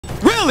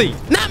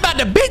Exactly. Not about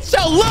to beat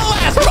your little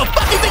ass. Who the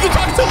fuck you think you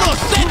talking to, little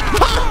shit?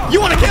 Huh? You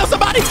want to kill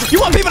somebody?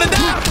 You want people to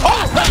die?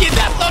 Oh, love you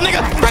death, little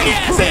nigga. Bring your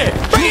ass here.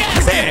 Bring your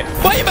ass here.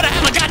 Boy, you better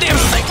have a goddamn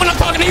stick when I'm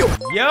talking to you.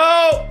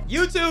 Yo,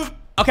 YouTube.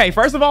 Okay,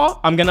 first of all,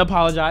 I'm gonna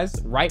apologize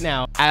right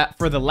now.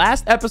 For the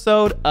last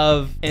episode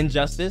of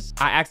Injustice,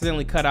 I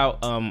accidentally cut out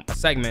a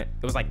segment.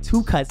 It was like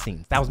 2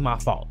 cutscenes. That was my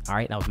fault. All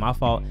right, that was my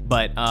fault.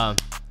 But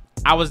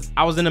I was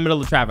in the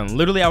middle of traveling.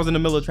 Literally, I was in the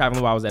middle of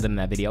traveling while I was editing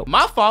that video.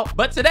 My fault.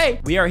 But today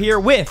we are here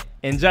with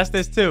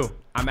Injustice 2.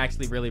 I'm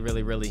actually really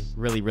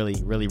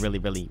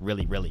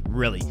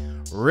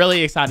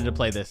excited to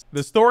play this.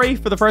 The story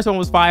for the first one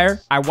was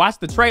fire. I watched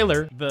the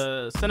trailer,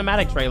 the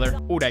cinematic trailer.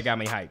 Ooh, that got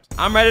me hyped.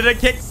 I'm ready to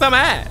kick some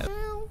ass.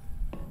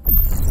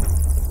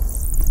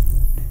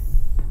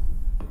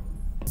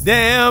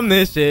 Damn,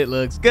 this shit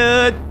looks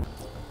good.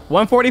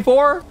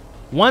 144,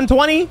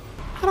 120.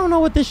 I don't know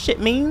what this shit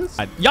means.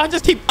 Y'all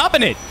just keep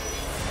upping it.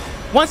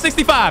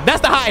 165,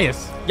 that's the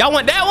highest. Y'all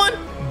want that one?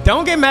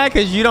 Don't get mad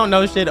because you don't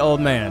know shit,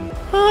 old man.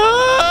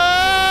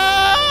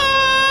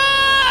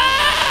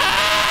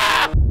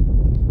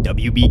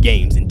 WB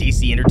Games and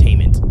DC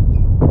Entertainment.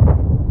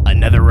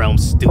 Another Realm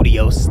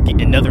Studio.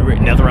 Another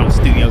Realm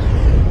Studio.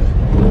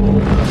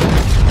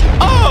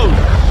 Oh,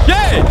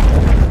 shit!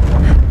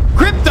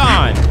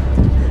 Krypton!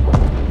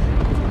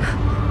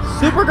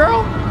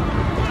 Supergirl?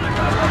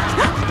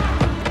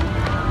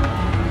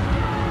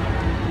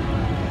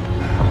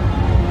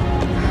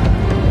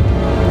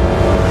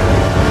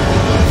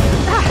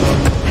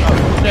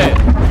 Shit.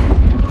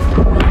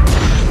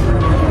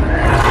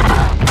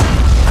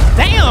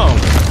 Damn!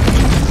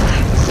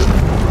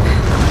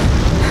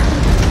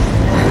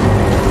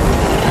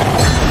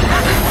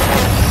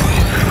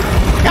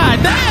 God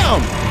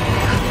damn!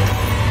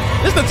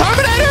 This the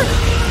Terminator?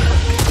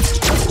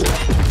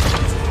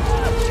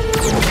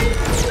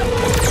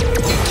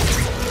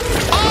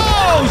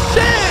 Oh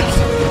shit!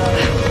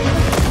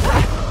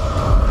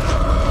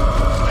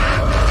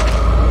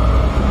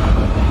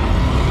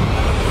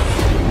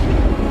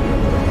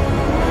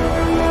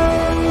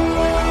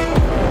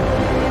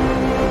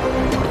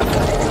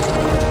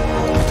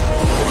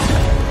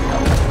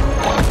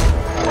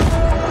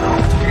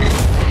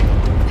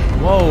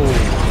 Whoa.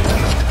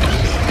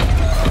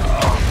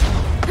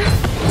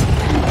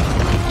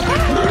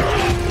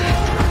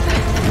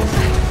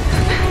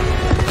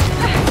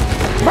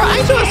 Bro,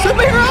 ain't you a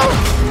superhero?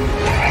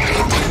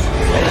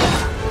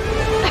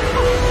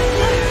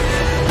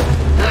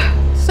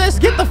 Sis,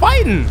 get the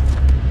fighting.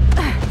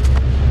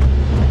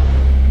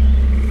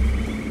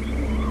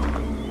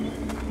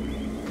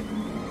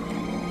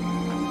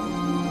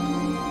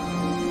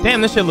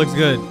 Damn, this shit looks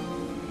good.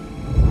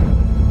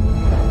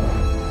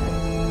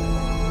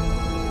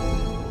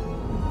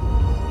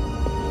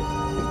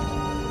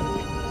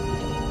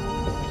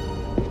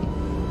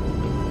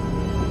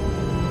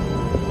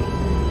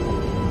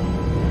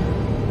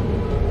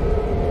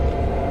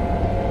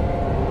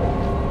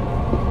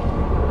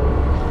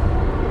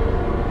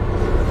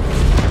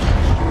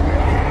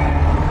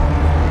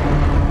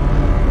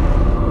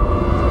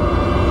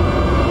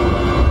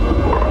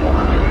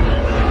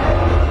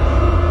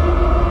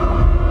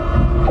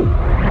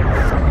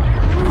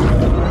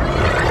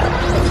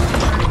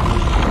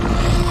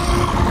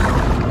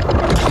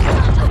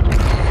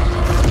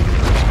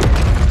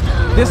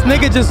 This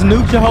nigga just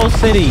nuked your whole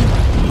city.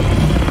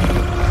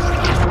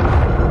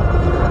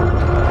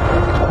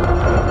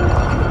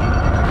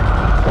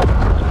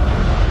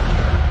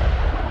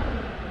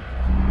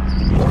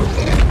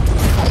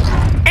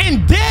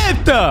 And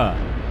dipped!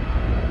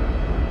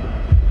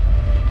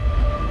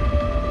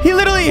 He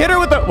literally hit her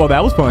with the... Well,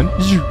 that was fun.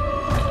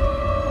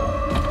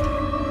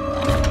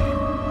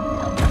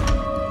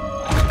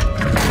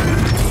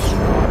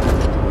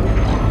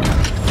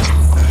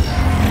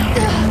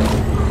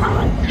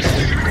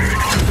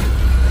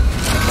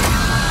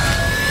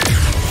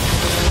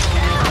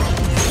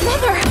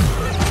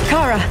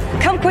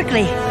 Come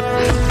quickly.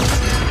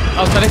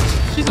 Oh, so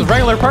she's a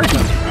regular person.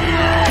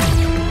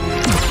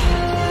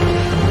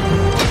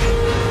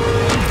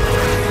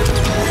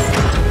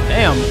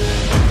 Damn.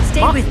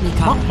 Stay with me,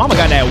 Kara. Mama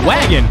got that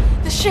wagon.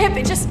 The ship,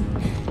 it just...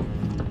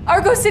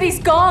 Argo City's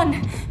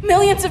gone.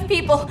 Millions of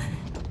people.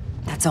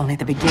 That's only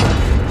the beginning.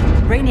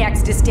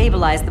 Brainiac's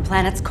destabilized the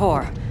planet's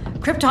core.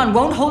 Krypton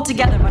won't hold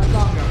together much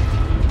longer.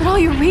 But all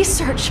your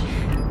research,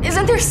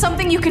 isn't there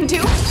something you can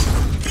do?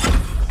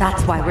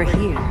 That's why we're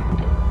here.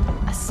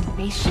 A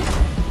spaceship?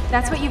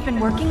 That's what you've been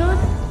working on?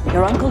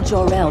 Your uncle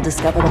Jor-El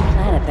discovered a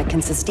planet that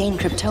can sustain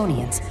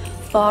Kryptonians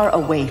far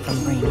away from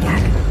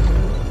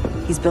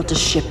Brainiac. He's built a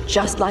ship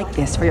just like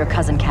this for your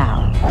cousin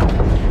Cal.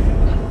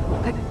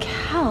 But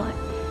Cal,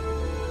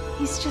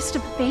 he's just a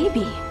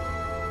baby.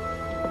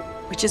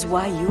 Which is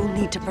why you'll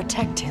need to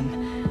protect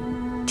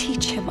him.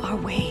 Teach him our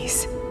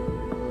ways.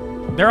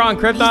 They're on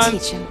Krypton? Me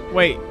teach him.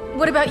 Wait.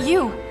 What about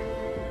you?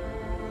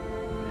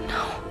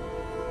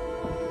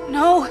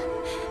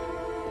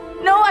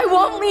 No, I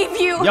won't leave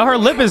you. Yo, her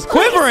lip is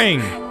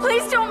quivering.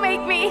 Please don't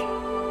make me.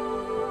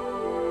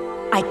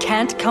 I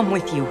can't come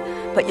with you,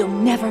 but you'll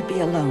never be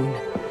alone.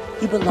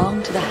 You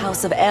belong to the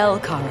House of El,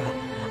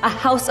 Kara. A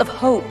house of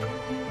hope.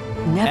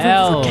 Never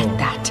El. forget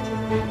that.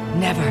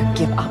 Never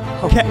give up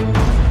hope.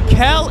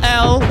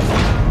 Kal-El.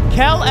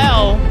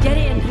 Kal-El. Get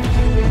in.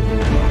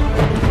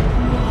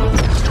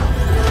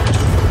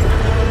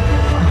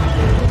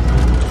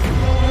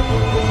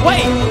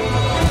 Wait!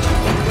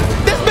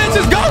 This bitch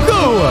is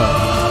Goku!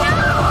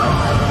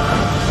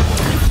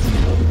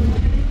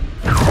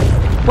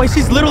 Wait,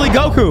 she's literally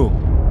Goku.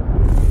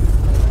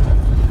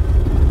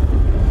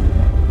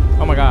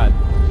 Oh my god.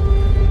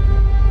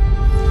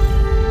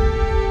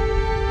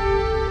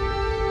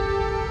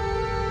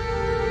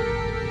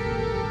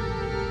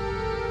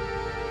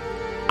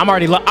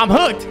 I'm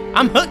hooked.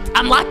 I'm hooked.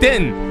 I'm locked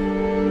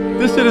in.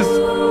 This shit is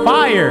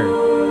fire.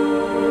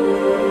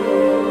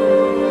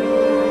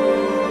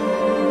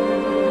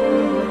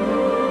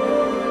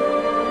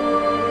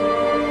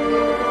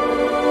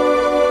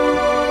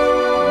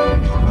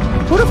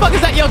 Who the fuck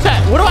is that? Yo,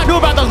 chat. What do I do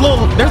about those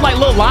little, there's like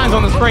little lines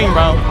on the screen,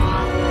 bro.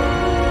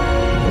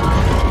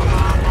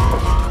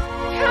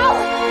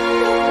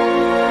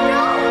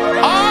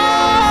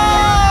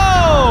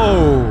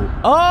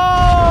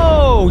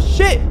 Oh,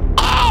 shit.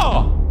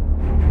 Oh,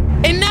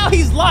 and now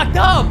he's locked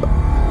up.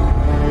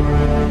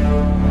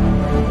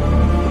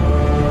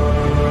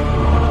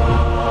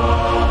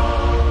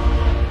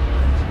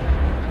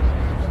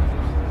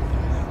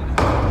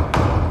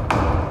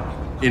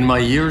 In my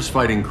years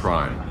fighting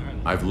crime,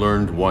 I've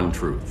learned one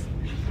truth.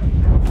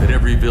 That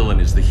every villain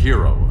is the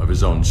hero of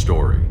his own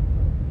story.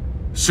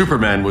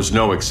 Superman was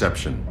no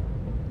exception.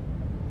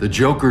 The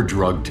Joker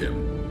drugged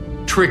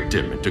him, tricked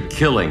him into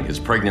killing his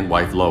pregnant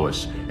wife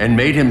Lois, and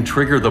made him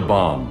trigger the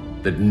bomb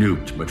that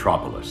nuked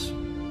Metropolis.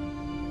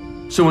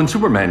 So when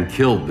Superman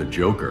killed the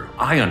Joker,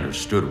 I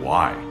understood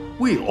why.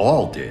 We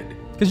all did.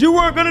 Because you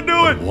weren't gonna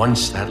do it. But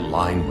once that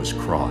line was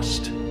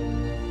crossed,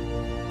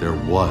 there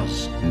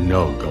was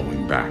no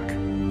going back.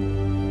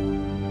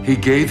 He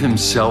gave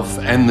himself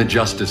and the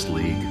Justice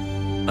League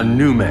a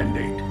new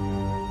mandate.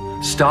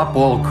 Stop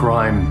all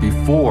crime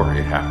before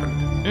it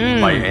happened,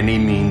 by any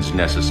means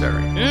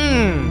necessary.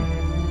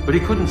 But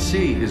he couldn't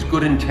see his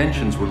good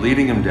intentions were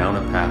leading him down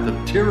a path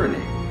of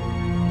tyranny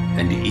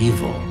and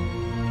evil.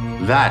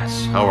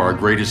 That's how our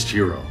greatest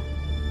hero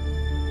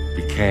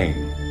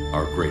became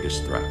our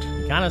greatest threat.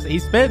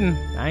 He's spitting.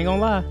 I ain't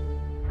gonna lie.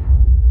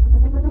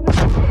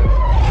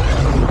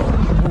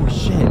 Oh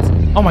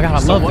shit. Oh my god,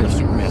 I love One of this.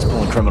 Superman's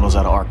pulling criminals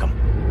out of Arkham.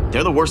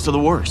 They're the worst of the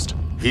worst.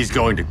 He's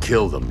going to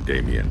kill them,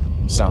 Damian.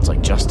 Sounds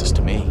like justice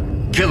to me.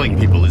 Killing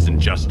people isn't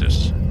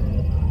justice.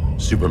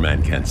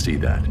 Superman can't see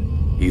that.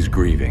 He's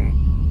grieving.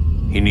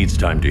 He needs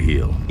time to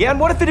heal. Yeah, and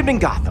what if it had been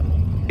Gotham?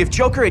 If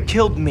Joker had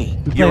killed me,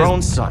 your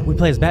own son. We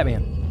play as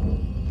Batman.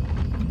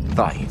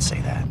 Thought you'd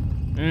say that.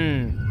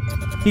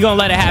 He gonna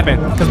let it happen,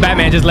 because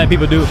Batman just let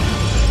people do.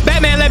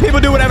 Batman let people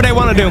do whatever they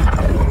want to do.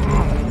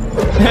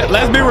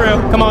 Let's be real.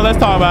 Come on, let's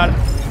talk about it.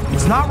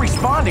 It's not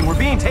responding. We're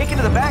being taken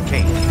to the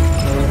Batcave.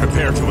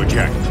 Prepare to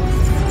eject.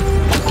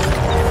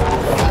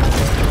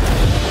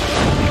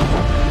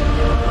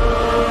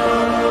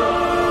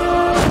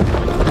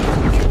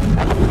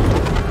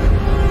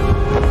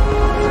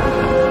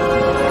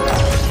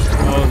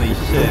 Holy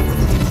shit.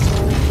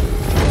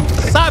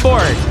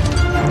 Cyborg!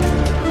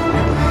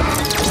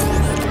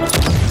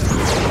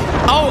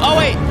 Oh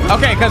wait.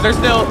 Okay, because they're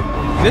still,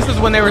 this is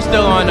when they were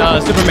still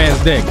on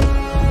Superman's dick.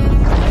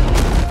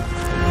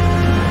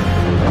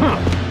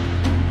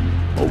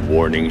 A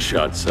warning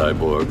shot,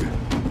 Cyborg.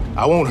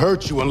 I won't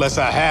hurt you unless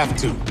I have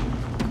to.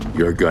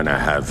 You're gonna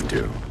have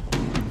to.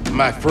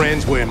 My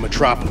friends were in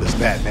Metropolis,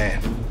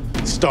 Batman.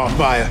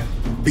 Starfire,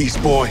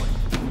 Beast Boy,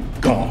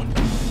 gone.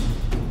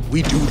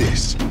 We do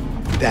this.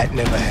 That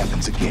never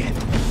happens again.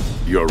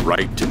 You're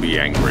right to be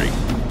angry,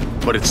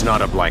 but it's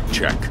not a blank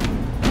check.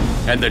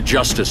 And the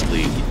Justice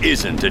League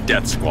isn't a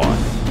death squad.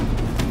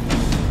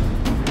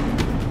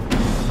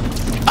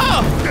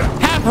 Oh!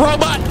 Half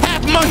robot,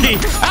 half monkey!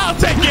 I'll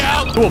take you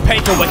out! We'll pay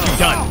for what you've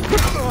done.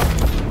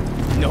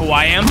 You know who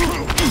I am?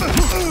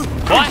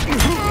 What?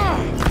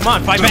 Come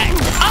on, fight back.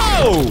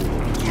 Oh!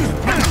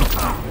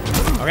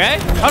 Okay,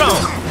 hold on.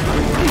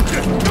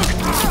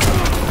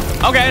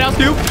 Okay, that's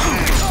two.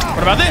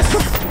 What about this?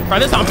 Try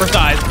this on for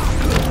size.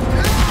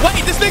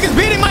 Wait, this nigga's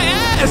beating my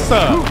ass!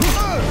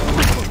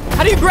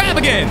 How do you grab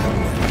again?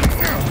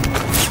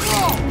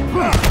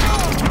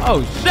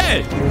 Oh,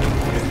 shit!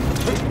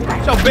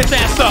 Shut your bitch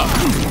ass up.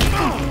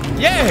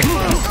 Yeah!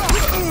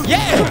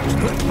 Yeah!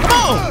 Come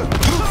on!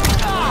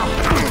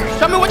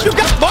 Tell me what you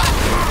got, boy!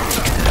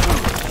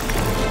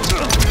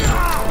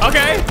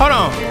 Okay, hold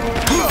on.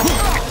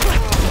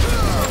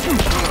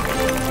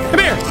 Come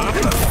here!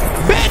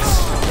 Bitch!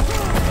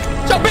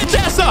 Shut your bitch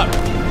ass up!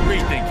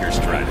 Rethink your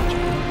strategy.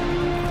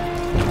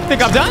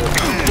 Think I'm done?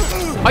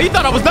 Oh, you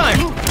thought I was done?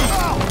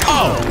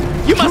 Oh,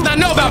 you must not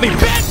know about me,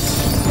 bitch!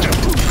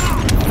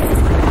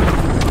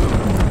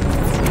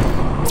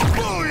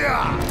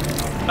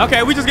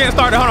 Okay, we just getting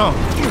started. Hold on.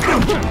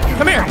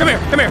 Come here, come here,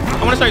 come here.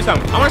 I want to show you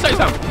something. I want to show you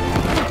something.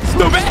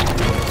 Stupid!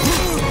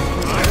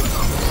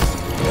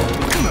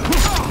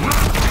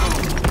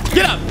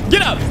 Get up,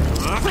 get up!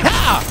 Ha!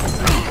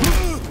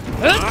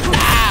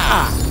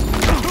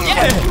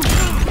 Yeah.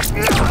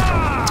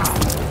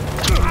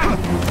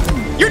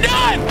 You're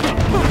done.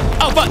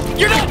 Oh, fuck.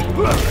 You're done.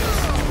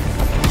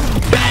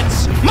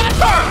 Bitch. My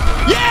turn.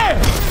 Yeah.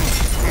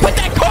 Put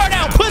that car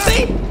down,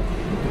 pussy.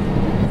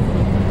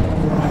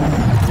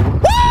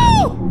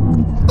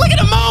 Woo. Look at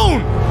the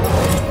moon.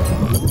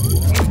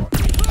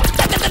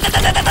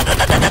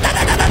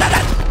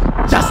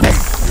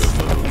 Justice.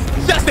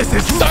 Justice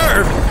is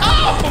served.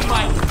 Oh,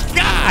 my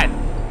God.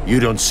 You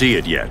don't see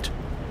it yet,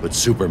 but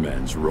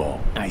Superman's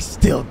wrong. I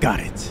still got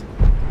it.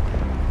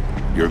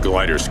 Your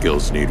glider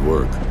skills need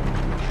work.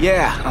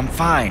 Yeah, I'm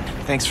fine.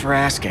 Thanks for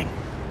asking.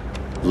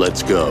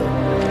 Let's go.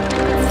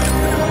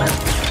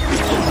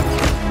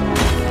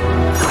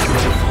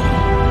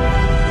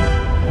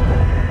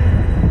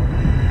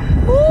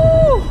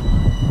 Woo!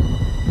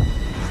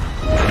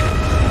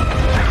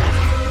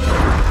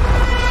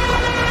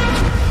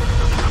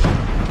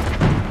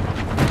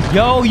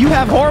 Yo, you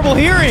have horrible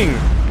hearing.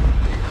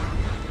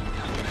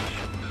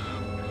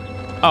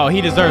 Oh,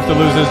 he deserves to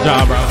lose his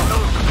job, bro.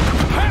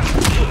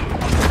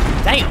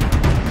 Damn.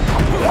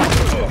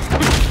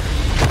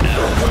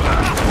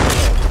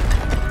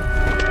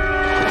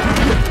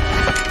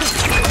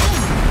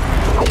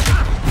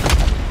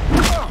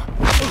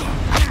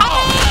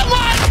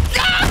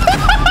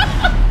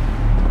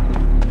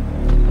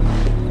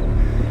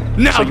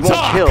 Now So you won't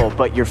talk. kill,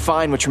 but you're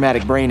fine with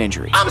traumatic brain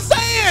injury. I'm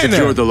saying.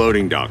 Secure the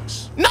loading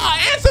docks. Nah,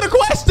 answer the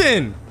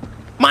question,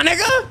 my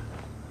nigga.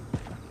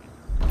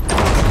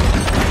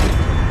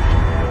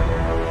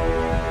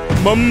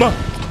 Mama.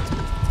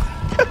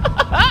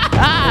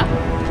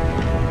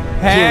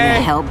 Here Hey.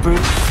 to help, Bruce.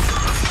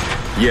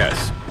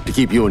 Yes, to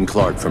keep you and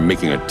Clark from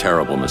making a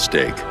terrible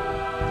mistake.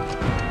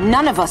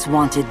 None of us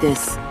wanted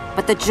this,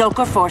 but the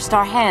Joker forced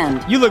our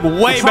hand. You look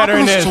way better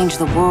in Metropolis this. changed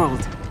the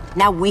world.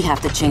 Now we have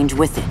to change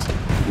with it.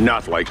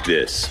 Not like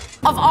this.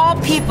 Of all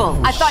people,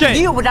 I thought Shit.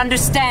 you would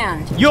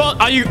understand.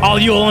 All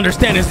you'll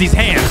understand is these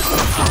hands.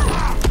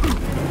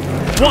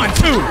 1,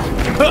 2.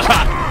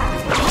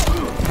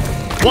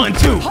 1,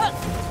 2.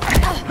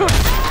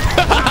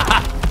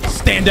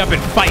 Stand up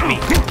and fight me.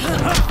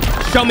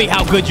 Show me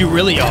how good you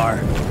really are.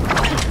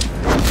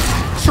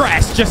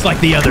 Trash just like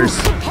the others.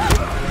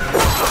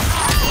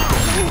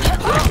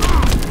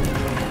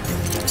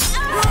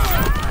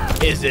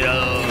 Is it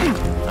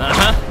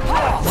uh-huh.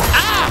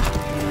 Ah!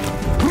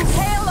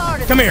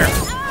 Come here.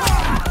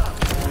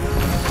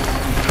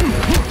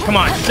 Come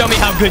on, show me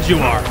how good you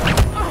are.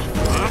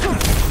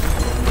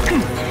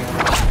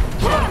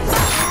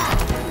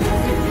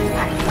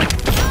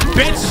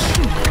 Bitch!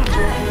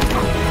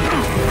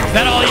 Is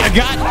that all you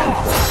got?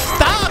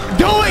 Stop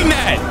doing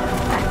that!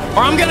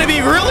 Or I'm gonna be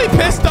really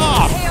pissed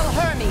off.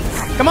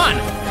 Come on.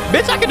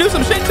 Bitch, I can do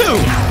some shit too.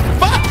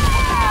 Fuck!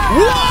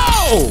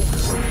 Whoa!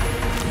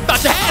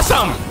 Thought you had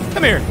something.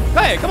 Come here.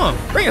 Hey, come on.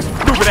 Bring us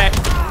stupid ass.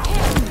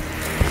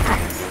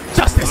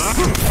 Justice.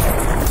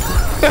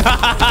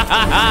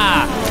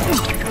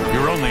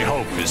 Your only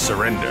hope is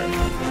surrender.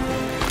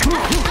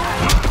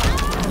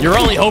 Your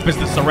only hope is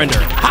to surrender.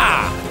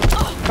 Ha!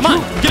 Come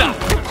on, get up.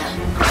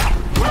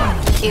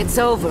 It's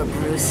over,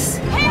 Bruce.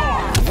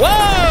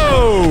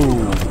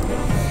 Whoa!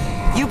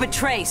 You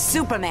betray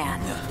Superman.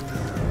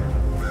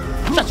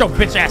 Shut your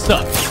bitch ass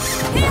up.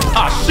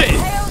 Oh shit.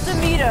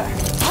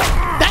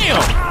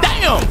 Damn!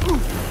 Damn!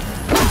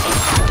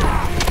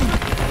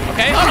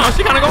 Okay, hold on.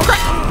 She gonna go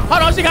crazy.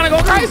 Hold on, she gonna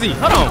go crazy.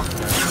 Hold on.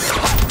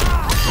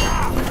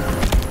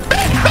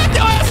 Back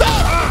your ass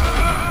up!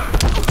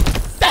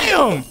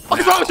 Damn! What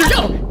is wrong with you?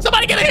 Yo,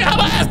 somebody get in here. How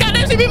my ass?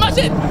 Goddamn, she beat my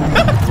shit.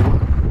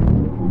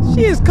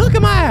 She is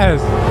cooking my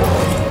ass.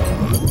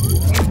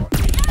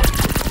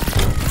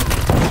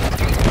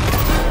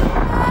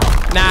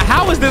 Now,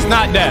 how is this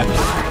not death?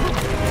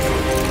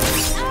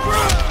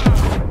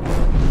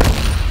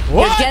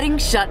 What? You're getting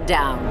shut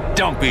down.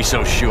 Don't be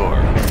so sure.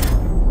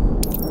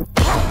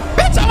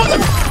 Bitch, I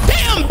wasn't.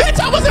 Damn, bitch,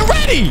 I wasn't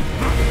ready.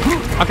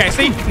 Okay,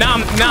 see, now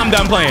I'm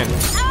done playing.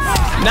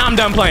 Now I'm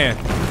done playing.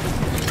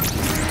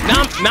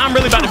 Now I'm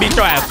really about to beat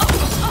your ass.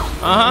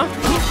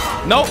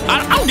 Nope,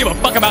 I don't give a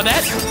fuck about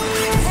that.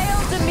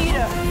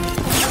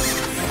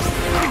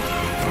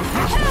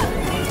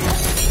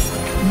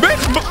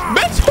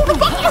 Bitch, who the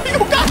fuck are you?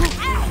 God?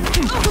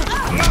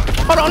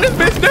 Hold on, this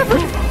bitch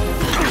different.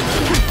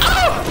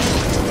 Oh,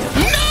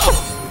 no!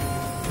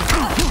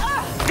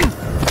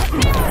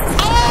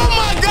 Oh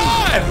my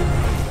God!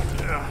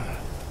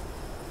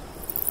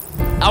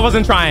 I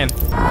wasn't trying.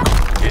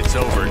 It's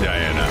over,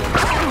 Diana.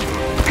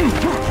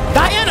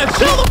 Diana,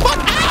 chill the fuck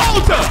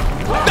out!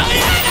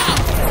 Diana!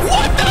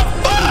 What the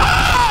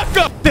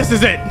fuck? This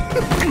is it.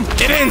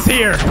 It ends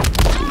here.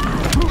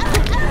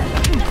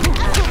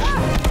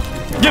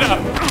 Get up.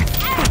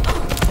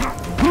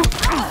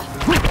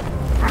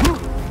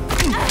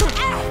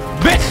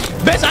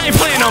 Bitch, I ain't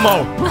playing no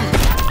more.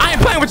 I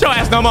ain't playing with your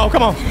ass no more.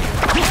 Come on.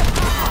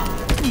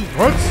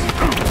 What?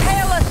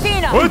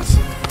 What?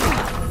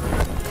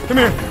 Come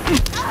here.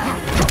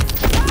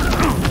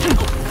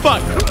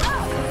 Fuck.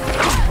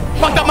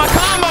 Fucked up my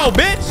combo,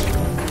 bitch.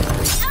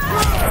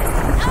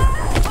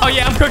 Oh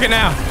yeah, I'm cooking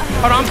now.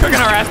 Hold on, I'm cooking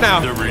her ass now.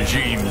 The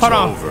regime's Hold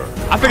on. over.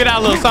 I figured out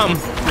a little something.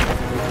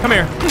 Come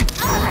here.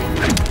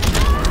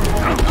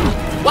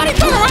 Why'd he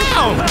turn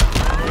around?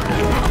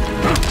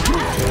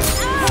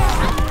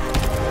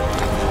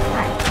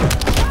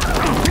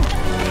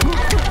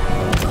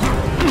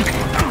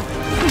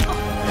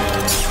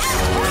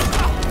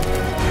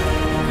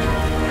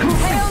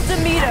 Hail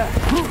Demeter!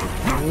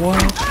 What?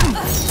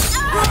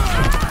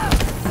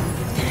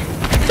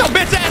 Get your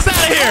bitch ass out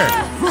of here!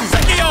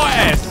 Sick of your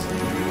ass!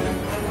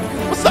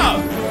 What's up?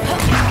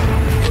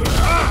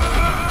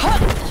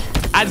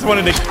 I just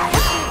wanted to...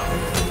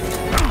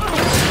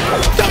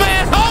 Dumb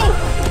asshole!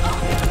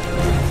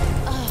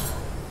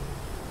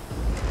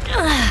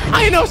 I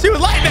didn't know she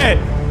was like that!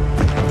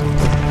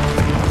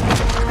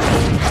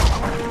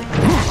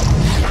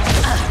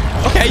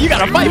 Okay, you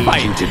gotta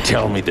fight. To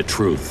tell me the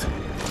truth.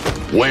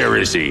 Where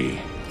is he?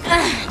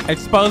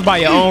 Exposed by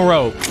your own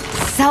rope.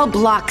 Cell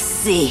block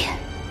C.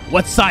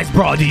 What size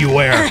bra do you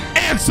wear?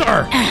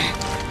 Answer!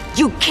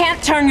 You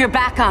can't turn your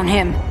back on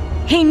him.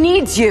 He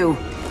needs you.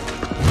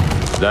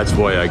 That's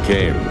why I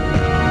came.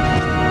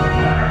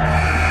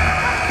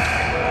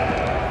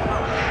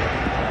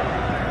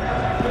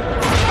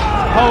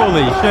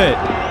 Holy shit.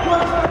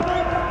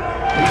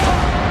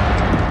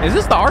 Is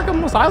this the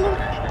Arkham Asylum?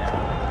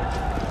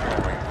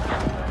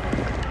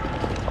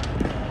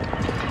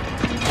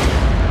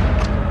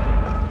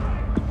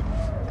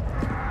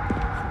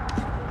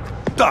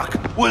 Doc,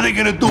 what are they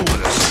gonna do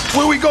with us?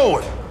 Where we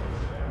going?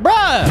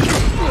 Bruh!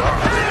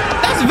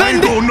 That's Vin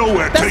ain't going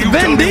nowhere till That's you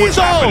tell Vin me what's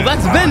Diesel! happening.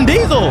 That's Vin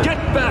Diesel!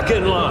 Get back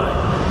in line.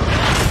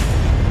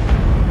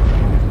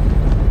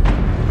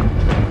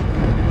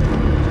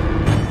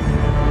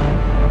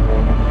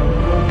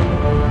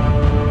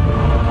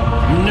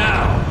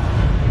 Now.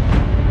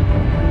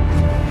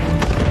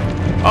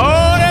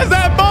 Oh, there's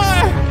that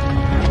boy!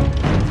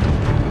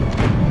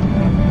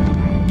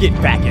 Get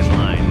back in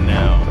line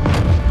now.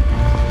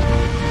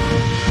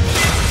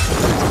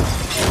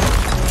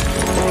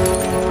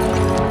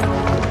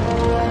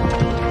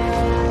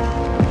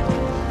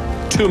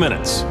 Two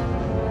minutes.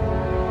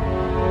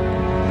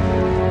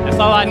 That's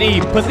all I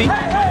need, pussy.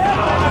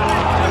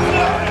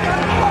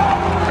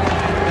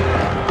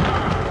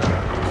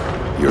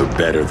 You're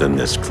better than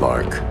this,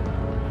 Clark.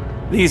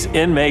 These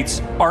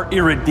inmates are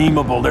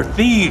irredeemable. They're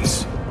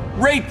thieves,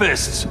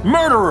 rapists,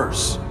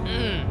 murderers.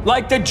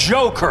 Like the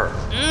Joker.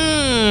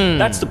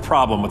 That's the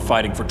problem with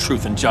fighting for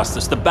truth and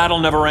justice. The battle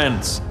never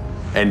ends.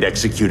 And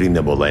executing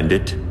them will end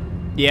it?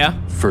 Yeah.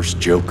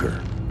 First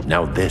Joker,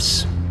 now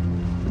this.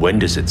 When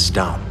does it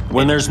stop?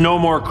 When there's no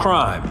more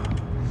crime.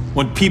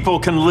 When people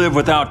can live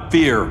without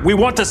fear. We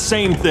want the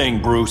same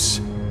thing,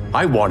 Bruce.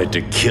 I wanted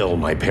to kill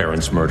my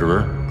parents'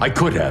 murderer. I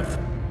could have.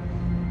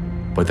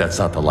 But that's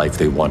not the life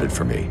they wanted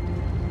for me.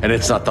 And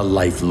it's not the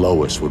life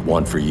Lois would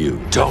want for you.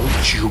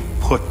 Don't you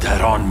put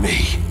that on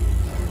me.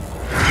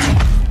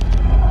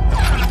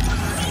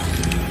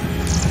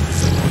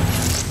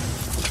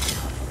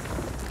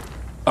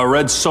 A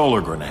red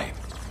solar grenade.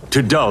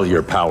 To dull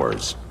your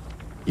powers,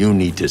 you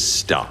need to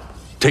stop.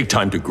 Take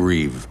time to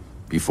grieve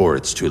before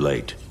it's too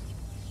late.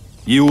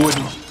 You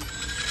wouldn't.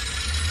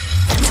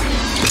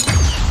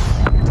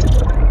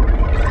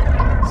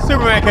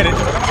 Superman could have.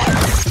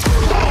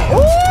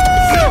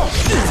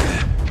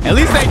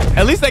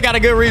 At least they got a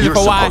good reason You're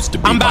for why supposed to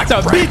be I'm about my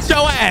to friend, beat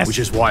your ass. Which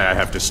is why I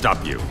have to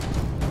stop you.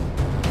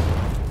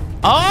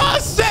 Oh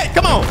shit!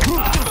 Come on!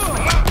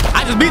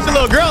 I just beat your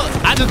little girl.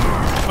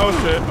 Oh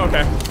shit!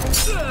 Okay.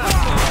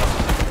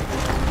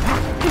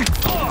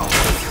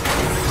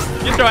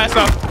 Get your ass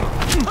up.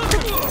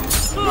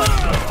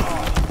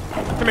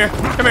 Come here.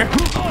 Come here.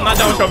 I'm not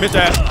done with your bitch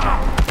ass.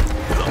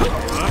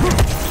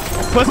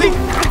 Pussy.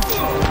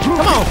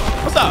 Come on.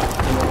 What's up?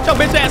 Get your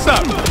bitch ass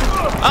up.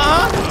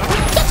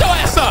 Shut your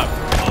ass up.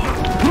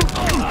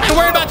 I ain't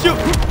worried about you.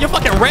 You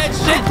fucking red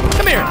shit.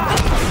 Come here.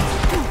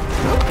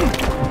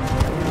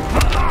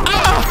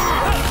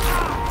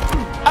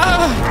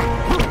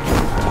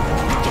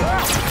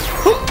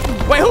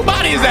 Wait, whose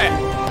body is that?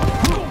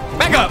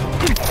 Back up.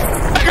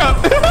 Back up.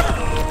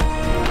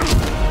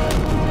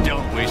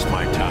 Don't waste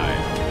my time.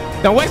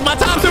 Don't waste my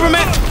time,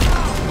 Superman.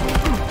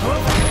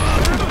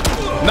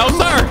 No,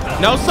 sir.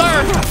 No,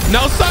 sir.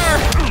 No, sir.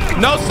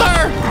 No,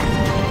 sir.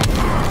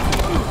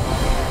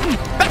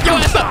 Back your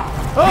ass up.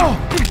 Oh,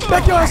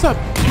 back your ass up.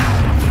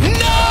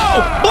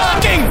 No!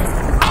 Blocking!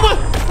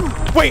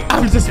 Wait, I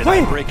was just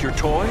playing. Break your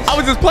toys? I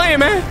was just playing,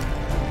 man.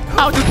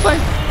 I was just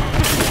playing.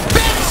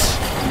 Bitch!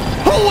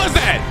 Who was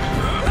that?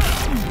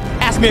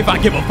 Ask me if I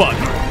give a fuck.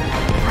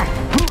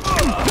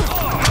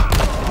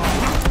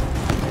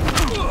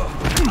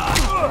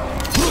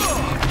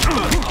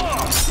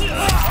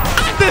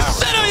 I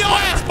just shit on your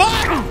ass,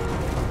 boy!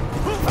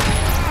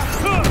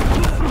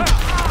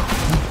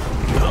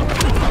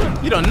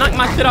 You done knocked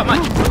my shit out my...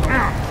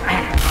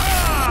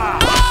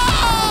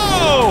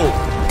 Oh!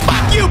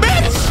 Fuck you,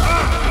 bitch!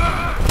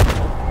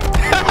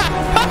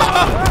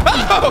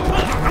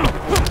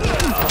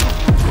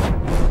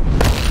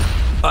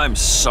 I'm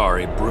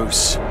sorry,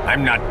 Bruce.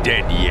 I'm not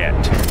dead yet.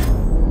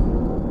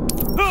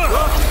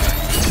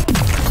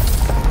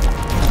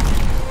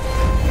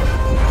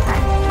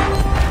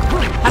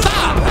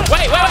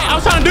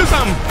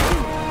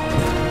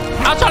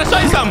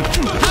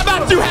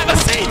 you have a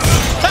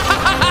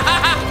seat?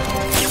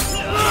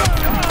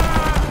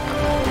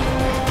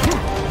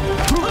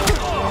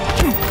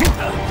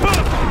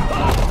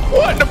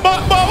 What the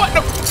fuck, boy? What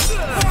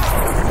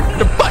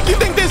the fuck you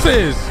think this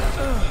is?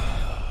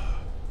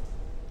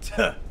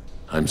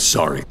 I'm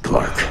sorry,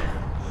 Clark.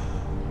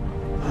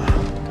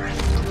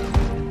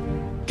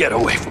 Get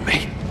away from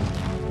me.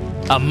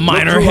 A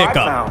minor Look who I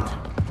hiccup. found.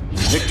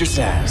 Victor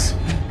Zsasz.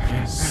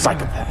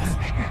 Psychopath.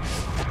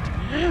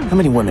 How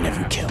many women have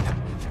you killed?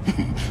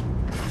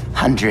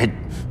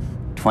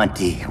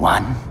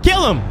 121.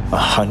 Kill him.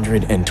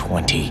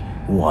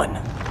 121.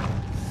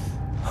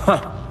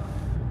 Huh.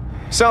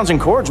 Sounds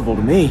incorrigible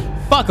to me.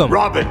 Fuck him.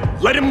 Robin,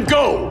 let him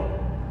go!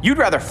 You'd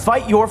rather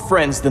fight your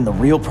friends than the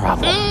real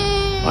problem.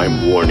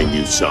 I'm warning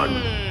you,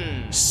 son.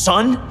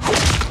 Son?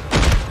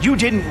 You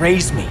didn't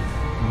raise me.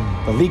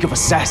 The League of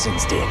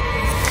Assassins did.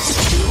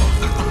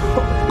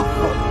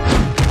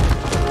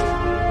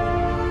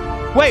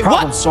 Wait,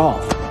 Problem what?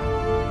 solved.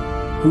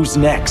 Who's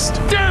next?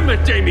 Damn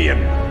it, Damien!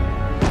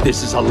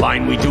 This is a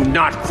line we do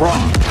not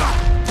cross.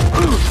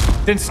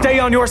 Then stay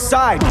on your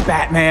side,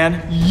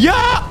 Batman.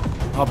 Yeah.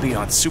 I'll be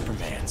on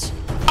Superman's.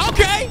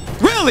 Okay.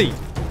 Really?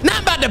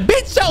 Not about to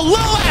beat your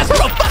little ass. Who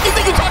the fuck you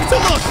think you talking to,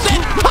 little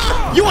shit?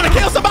 Huh? You want to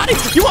kill somebody?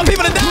 You want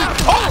people to die?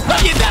 Oh, I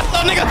love you, death,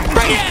 little nigga.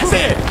 Bring your ass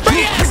here. Bring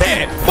your ass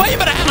here. Boy, you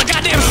better have a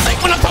goddamn sink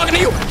when I'm talking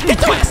to you.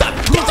 Get your ass up.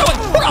 Get your ass.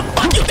 Who the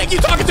fuck you think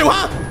you talking to,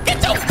 huh? Get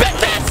your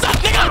bitch ass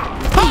up, nigga.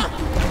 Huh?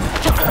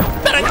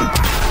 Better.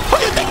 Who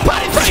you think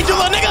potty trained you,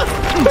 little nigga?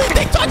 Who you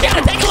think taught you how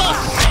to take a little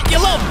shit, you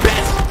little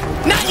bitch?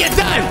 Now you're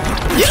done.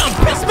 You done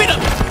pissed me the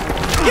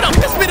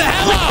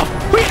hell off.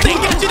 Who you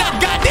think got you that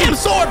goddamn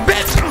sword,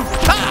 bitch?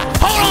 Ah,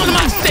 hold on to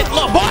my shit,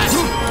 little boy.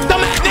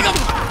 Dumbass nigga.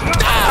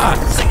 Ah,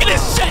 sick of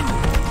this shit.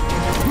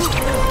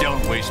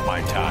 Don't waste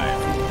my time.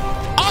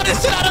 All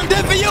this shit I done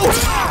did for you.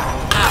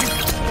 Ah,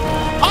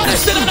 all this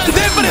shit I done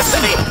did for the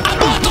city. I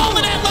bought all of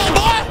that, little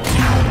boy.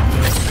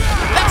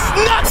 That's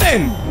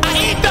nothing. I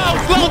eat those,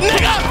 little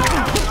nigga.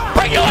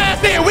 Bring your ass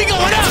here. We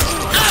going up.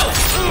 Out.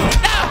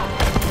 Out.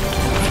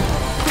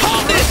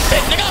 Hold this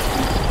shit, nigga.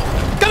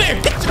 Come here.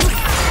 Get your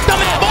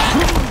dumbass boy.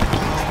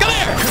 Come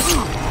here.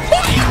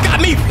 Boy, you got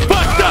me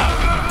fucked up.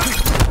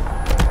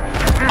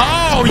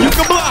 Oh, you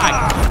can block.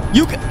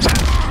 You can.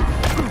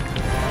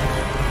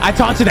 I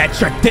taught you that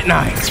trick, didn't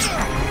I?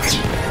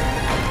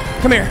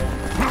 Come here.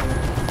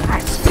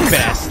 Stupid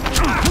ass.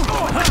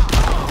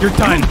 You're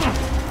done.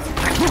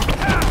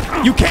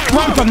 You can't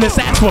run from this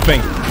ass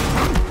whooping.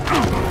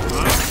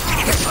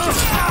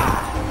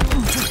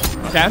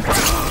 Okay.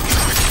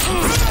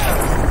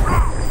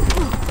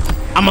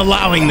 I'm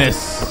allowing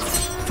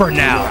this for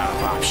now.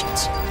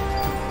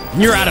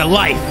 You're out of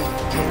life.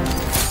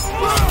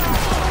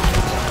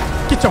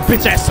 Get your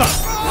bitch ass up.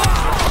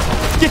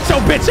 Get your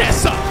bitch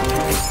ass up.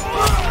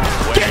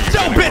 Get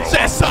your bitch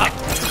ass up.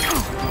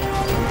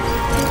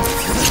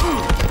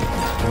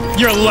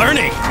 You're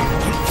learning.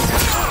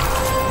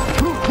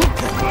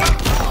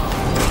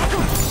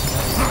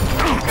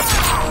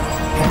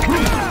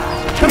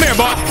 Come here,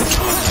 boy.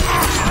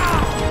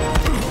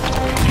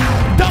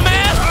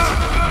 Dumbass.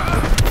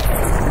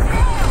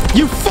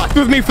 You fucked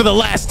with me for the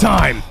last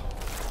time.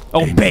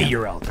 Obey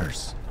your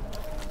elders.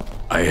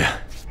 I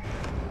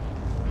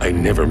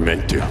never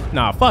meant to.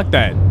 Nah, fuck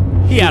that.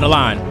 He out of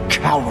line.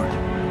 Coward.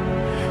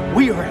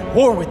 We are at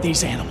war with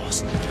these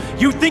animals.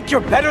 You think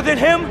you're better than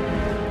him?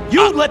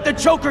 You let the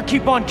Joker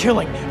keep on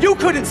killing. You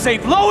couldn't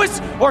save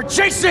Lois or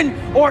Jason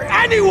or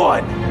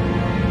anyone!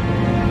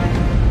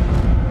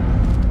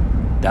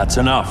 That's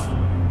enough.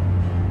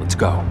 Let's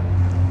go.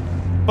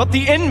 But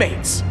the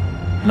inmates.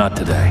 Not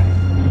today.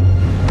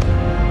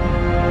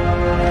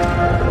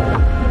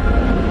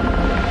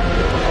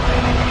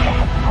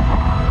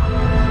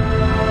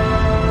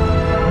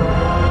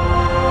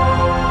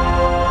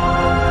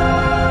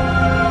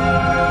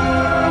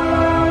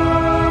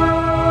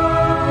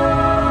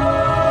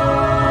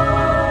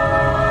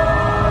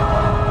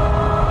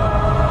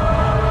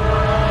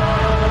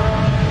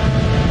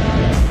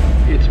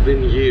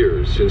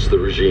 Since the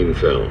regime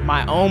fell.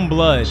 My own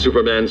blood.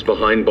 Superman's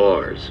behind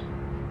bars.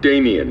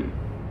 Damien,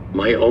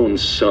 my own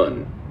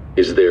son,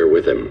 is there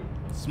with him.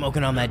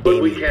 Smoking on that But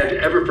Damien. we can't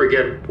ever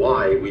forget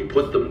why we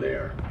put them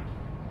there.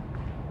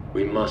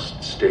 We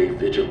must stay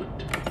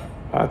vigilant.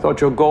 I thought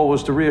your goal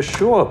was to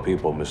reassure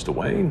people, Mr.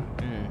 Wayne.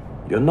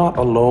 You're not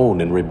alone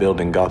in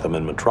rebuilding Gotham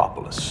and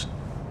Metropolis.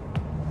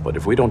 But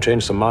if we don't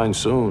change some minds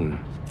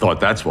soon... Thought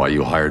that's why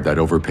you hired that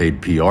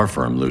overpaid PR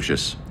firm,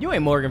 Lucius. You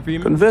ain't Morgan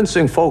Freeman.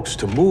 Convincing folks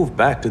to move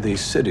back to these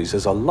cities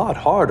is a lot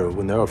harder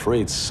when they're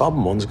afraid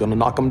someone's gonna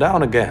knock them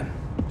down again.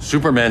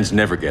 Superman's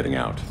never getting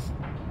out.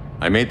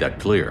 I made that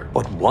clear.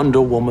 But Wonder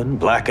Woman,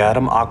 Black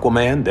Adam,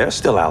 Aquaman, they're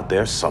still out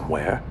there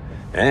somewhere.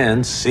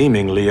 And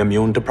seemingly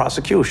immune to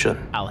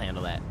prosecution. I'll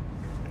handle that.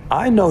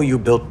 I know you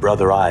built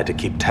Brother Eye to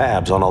keep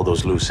tabs on all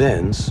those loose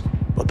ends,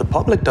 but the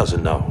public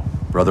doesn't know.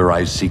 Brother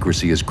Eye's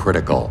secrecy is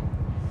critical.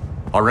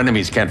 Our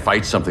enemies can't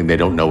fight something they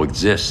don't know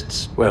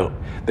exists. Well,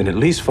 then at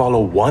least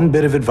follow one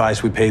bit of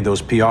advice we paid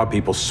those PR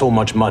people so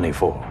much money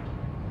for.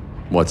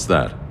 What's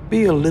that?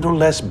 Be a little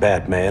less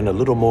Batman, a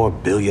little more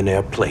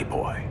billionaire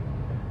playboy.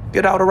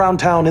 Get out around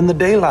town in the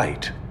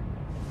daylight.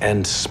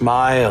 And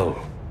smile.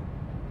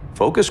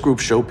 Focus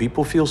groups show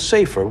people feel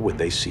safer when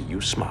they see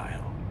you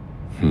smile.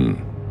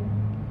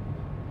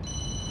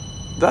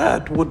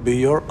 That would be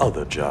your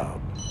other job.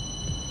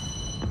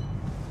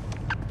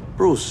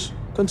 Bruce,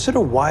 consider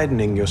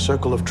widening your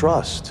circle of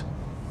trust.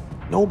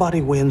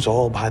 Nobody wins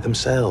all by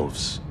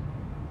themselves.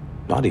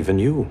 Not even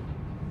you.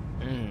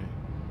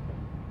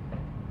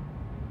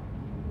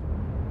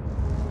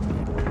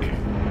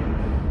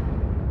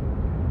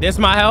 This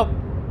my help?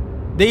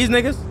 These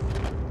niggas?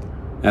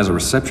 As a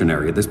reception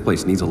area, this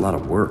place needs a lot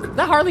of work. Is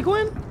that Harley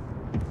Quinn?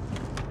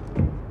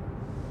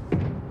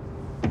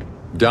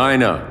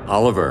 Dinah,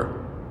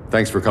 Oliver,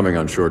 thanks for coming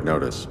on short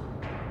notice.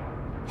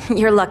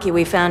 You're lucky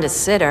we found a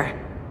sitter.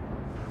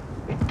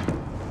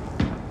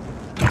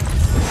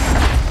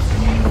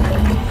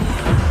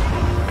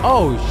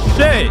 Oh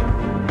shit!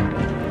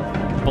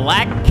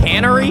 Black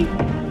Canary?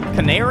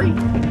 Canary?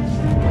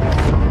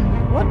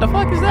 What the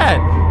fuck is that?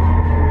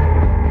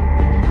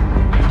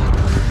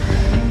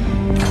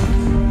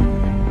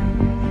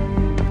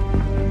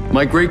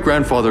 My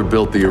great-grandfather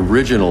built the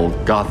original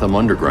Gotham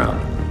Underground.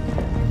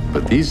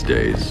 But these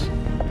days,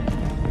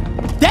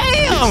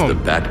 damn! It's the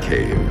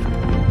Batcave.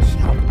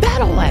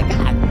 Battle like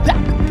God.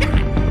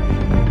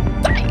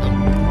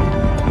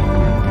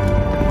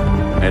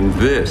 And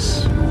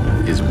this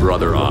is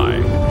Brother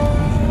Eye.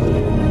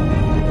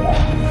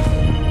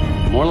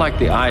 More like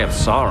the Eye of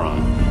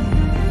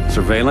Sauron.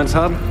 Surveillance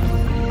hub?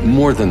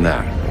 More than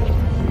that.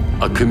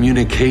 A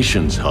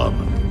communications hub,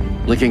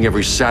 linking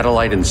every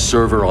satellite and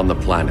server on the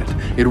planet.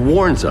 It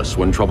warns us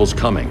when trouble's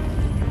coming,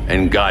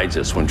 and guides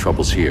us when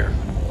trouble's here.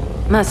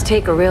 Must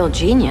take a real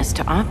genius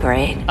to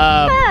operate.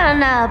 I don't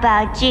know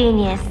about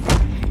genius,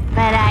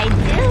 but I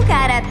do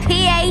got a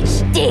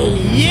PhD.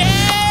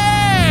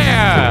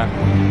 Yeah!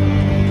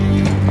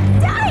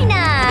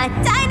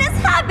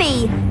 Dinah's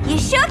hubby. You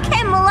sure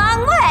came a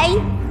long way.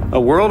 A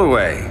world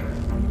away.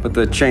 But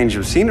the change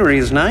of scenery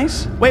is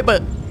nice. Wait,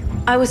 but...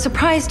 I was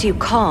surprised you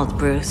called,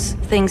 Bruce.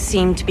 Things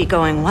seem to be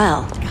going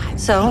well.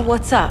 So,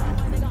 what's up?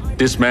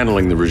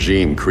 Dismantling the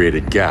regime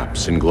created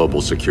gaps in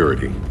global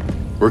security.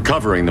 We're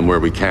covering them where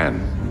we can,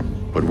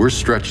 but we're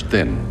stretched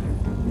thin,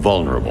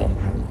 vulnerable.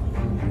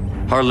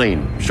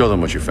 Harleen, show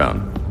them what you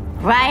found.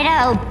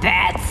 Righto,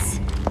 Bats.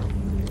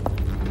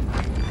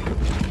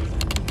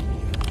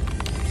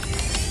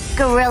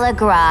 Gorilla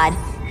Grodd,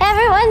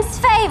 everyone's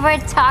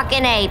favorite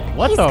talking ape.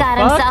 He's got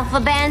himself a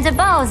band of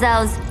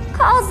bozos.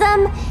 Calls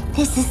them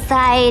the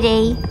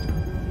Society.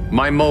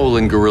 My mole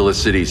in Gorilla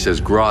City says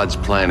Grodd's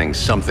planning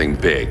something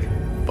big.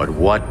 But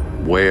what,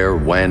 where,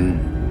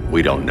 when,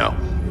 we don't know.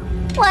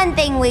 One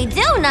thing we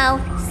do know,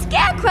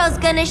 Scarecrow's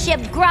gonna ship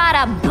Grodd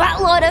a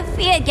buttload of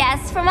fear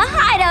gas from a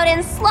hideout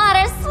in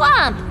Slaughter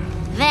Swamp.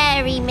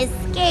 Very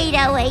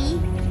mosquito-y.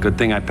 Good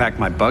thing I packed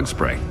my bug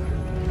spray.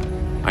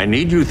 I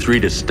need you three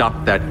to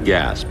stop that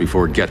gas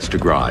before it gets to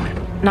Grodd.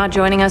 Not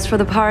joining us for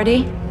the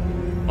party?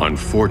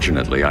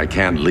 Unfortunately, I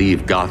can't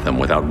leave Gotham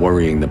without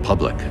worrying the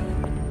public.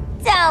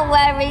 Don't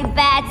worry,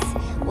 Bats.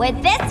 With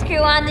this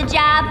crew on the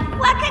job,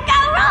 what could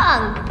go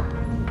wrong?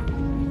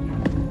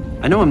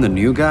 I know I'm the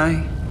new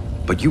guy,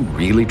 but you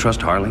really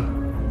trust Harley?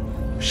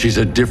 She's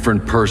a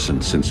different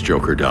person since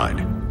Joker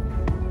died.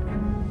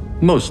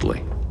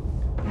 Mostly.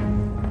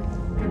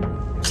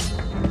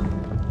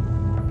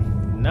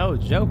 No,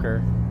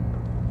 Joker.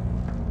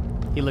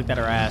 He looked at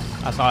her ass.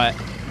 I saw it.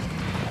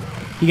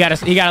 He got a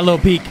little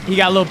peek. He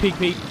got a little peek.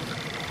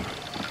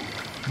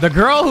 The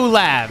girl who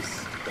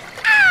laughs.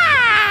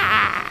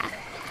 Ah!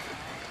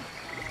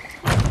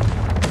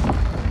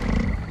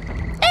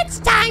 It's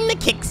time to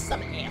kick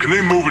some ass. Can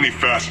they move any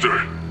faster?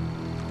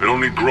 I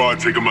don't need Grodd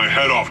taking my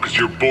head off because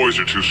your boys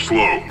are too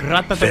slow.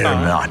 Fear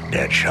not,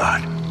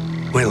 Deadshot.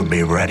 We'll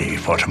be ready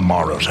for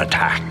tomorrow's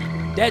attack.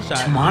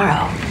 Deadshot.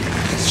 Tomorrow?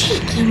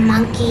 Cheeky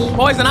monkey.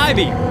 Poison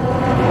Ivy.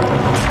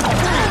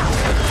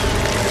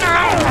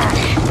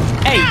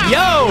 Hey,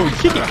 yo,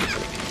 chicken.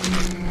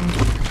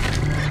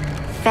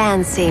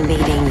 Fancy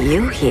meeting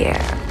you here.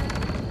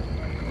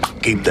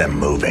 Keep them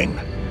moving.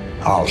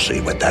 I'll see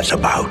what that's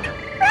about.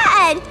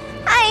 Red,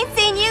 I ain't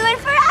seen you in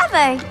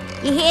forever.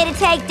 You here to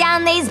take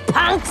down these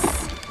punks?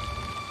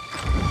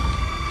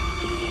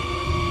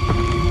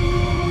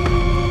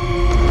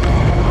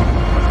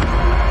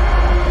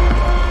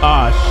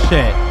 Oh,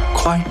 shit.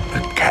 Quite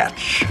the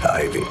catch,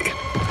 Ivy.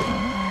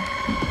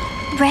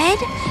 Red,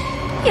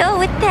 you're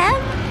with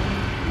them?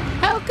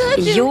 How could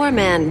you? Your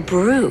man,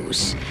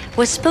 Bruce,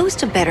 was supposed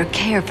to better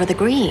care for the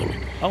Green.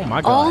 Oh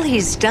my God. All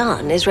he's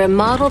done is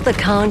remodeled the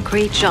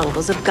concrete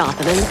jungles of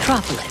Gotham and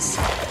Metropolis.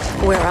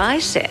 Where I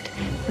sit,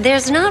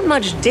 there's not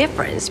much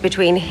difference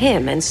between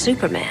him and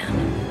Superman.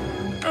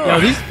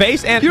 Yo, these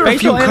face and You're a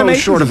few facial cones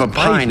short of a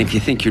animations pine if you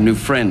think your new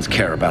friends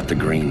care about the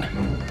Green.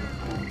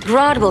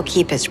 Grodd will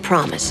keep his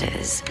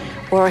promises,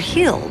 or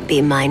he'll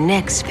be my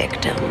next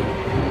victim.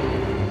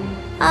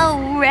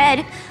 Oh,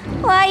 Red,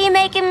 why are you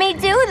making me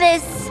do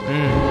this?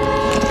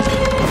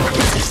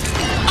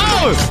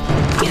 Oh!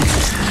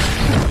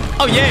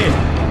 Oh, yeah.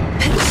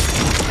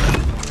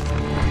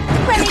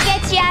 Let me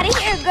get you out of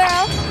here,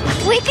 girl.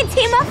 We can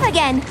team up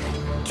again.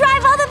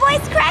 Drive all the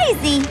boys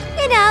crazy.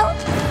 You know,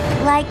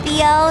 like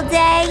the old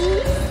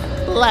days.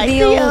 Like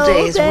the old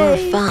days were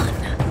fun.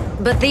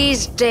 But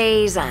these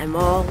days, I'm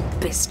all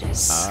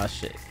business. Oh,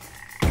 shit.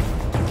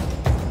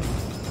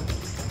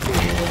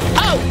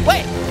 Oh,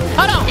 wait.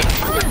 Hold on.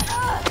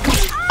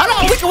 Hold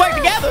on. We can work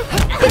together.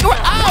 We can work.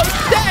 Oh,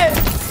 shit.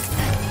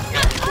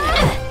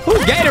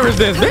 Whose gator is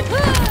this, bitch?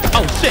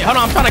 Oh, shit. Hold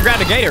on. I'm trying to grab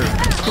the gator.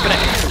 Stupid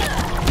ass.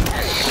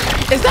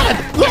 Is that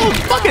a little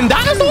fucking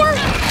dinosaur?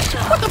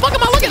 What the fuck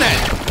am I looking at?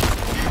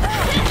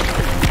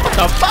 What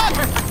the fuck?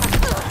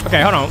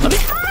 Okay, hold on. Let me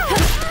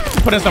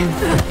put in some...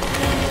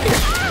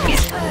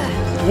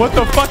 What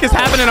the fuck is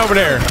happening over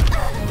there?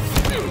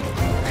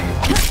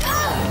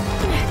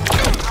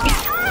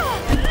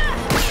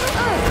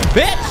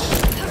 Bitch!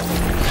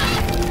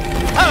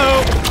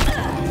 Uh-oh.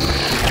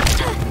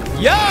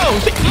 Yo,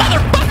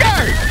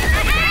 motherfucker!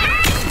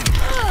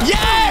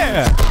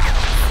 Yeah!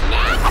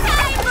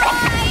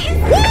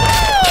 Woo!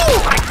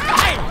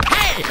 Hey,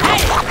 hey,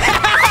 hey!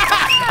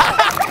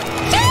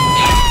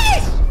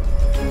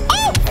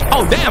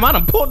 Oh, damn, I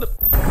done pulled the...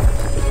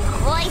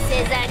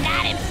 Voices are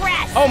not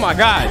impressed. Oh my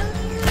God.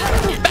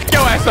 Back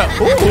your ass up.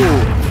 Ooh.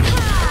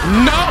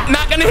 No,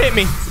 not gonna hit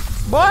me.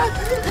 Boy.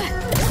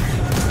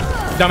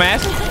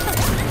 Dumbass.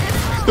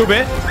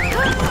 Stupid.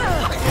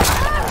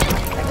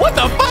 What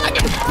the fuck?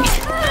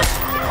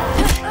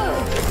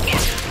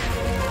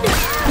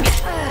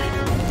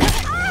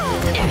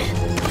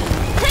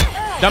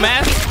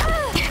 Dumbass.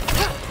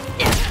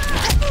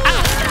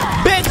 Ah,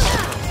 bitch.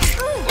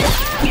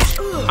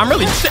 I'm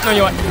really sitting on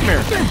your ass. Come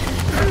here.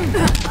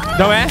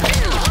 Dumbass.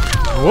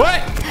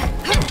 What?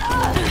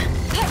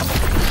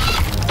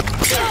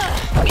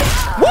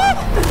 Woo!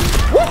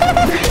 Woo!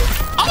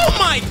 Oh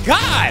my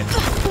God!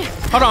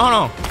 Hold on, hold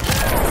on.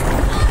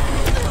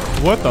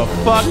 What the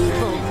fuck?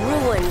 People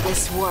ruin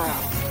this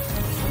world.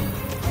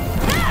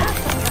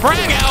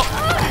 Frag out!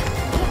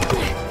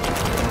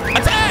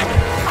 Attack!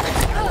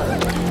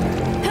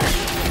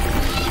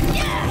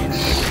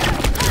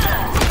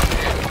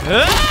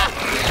 Ah!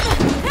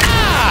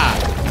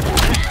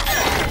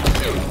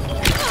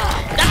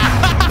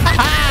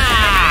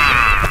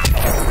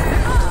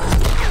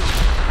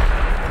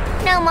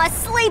 No more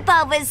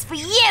sleepovers for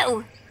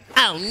you.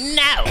 Oh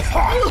no!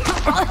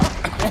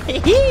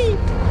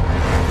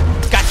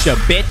 Gotcha,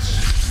 bitch.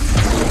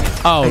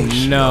 Oh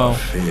no.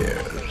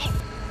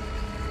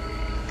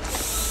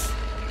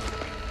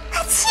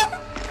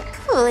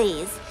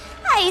 Please.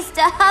 I used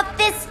to huff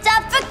this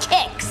stuff for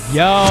kicks.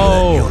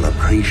 Yo. You'll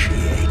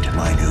appreciate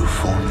my new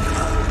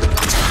formula.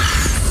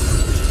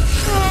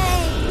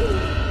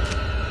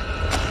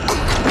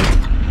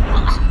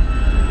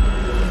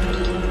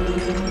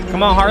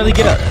 Come on, Harley,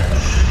 get up.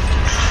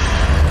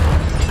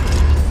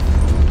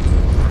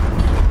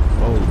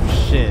 Oh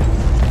shit.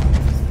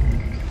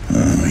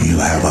 You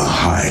have a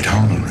high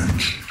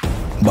tolerance,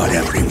 but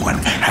everyone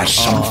has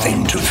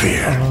something to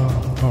fear.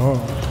 Oh,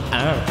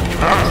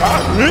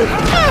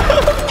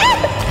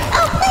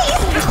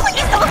 please,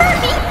 please don't hurt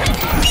me.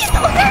 Please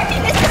don't hurt me,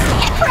 Mr.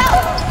 Scarecrow.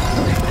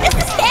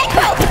 Mr.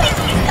 Scarecrow, please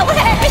don't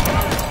hurt me.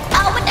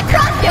 Oh, what the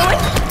Croc doing?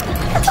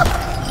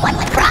 What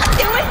the Croc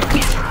doing?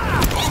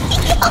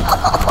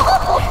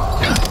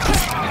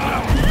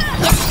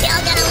 You're still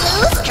gonna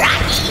lose,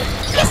 Crocky.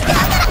 You're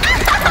still gonna...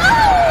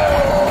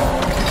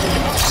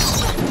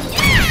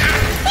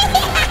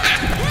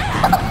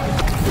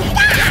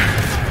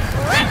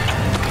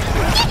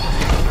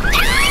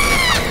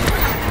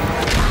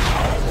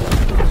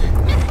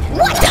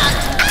 What the?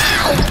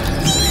 Ow!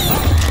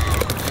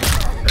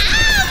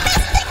 Ow,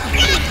 Mr. Croc,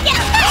 you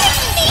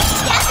hurt me!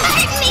 You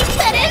hurt me,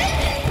 Puddin'!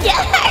 You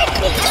hurt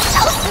me! You're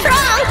so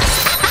strong!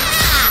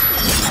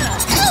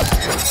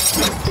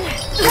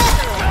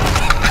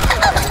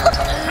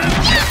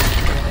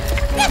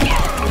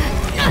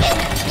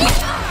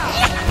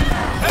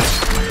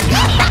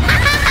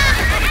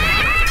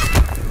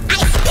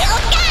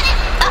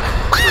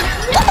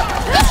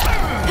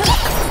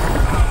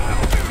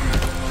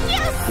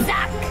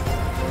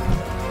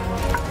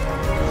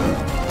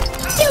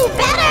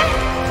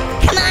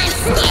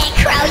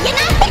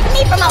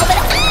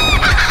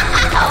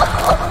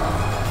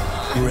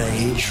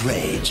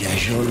 Rage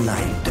as your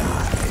light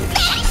dies.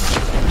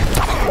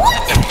 What?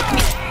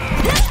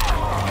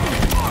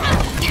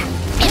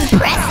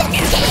 Impressive,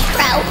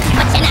 Scarecrow,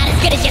 but you're not as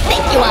good as you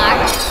think you are.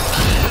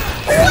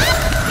 What?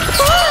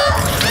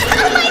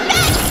 Oh my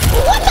God!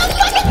 What the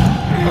fuck?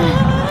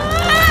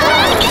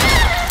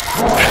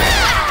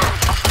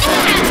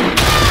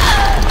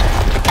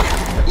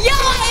 Yo,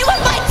 it was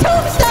my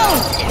tombstone!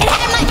 It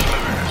had my...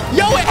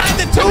 Yo, it had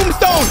the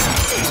tombstone!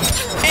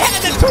 It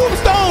had the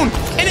tombstone!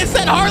 And it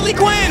said Harley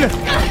Quinn!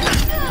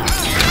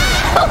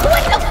 Oh,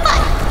 what the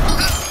fuck?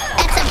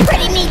 That's a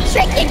pretty neat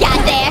trick you got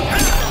there.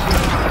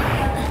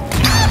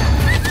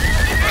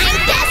 I'm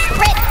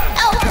desperate.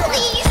 Oh,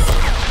 please.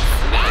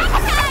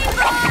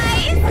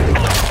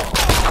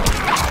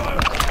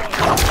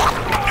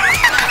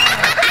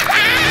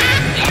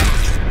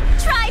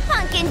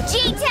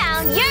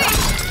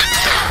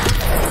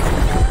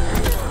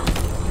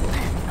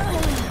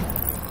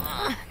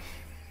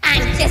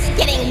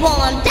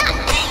 warmed up.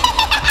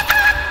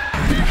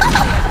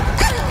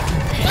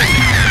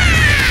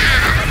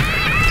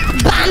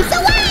 Bombs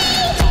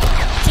away!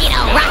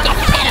 Tito rocket,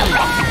 hit him!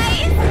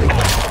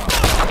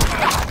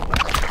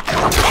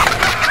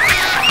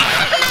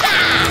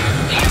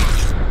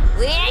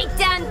 We ain't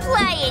done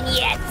playing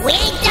yet. We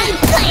ain't done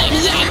playing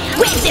yet.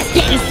 We're just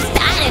getting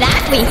started,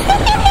 aren't we?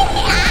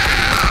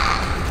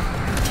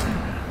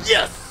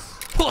 Yes!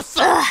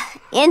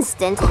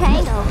 Instant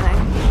hangover.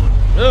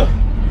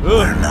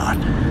 We're not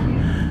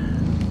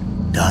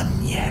done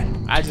yet.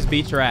 I just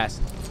beat your ass.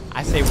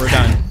 I say we're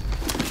done.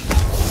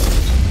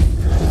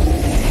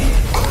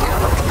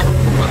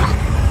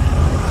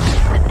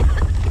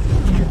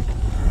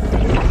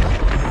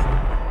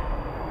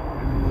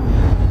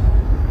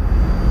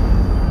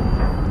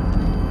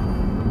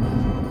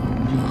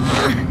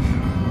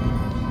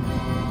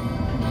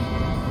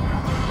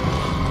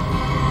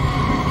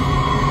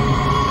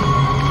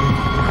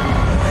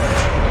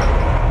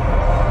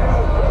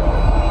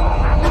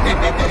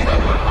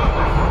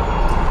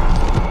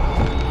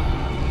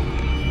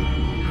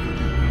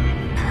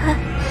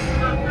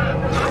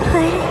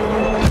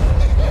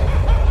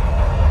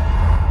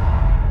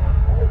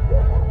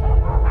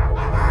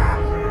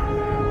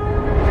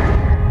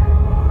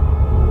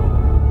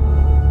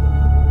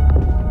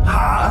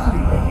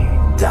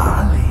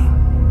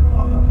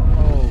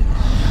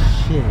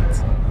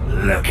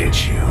 Look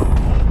at you.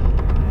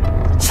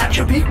 Such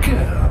a big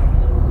girl.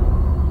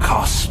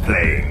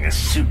 Cosplaying a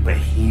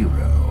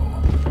superhero.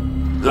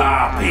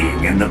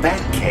 LARPing in the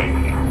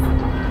Batcave.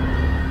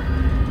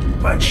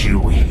 But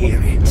you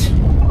hear it,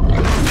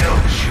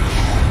 don't you?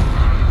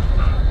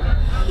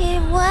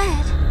 Hear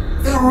what?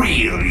 The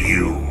real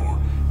you.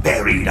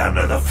 Buried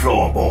under the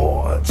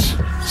floorboards.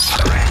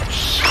 Scratch,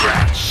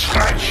 scratch,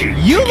 scratching.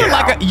 You look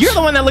like a, you're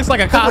the one that looks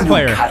like a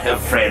cosplayer. Who cut her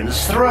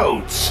friends'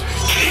 throats.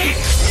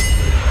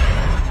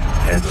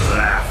 And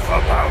laugh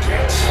about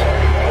it.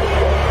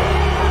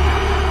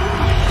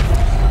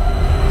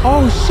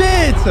 Oh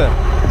shit!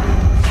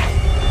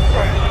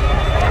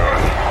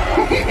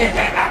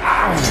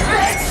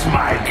 That's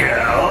my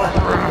girl.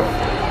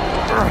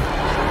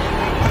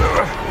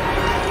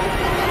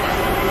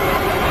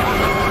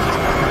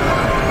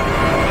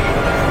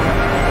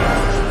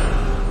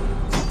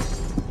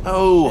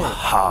 Oh,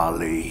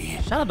 Harley.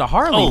 Shout out to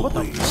Harley. What the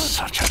Always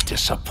such a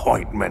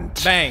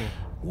disappointment. Bang.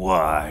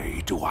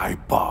 Why do I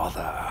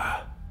bother?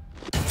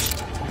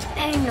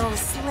 Ain't no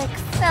slick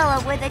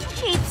fella with a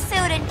cheap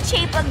suit and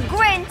cheaper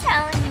grin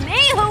telling me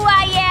who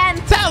I am.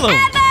 Tell him.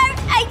 Ever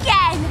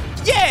again.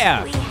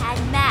 Yeah. We had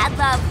mad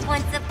love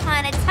once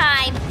upon a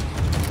time,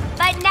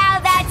 but now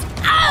that's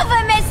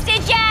over, Mr.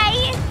 J.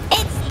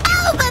 It's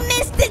over,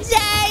 Mr. J.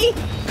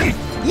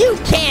 You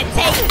can't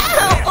take.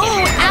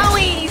 Oh,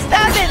 owie!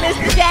 Stop it,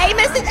 Mr. J.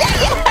 Mr. J,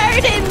 you're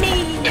hurting me.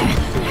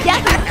 Yeah,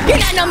 you're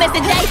not no Mr.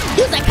 J.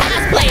 You're a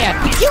cosplayer.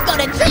 You go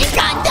to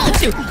DreamCon, don't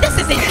you? This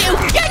isn't you.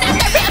 You're not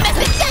the real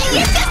Mr. J.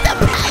 You're just a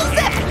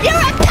poser. You're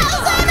a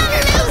poser and a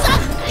loser.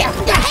 Get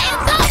your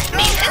hands off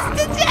me,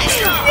 Mr. J.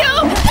 You.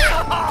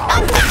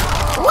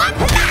 What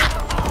the?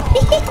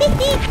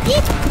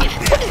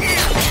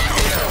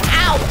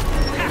 Ow.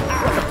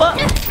 What the fuck?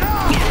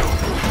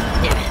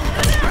 Yeah.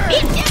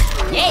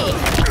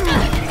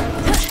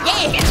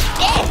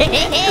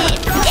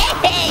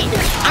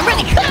 I'm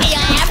really cooking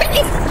your ass.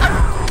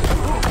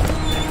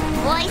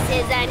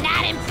 Voices are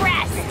not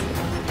impressed.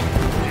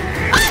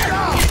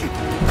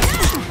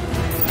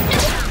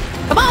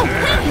 Come on!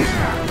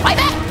 Fight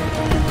back!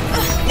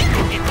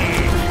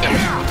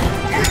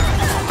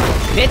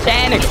 Bitch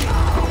ass nigga.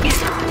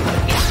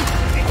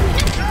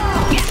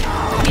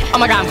 Oh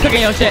my god, I'm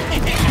cooking your shit.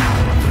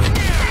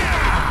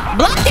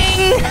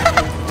 Blocking!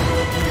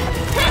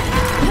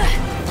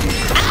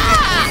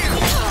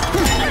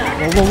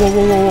 Whoa, whoa,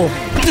 whoa, whoa, whoa.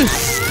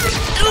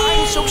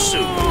 So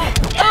soon.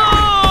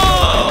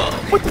 Oh!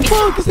 What the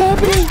fuck is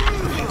happening?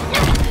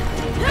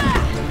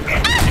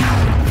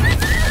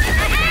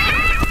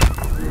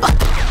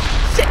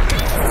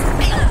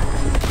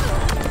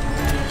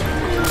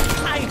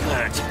 I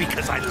hurt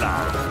because I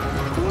love.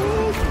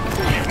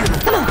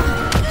 Come on,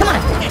 come on.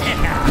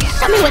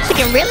 Show me what you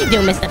can really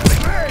do, mister.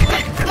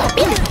 Come on,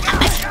 beat it.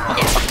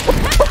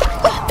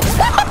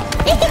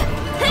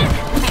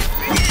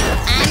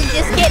 I'm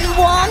just getting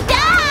warmed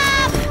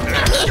up.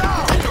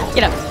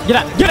 Get up. Get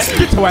up. Get up.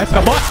 Get your ass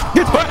up, boy.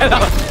 Get your ass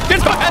up. Get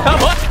your ass up,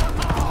 boy.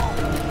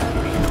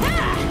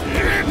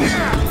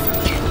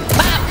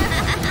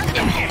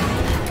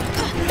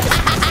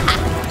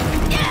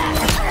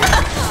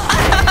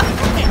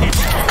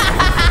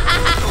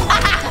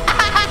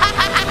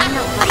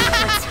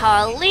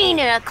 Harleen in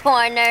a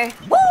corner.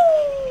 Woo!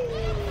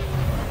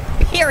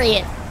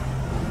 Period.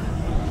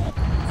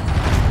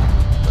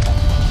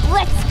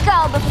 Let's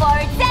go before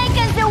it takes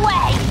us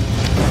away.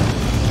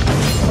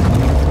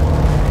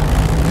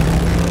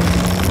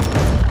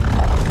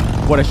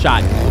 What a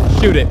shot.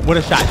 Shoot it. What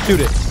a shot.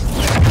 Shoot it.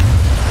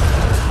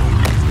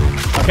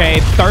 Okay,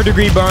 3rd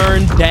degree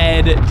burn,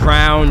 dead,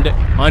 drowned,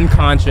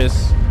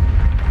 unconscious.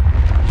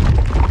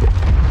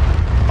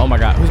 Oh my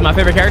God, who's my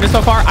favorite character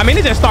so far? I mean,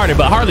 it just started,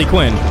 but Harley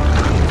Quinn.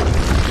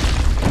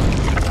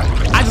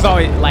 I just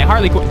always like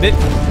Harley Quinn.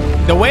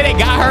 The way they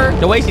got her,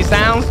 the way she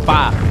sounds,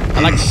 fire. I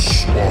like.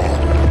 This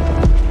swamp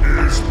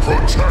is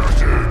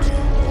protected.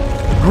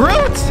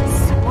 Groot.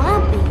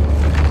 Swampy.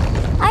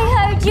 I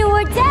heard you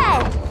were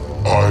dead.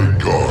 I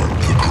guard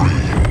the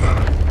green,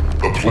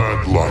 the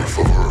plant life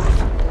of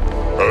Earth.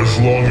 As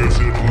long as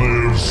it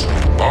lives,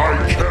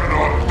 I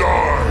cannot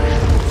die.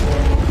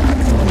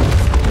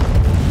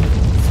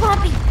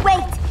 Swampy,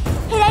 wait.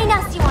 It ain't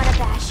us you wanna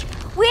bash.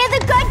 We're the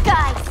good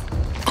guys.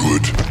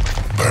 Good,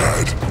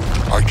 bad,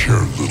 I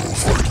care little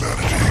for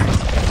humanity.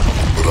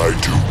 But I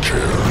do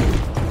care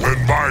when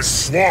my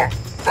swamp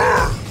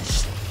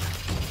burns.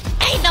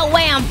 Ain't no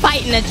way I'm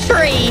fighting a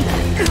tree.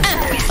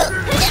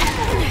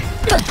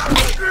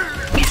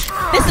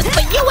 This is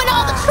for you and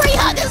all the tree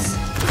huggers.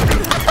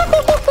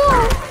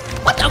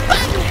 What the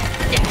fuck?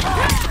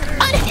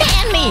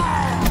 Unhand me.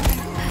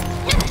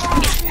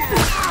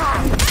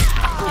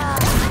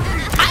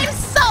 I'm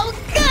so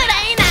good,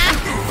 ain't I?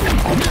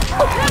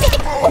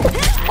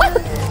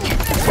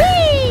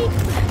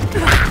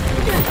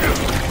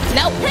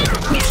 Nope.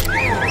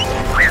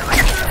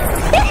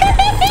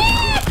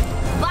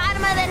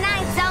 Bottom of the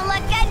ninth don't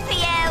look good for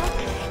you.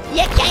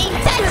 You can't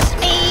touch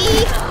me.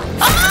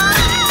 Oh!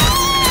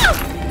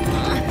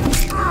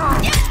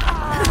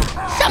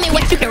 Show me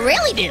what you can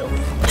really do.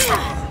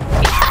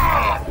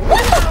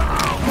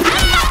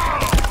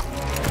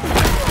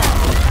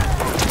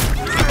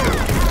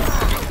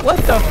 What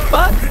the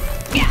fuck?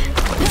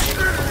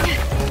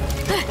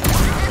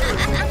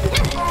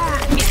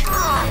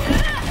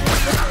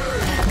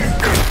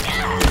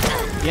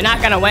 You're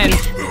not gonna win.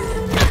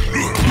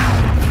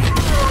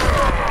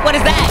 What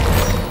is that?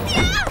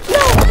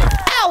 No!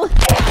 Ow!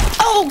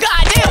 Oh,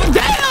 goddamn!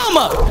 Damn!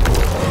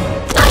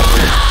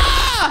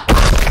 Ah!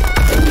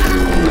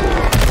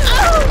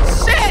 Oh,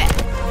 shit!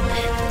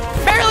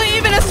 Barely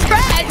even a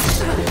scratch!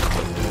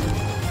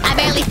 I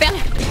barely fell.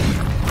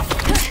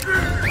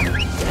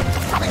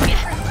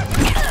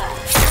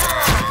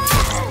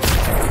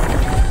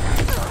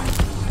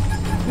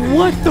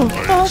 What the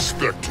fuck?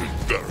 Expected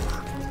better.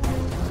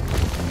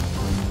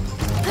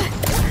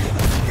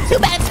 Too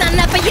bad it's not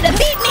enough for you to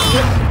beat me!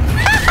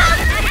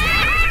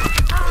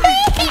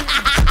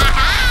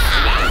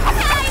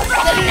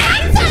 Good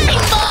night time,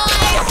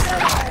 boys!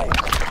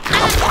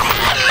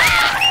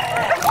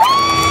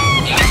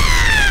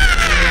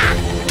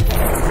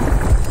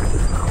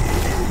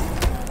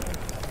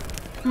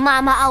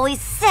 Mama always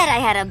said I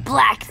had a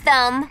black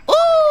thumb.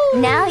 Ooh!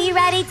 Now you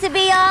ready to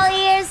be all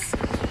ears?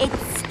 It's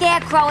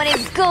Scarecrow and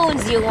his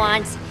goons you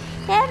want.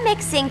 They're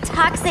mixing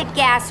toxic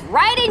gas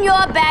right in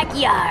your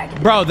backyard.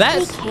 Bro,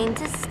 that's... We came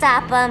to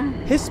stop them.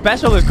 His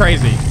special is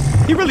crazy.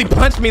 He really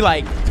punched me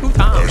like 2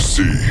 times. I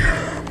see.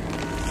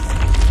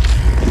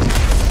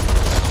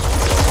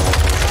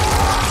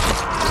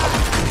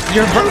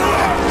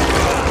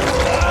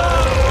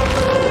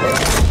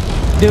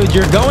 Dude,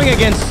 you're going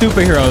against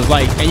superheroes,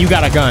 like, and you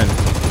got a gun.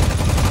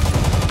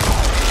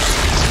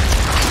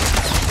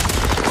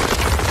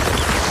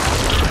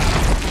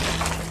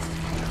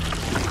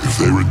 If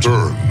they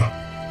return,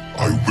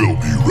 I will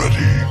be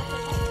ready.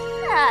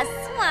 Ah,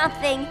 Swamp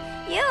Thing,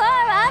 you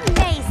are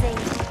amazing.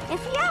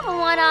 If you ever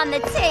want on the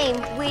team,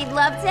 we'd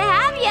love to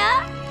have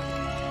ya.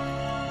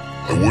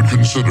 I would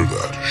consider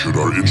that, should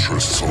our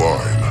interests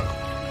align.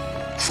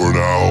 For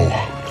now,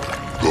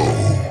 go.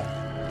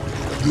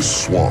 This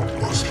swamp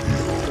must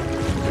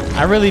heal.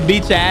 I really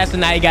beat your ass,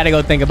 and now you gotta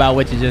go think about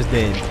what you just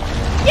did.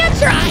 You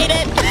tried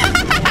it!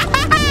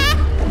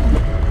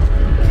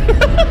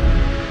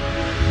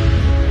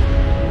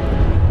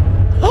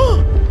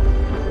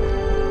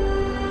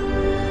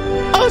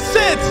 Oh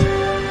shit!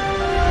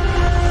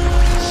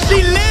 She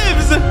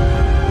lives!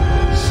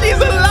 She's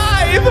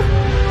alive!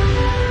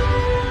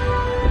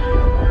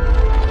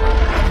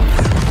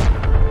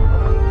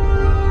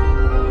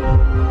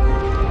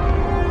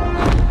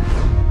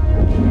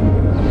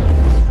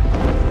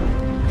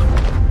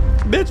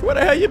 Bitch, where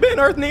the hell you been?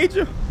 Earth needs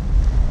you.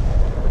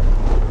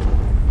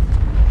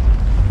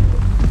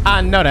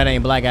 I know that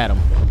ain't Black Adam.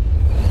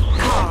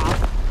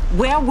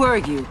 Where were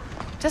you?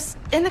 Just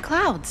in the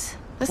clouds,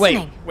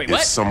 listening. Wait,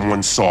 If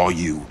someone saw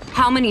you.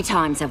 How many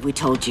times have we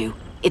told you?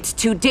 It's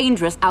too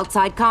dangerous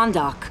outside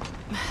Kahndaq.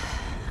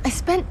 I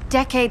spent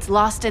decades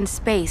lost in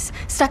space,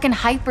 stuck in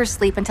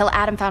hypersleep until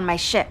Adam found my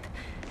ship.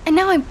 And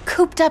now I'm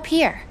cooped up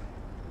here.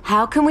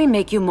 How can we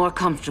make you more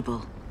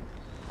comfortable?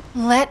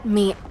 Let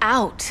me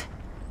out.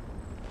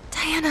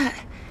 Diana,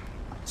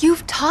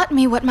 you've taught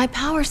me what my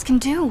powers can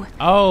do.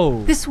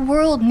 Oh. This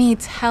world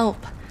needs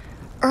help.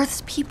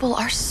 Earth's people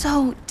are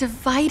so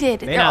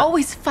divided. They're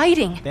always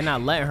fighting. They're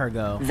not letting her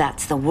go.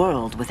 That's the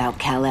world without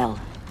Kal-El.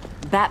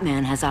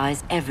 Batman has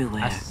eyes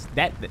everywhere.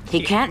 He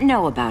shit. can't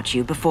know about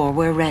you before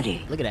we're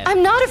ready. Look at that.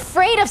 I'm not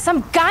afraid of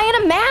some guy in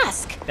a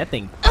mask. That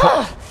thing.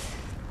 Ugh.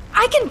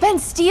 I can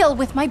bend steel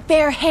with my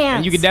bare hands.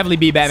 And you could definitely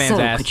beat Batman's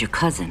So ass. could your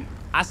cousin.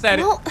 I said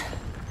it.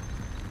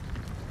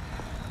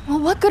 Well,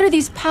 what good are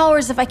these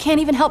powers if I can't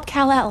even help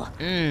Kal-El?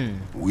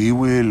 We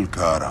will,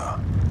 Kara.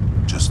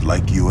 Just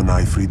like you and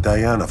I freed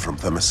Diana from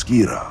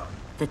Themyscira.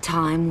 The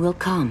time will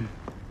come.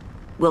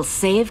 We'll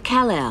save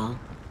Kal-El,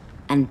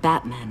 and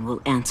Batman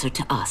will answer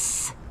to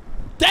us.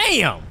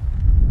 Damn!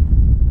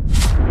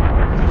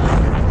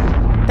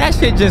 That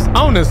shit just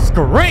on the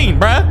screen,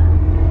 bruh.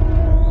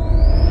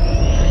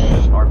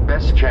 Our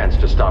best chance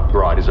to stop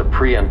Grodd is a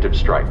preemptive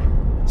strike.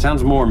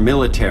 Sounds more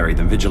military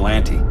than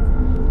vigilante.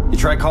 You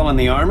try calling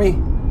the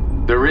army?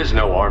 There is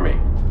no army.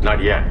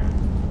 Not yet.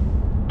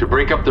 To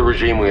break up the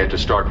regime, we had to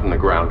start from the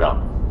ground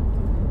up.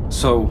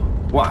 So,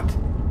 what?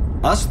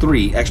 Us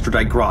three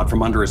extradite Grodd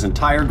from under his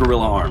entire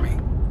guerrilla army.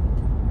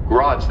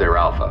 Grodd's their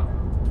alpha.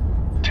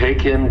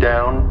 Take him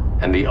down,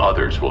 and the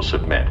others will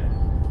submit.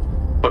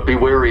 But be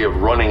wary of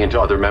running into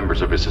other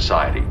members of his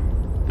society.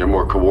 They're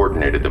more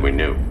coordinated than we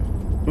knew.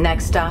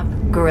 Next stop,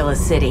 Gorilla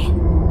City.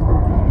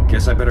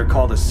 Guess I better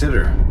call the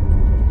sitter.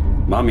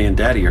 Mommy and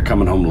Daddy are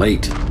coming home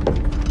late.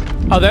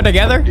 Oh, they're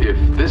together? If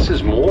this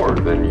is more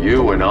than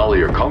you and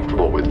Ollie are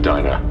comfortable with,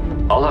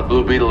 Dinah, I'll have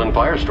Blue Beetle and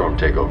Firestorm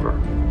take over.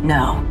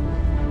 No.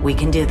 We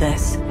can do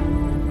this.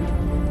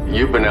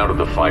 You've been out of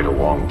the fight a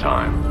long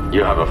time.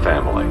 You have a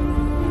family.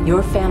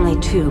 Your family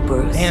too,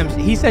 Bruce. Damn,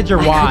 he said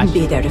you're I washed. couldn't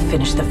be there to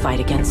finish the fight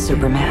against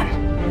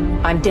Superman.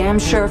 I'm damn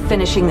sure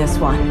finishing this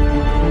one.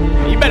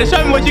 You better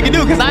show me what you can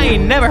do, because I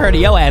ain't never heard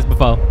of your ass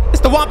before. It's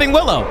the Whomping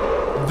Willow.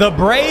 The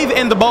Brave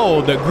and the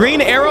Bold. The Green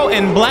Arrow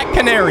and Black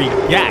Canary.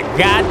 Yeah,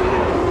 God.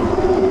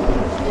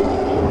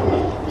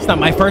 It's not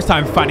my first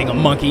time fighting a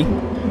monkey.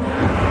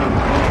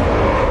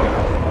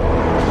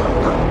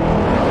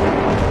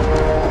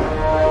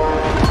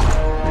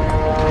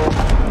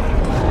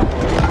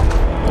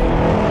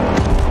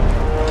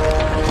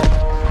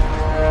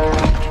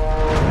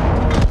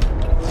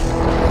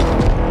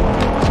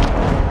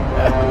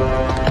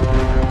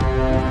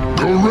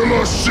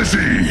 Gorilla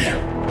City!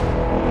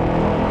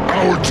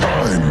 Our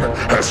time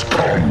has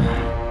come.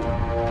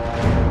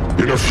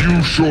 In a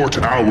few short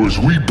hours,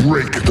 we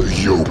break the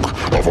yoke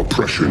of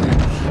oppression.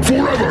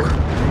 Forever!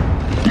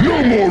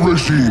 No more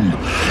regime!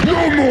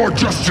 No more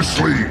Justice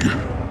League!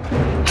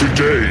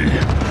 Today,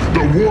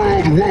 the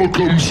world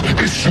welcomes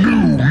its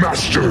new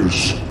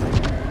masters.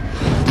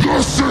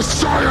 The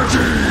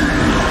Society!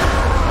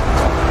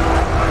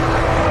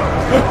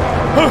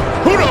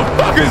 Who the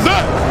fuck is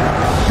that?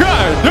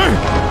 God damn!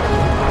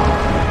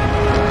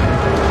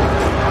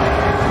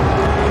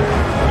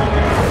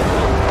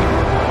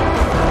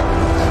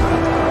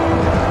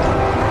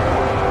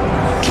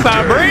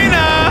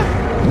 Sabrina!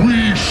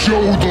 We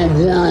show the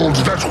world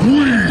that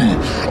we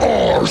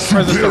are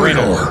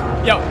superior.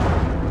 Yo.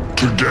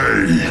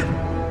 Today,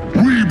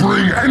 we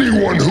bring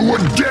anyone who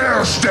would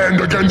dare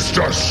stand against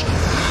us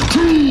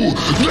to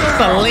their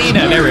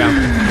Selena, there we go.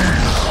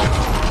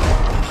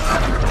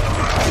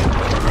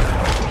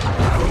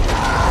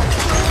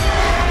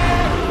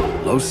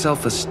 Low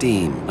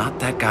self-esteem, not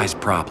that guy's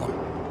problem.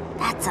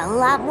 That's a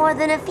lot more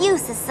than a few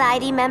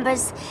Society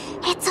members.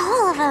 It's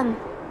all of them.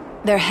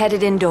 They're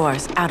headed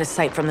indoors, out of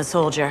sight from the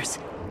soldiers.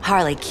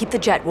 Harley, keep the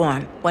jet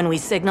warm. When we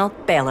signal,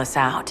 bail us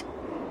out.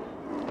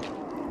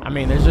 I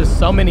mean, there's just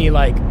so many,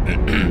 like...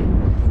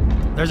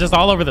 they're just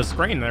all over the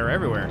screen. They're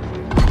everywhere.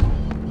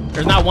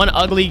 There's not one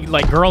ugly,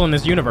 like, girl in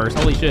this universe.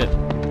 Holy shit.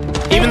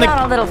 Even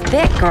a little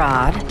thick,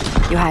 Grodd.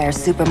 You hire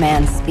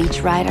Superman's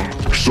speechwriter?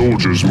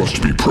 Soldiers must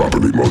be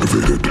properly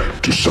motivated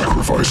to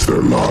sacrifice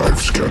their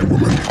lives,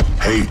 Catwoman.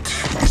 Hate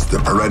is the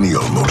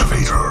perennial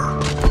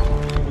motivator.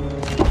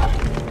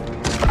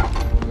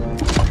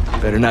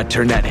 Better not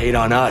turn that hate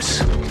on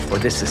us, or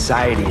this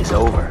society is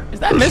over.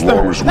 Is that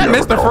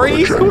Mr.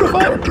 Freeze? Who the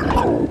fuck? Captain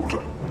Cold.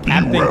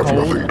 Captain You have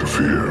Cold? nothing to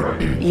fear.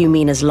 You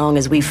mean as long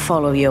as we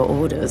follow your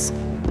orders?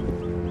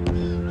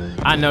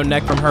 I know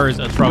neck from her is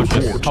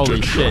atrocious.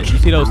 Holy shit. You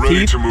see those Ready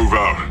teeth? to move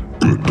out.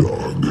 Good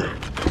dog.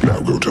 Now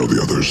go tell the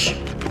others.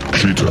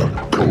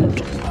 Cheetah, Cold,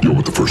 you're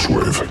with the first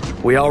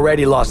wave. We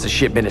already lost a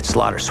shipment at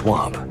Slaughter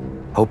Swamp.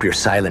 Hope your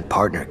silent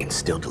partner can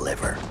still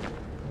deliver.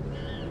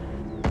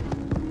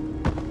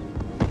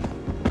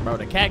 Bro,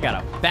 the cat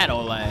got a fat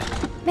old ass.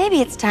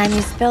 Maybe it's time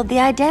you spilled the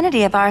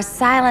identity of our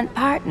silent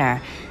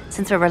partner,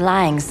 since we're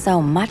relying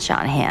so much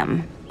on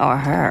him, or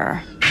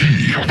her.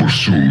 He will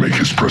soon make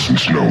his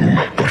presence known,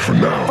 but for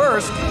now...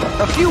 First,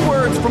 a few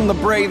words from the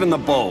brave and the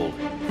bold.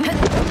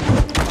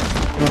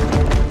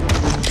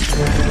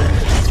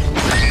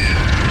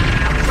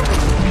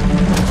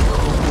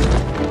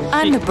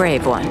 I'm the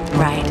brave one,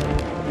 right?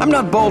 I'm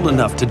not bold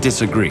enough to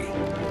disagree.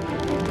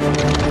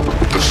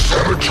 The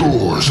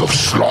saboteurs of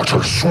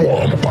Slaughter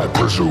Swamp, I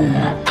presume.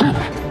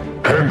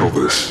 Handle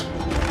this.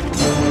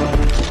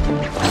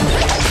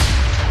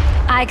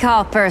 I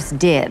call first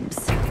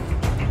dibs.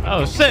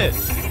 Oh, shit.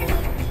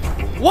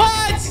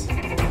 What?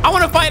 I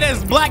want to fight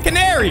as Black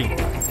Canary.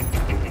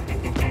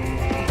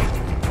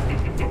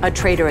 A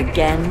traitor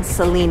again,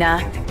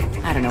 Selena?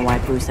 I don't know why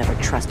Bruce ever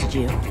trusted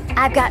you.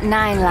 I've got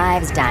 9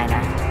 lives,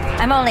 Dinah.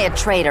 I'm only a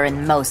traitor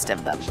in most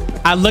of them.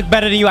 I look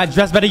better than you, I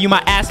dress better than you,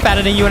 my ass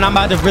fatter than you, and I'm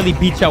about to really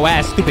beat your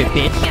ass, stupid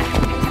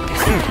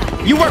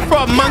bitch. You work for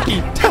a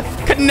monkey.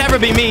 Could never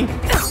be me.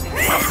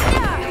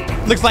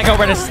 Looks like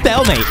over at a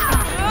stalemate.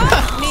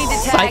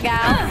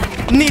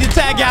 like, need to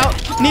tag out?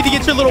 Need to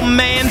get your little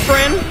man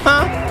friend,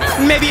 huh?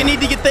 Maybe you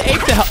need to get the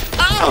ape to help.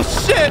 Oh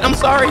shit! I'm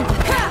sorry.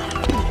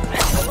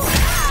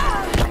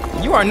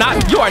 You are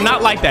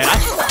not like that.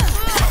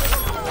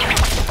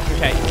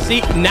 Okay,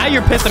 see, now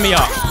you're pissing me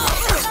off.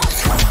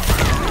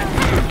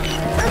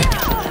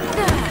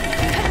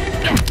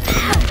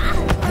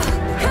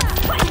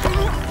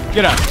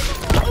 Get up.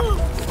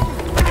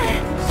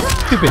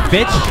 Stupid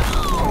bitch.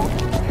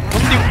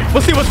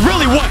 We'll see what's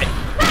really what.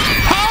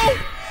 Ho!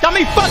 Got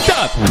me fucked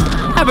up.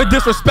 Ever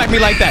disrespect me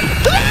like that.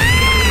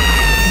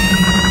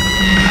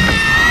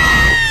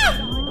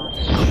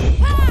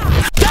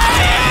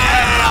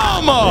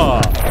 Damn!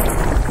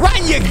 Right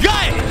in your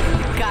gut.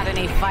 Got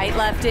any fight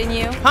left in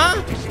you?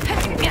 Huh?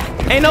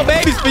 Ain't no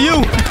babies for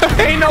you.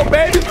 Ain't no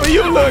babies for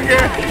you, little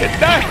girl. You're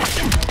done.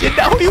 You're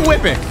done. Who you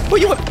whipping? Who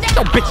you whipping? Get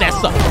your bitch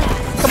ass up.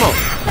 Come on.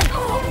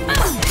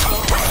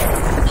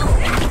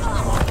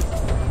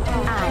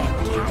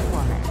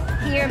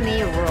 Hear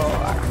me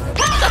roar.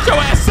 Shut your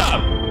ass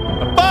up!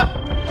 The fuck?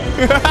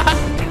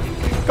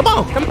 Come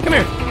on, come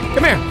here.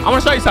 Come here. I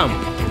want to show you something.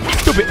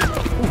 Stupid.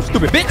 Ooh,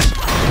 stupid bitch.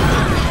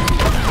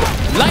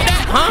 Like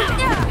that, huh?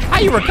 How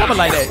you recover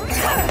like that?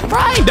 Bro,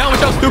 I ain't done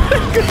with your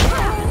stupid.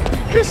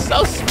 You're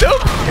so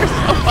stupid. You're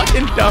so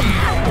fucking dumb.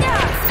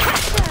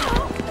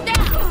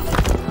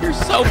 You're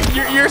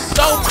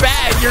so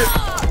bad.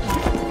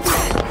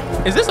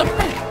 Is this a...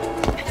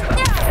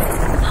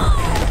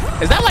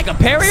 Is that like a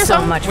parry or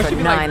something? So much for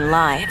 9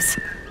 lives.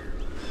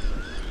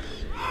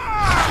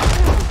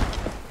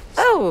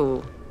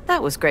 Oh,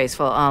 that was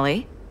graceful,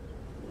 Ollie.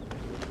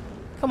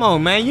 Come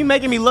on, man. You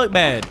making me look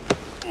bad.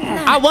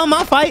 I won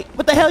my fight.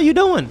 What the hell you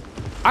doing?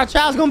 Our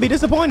child's gonna be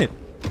disappointed.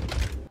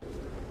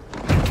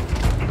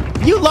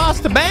 You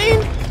lost to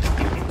Bane?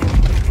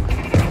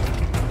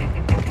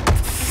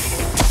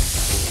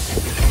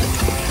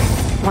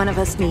 One of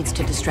us needs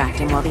to distract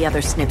him while the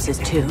other snips his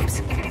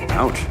tubes.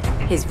 Ouch.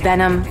 His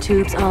venom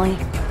tubes, Ollie.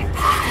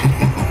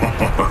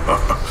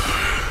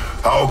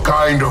 How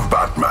kind of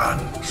Batman,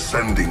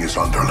 sending his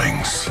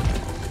underlings.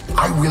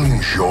 I will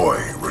enjoy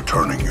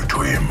returning you to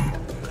him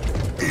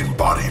in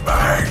body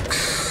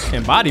bags.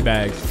 In body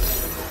bags?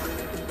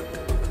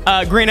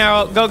 Green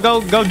Arrow,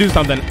 go do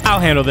something.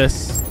 I'll handle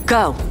this.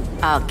 Go.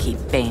 I'll keep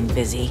Bane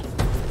busy.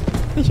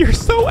 You're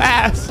so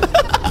ass.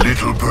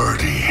 Little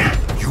birdie,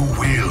 you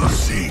will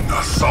sing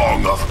a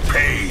song of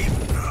pain.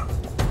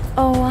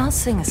 Oh, I'll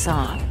sing a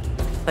song.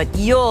 But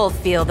you'll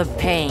feel the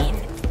pain.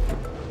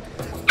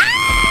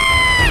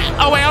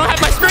 Oh wait, I don't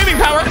have my screaming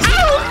power.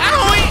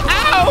 Ow! Owie!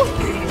 Ow!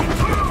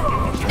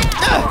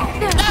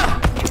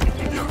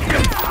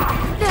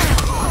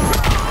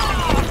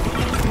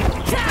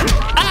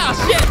 Oh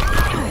shit!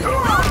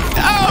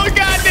 Oh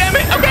god damn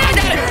it! Okay, I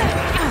got it!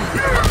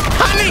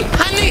 Honey!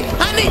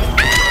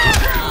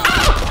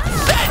 Ow!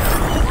 Shit!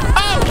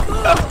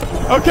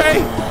 Oh! Okay.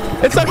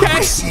 It's okay.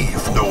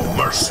 Receive no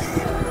mercy.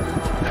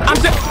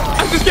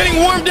 I'm just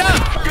getting warmed up.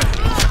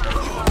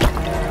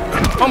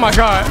 Oh my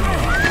god.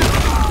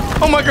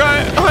 Oh my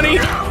god,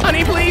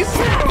 honey, please.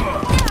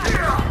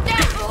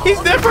 He's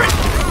different.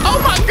 Oh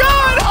my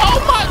god, oh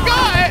my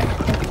god.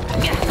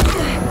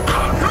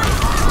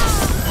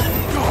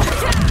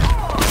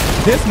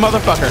 This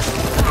motherfucker.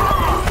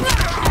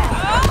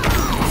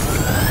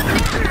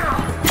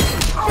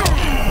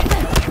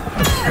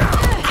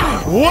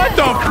 What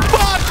the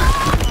fuck?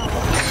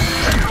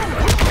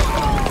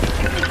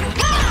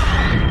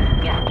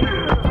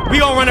 We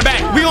gonna run it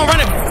back. We gonna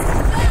run it.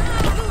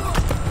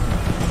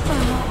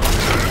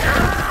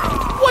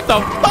 What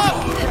the fuck?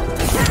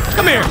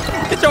 Come here.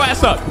 Get your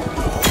ass up.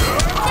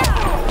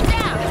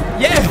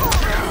 Yeah.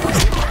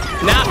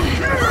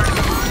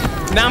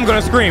 Now I'm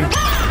gonna scream.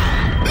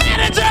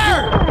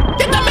 Manager!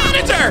 Get the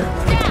manager!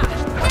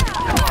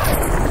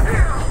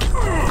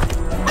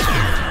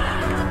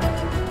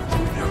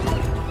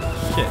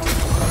 Shit.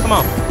 Come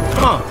on.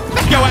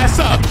 Get your ass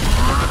up.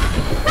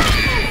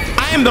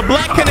 I am the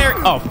Black Canary.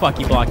 Oh, fuck,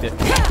 he blocked it.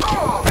 Get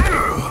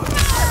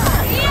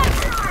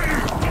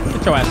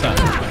your ass up.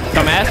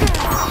 Dumbass.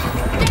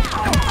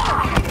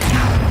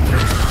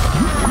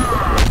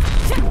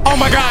 Oh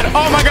my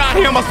god,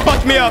 he almost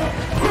fucked me up.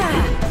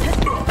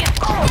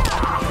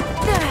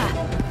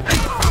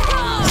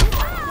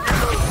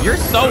 You're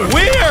so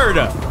weird.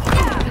 Get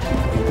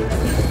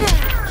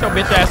your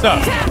bitch ass up.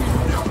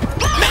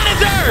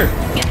 Manager!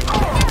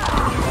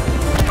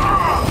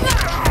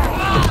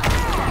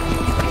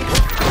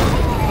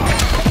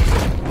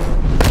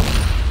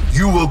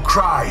 You will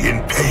cry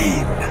in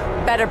pain.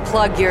 Better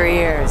plug your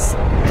ears.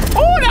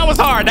 Oh, that was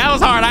hard. I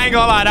ain't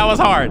gonna lie, that was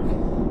hard.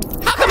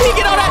 How come he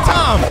get all that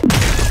time?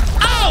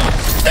 Oh,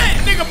 shit,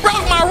 nigga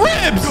broke my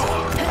ribs.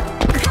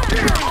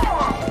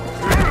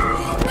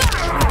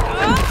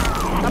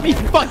 Let me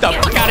fuck the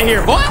fuck out of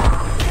here, boy.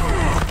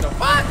 The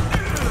fuck?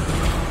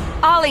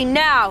 Ollie,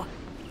 now.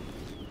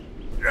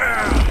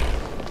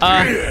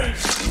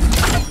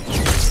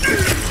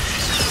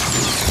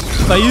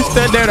 So you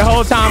stood there the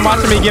whole time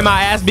watching me get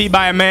my ass beat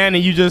by a man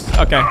and you just,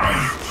 okay.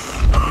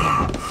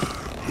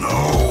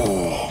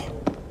 No.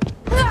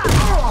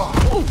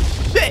 Oh,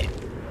 shit.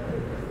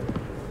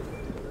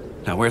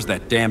 Now where's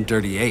that damn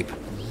dirty ape?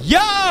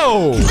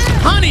 Yo!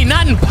 Honey,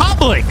 not in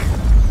public!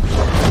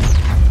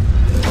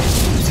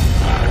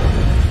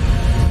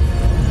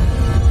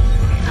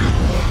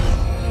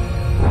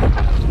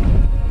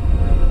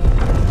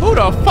 Who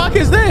the fuck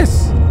is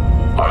this?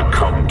 I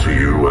come to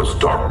you as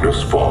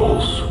darkness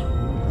falls.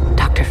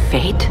 Dr.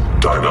 Fate?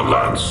 Dinah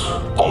Lance,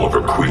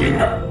 Oliver Queen.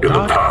 In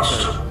the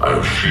past, I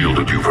have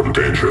shielded you from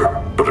danger,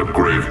 but a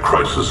grave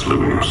crisis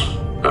looms,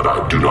 and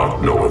I do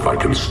not know if I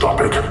can stop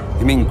it.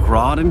 You mean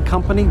Grodd and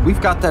company?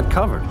 We've got that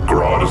covered.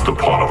 Grodd is the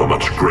pawn of a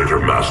much greater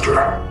master.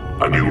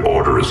 A new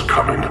order is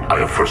coming. I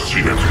have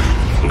foreseen it.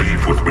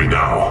 Leave with me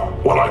now,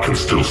 while I can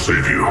still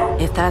save you.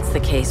 If that's the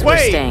case, we're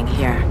staying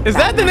here. Is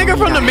that the nigga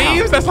from the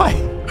memes? That's like...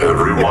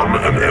 Everyone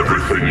and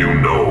everything you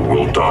know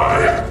will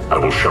die. I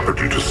will shepherd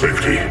you to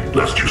safety,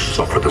 lest you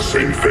suffer the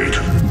same fate.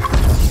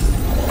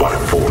 By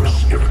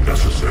force, if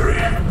necessary.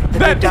 The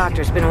big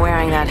doctor's been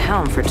wearing that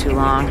helm for too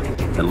long.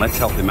 Then let's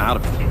help him out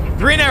of it.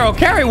 Green Arrow,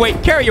 carry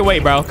your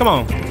weight, bro. Come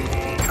on.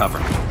 Cover.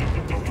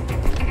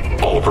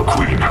 Oliver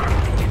Queen,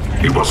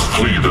 you must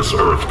flee this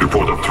earth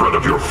before the threat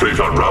of your fate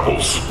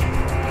unravels.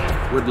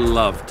 Would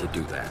love to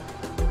do that.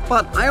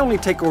 But I only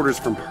take orders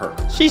from her.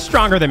 She's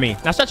stronger than me.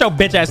 Now shut your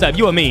bitch ass up.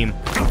 You a meme.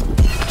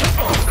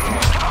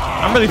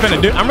 I'm really finna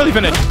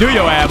do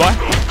your ass, boy.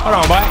 Hold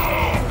on, boy.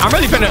 I'm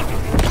really finna.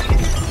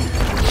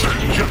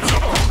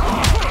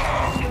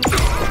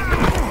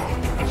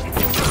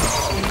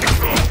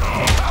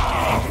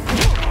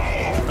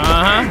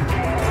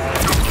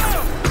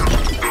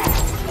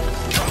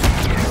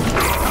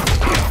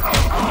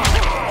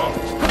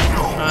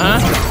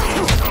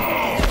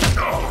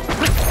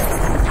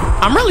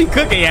 I'm really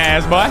cooking your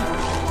ass, boy.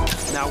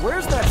 Now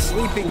where's that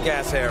sleeping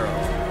gas arrow?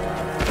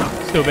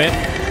 Stupid.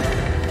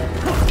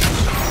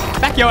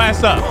 Back your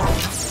ass up.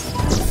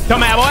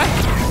 Come on, boy.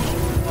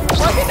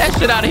 Boy, get that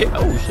shit out of here.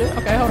 Oh, shit.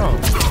 Okay, hold on.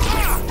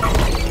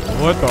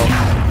 What the?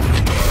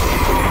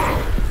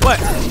 What?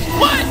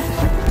 What?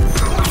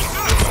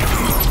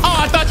 Oh,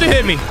 I thought you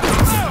hit me.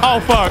 Oh,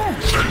 fuck.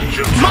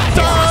 My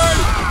turn.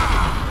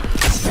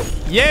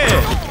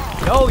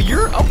 Yeah. No,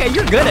 you're okay.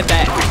 You're good at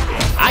that.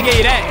 I gave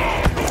you that.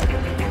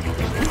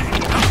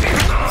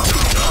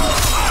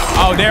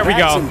 Oh, there we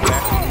go.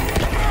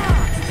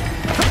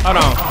 Hold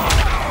on.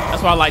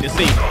 That's what I like to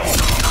see.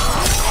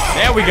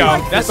 There we go.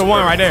 That's the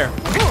one right there.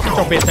 Get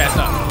your bitch ass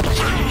up.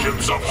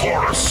 Agents of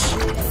Horus.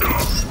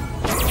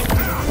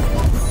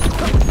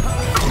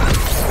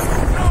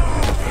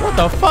 What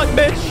the fuck,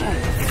 bitch?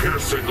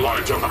 Piercing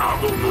light of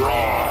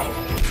Amun-Ra.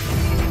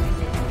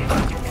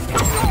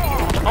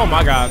 Oh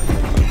my god.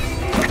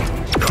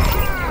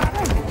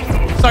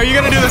 So you're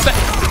gonna do the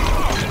same?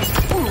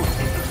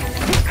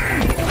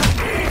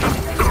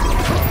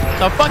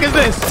 The fuck is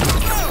this?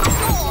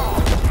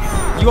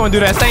 You gonna do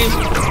that same?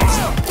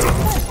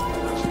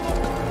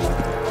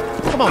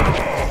 Come on,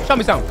 show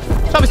me something.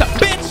 Show me something,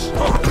 bitch.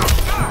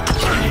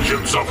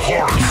 Agents of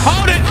Horus.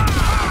 Hold it.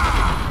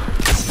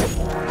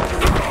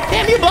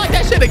 Damn, you blocked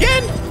that shit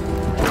again?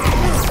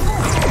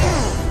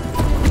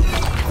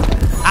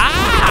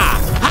 Ah!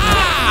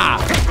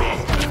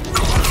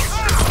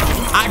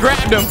 I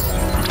grabbed him.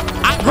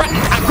 I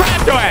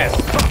grabbed your ass.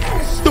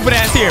 Stupid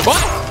ass here, boy.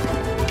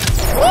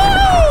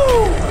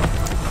 Woo!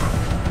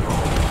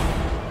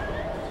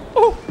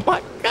 Oh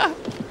my god.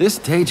 This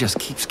day just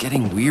keeps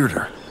getting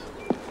weirder.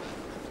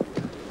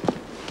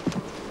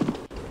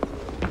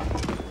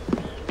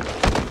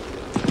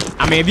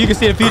 I mean, if you can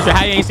see the future,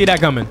 how you ain't see that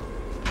coming?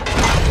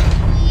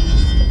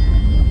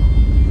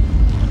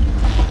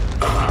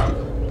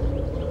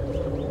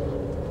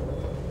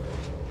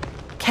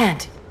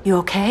 Kent, you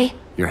okay?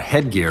 Your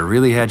headgear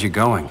really had you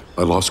going.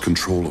 I lost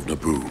control of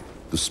Naboo,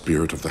 the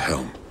spirit of the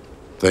helm.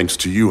 Thanks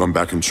to you, I'm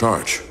back in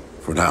charge.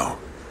 For now.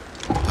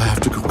 I have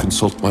to go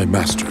consult my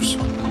masters,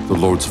 the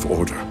Lords of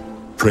Order.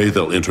 Pray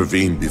they'll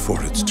intervene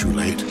before it's too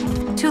late.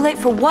 Too late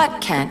for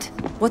what, Kent?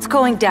 What's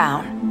going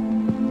down?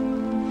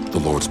 The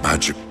Lord's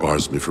magic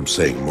bars me from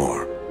saying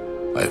more.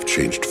 I have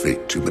changed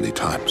fate too many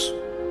times.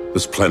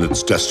 This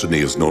planet's destiny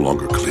is no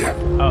longer clear.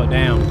 Oh,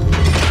 damn.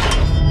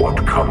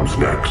 What comes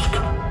next?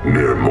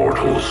 Mere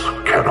mortals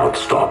cannot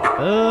stop. For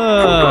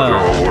better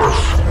or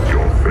worse,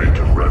 your fate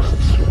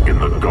rests in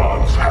the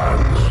gods'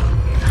 hands.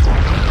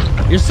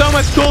 You're so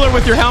much cooler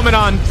with your helmet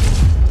on.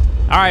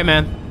 All right,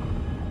 man.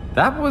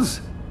 That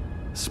was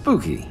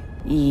spooky.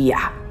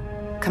 Yeah.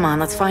 Come on,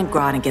 let's find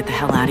Grodd and get the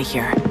hell out of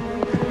here.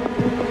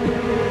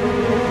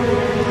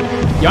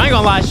 Yo, I ain't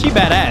gonna lie, she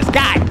badass.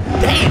 God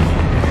damn.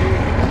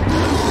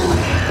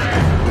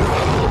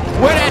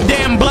 Where that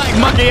damn black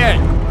monkey at?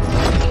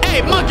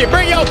 Hey, monkey,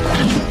 bring your...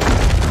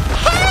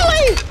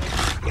 Harley!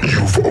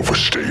 You've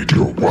overstayed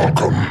your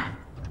welcome.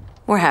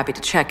 We're happy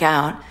to check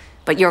out,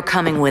 but you're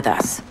coming with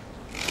us.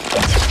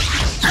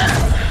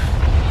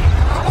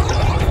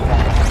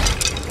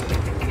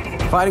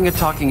 Fighting a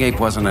talking ape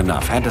wasn't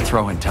enough. Had to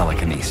throw in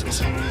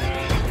telekinesis.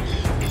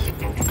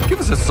 Give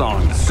us a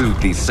song to soothe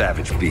these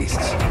savage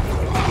beasts.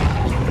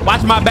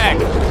 Watch my back.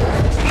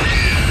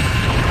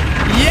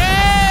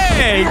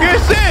 Yay!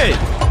 Good shit.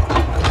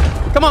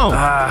 Come on.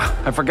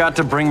 I forgot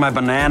to bring my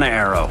banana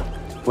arrow.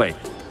 Wait,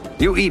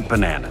 you eat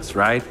bananas,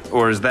 right?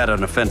 Or is that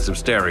an offensive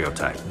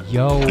stereotype?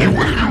 Yo.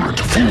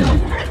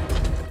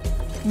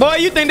 Boy,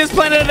 you think this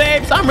Planet of the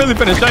Apes? I'm really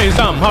finna show you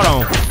something. Hold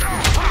on.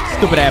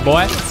 Stupid ass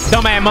boy.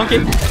 Dumb ass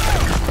monkey.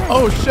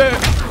 Oh, shit.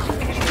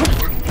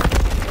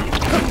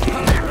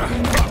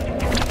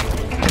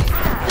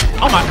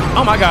 Oh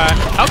my God.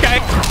 Okay.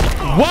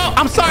 Whoa,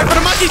 I'm sorry for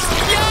the monkeys.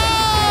 Yo!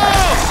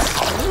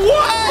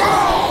 What?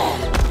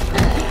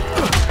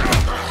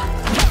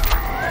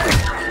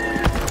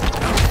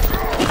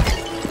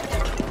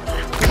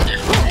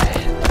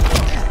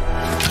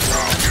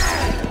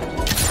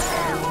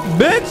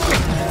 Bitch!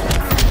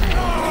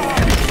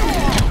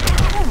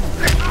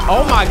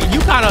 Oh my, you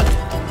kinda,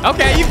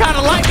 okay, you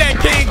kinda like that,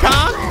 King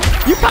Kong.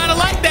 You kinda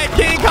like that,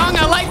 King Kong.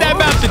 I like that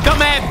about you,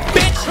 dumbass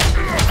bitch.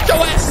 Get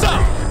your ass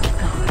up.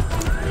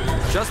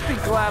 Just be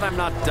glad I'm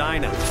not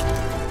Dinah.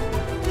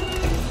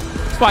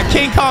 That's why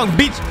King Kong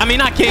beat, I mean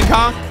not King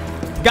Kong.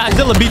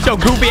 Godzilla beat your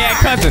goofy ass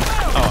cousin.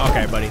 Oh,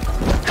 okay, buddy.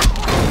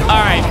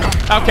 All right,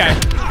 okay.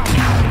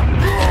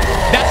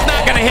 That's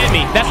not gonna hit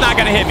me. That's not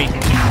gonna hit me.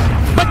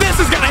 But this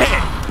is gonna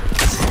hit.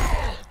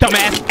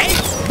 Dumbass. Hey,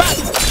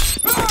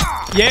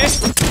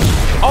 yes.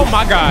 Oh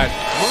my God.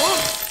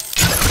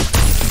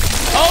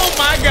 Oh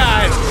my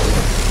God.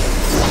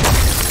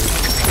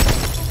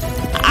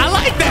 I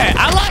like that.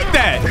 I like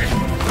that.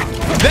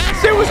 That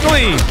shit was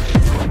clean.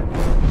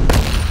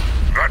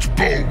 That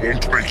bow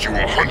won't make you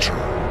a hunter.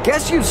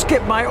 Guess you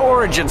skipped my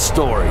origin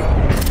story.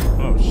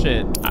 Oh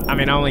shit. I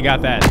mean, I only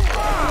got that.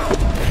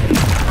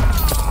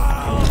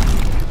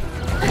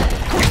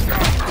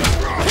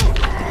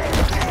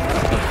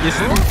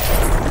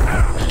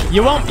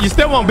 You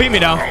still won't beat me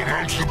though.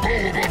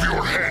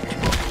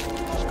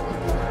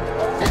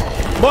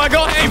 Boy,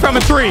 go hang from a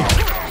tree.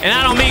 And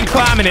I don't mean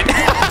climbing it.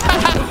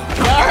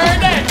 Y'all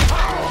heard that?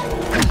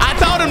 I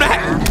told him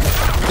that.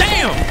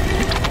 Damn.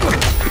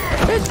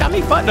 Bitch got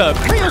me fucked up.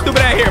 Bring your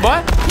stupid ass here,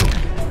 boy.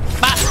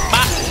 Bop,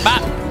 bop,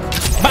 bop,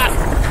 bop.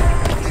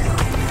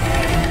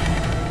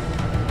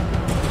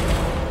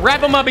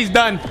 Wrap him up, he's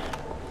done.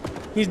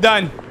 He's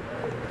done.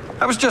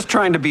 I was just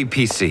trying to be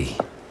PC.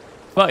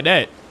 Fuck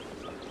that.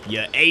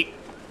 You ape,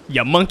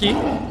 you monkey,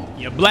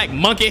 you black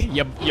monkey,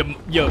 you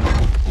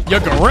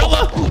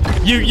gorilla,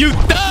 you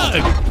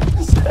thug.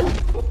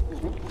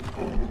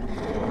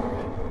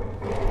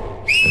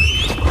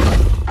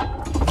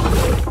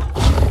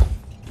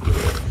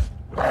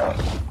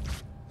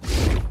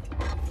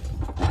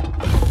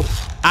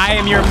 I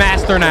am your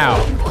master now.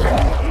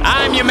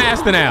 I'm your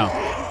master now.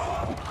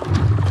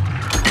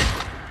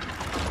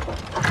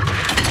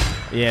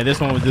 Yeah, this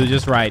one would do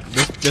just right.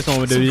 This one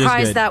would do just good.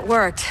 Surprised that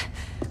worked.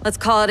 Let's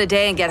call it a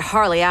day and get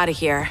Harley out of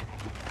here.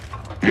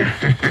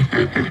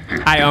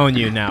 I own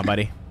you now,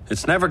 buddy.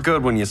 It's never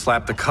good when you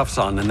slap the cuffs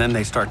on and then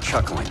they start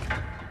chuckling.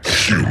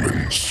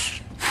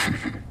 Humans.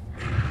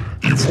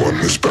 You've won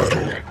this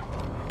battle,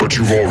 but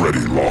you've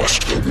already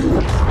lost the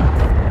war.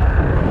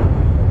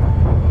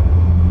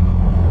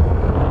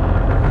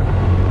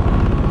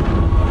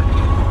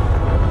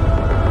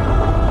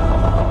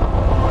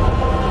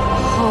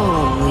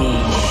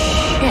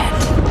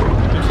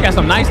 She got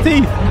some nice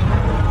teeth.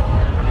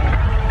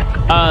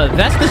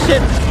 That's the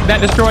shit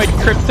that destroyed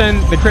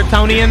Krypton, the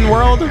Kryptonian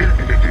world.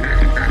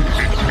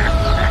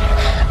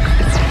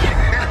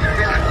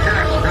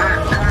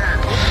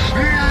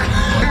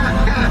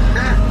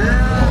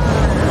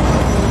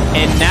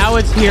 And now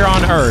it's here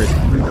on Earth.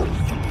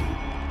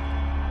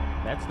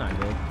 That's not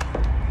good.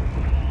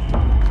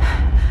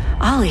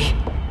 Ollie.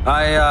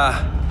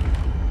 I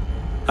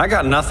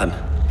got nothing.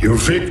 Your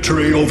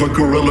victory over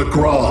Gorilla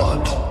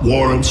Grodd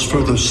warrants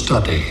further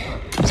study.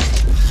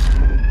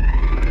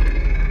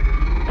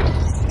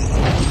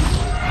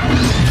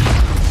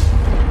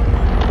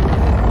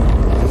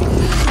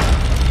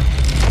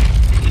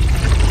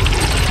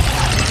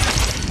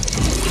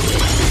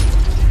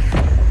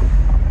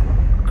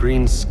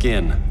 Green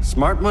skin.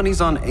 Smart money's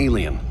on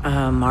alien.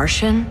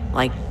 Martian?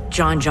 Like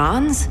John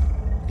Johns?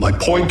 My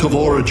point of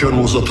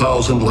origin was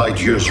 1,000 light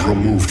years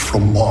removed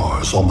from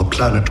Mars on the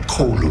planet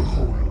Kolu.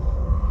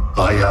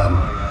 I am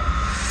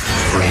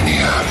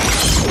Brainiac.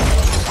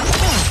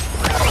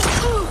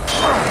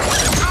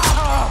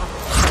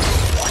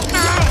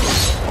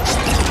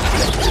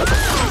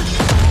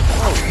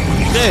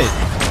 Shit.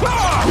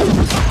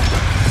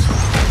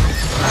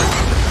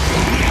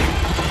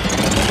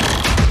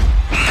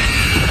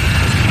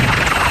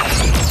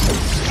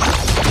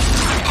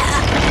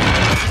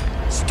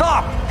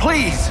 Stop,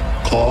 please!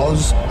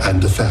 Cause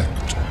and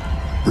effect.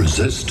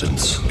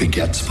 Resistance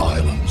begets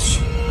violence.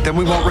 Then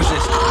we won't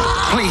resist.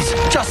 Please,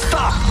 just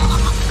stop!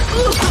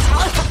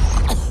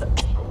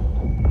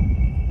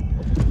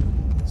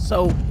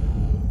 So,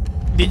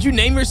 did you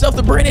name yourself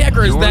the Brainiac,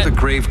 or is that... You're the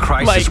grave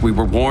crisis we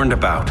were warned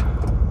about.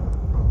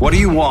 What do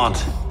you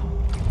want?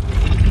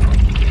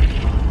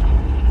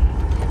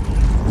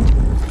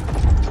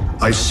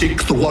 I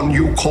seek the one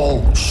you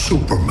call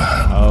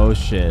Superman. Oh,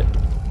 shit.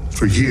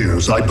 For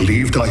years, I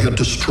believed I had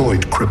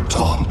destroyed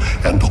Krypton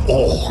and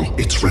all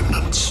its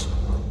remnants.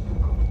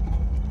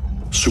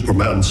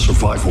 Superman's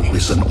survival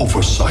is an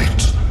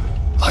oversight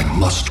I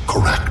must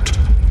correct.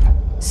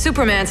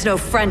 Superman's no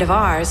friend of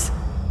ours.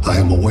 I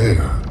am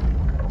aware.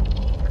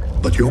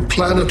 But your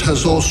planet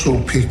has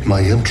also piqued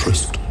my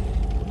interest.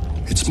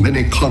 Its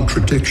many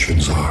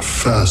contradictions are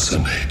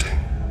fascinating.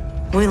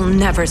 We'll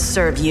never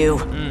serve you.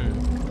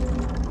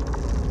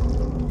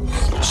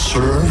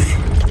 Serve?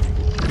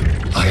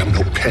 I am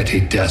no petty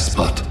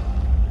despot.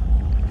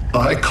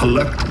 I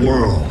collect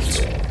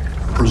worlds,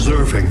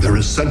 preserving their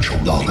essential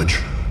knowledge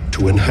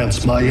to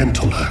enhance my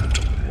intellect.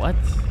 What?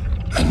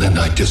 And then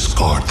I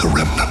discard the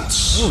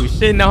remnants. Oh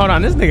shit, now hold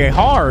on, this nigga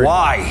hard.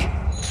 Why?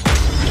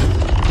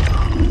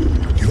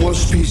 Your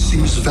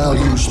species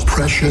values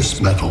precious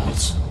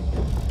metals,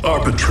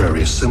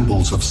 arbitrary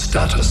symbols of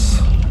status.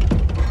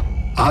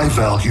 I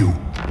value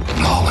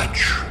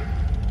knowledge.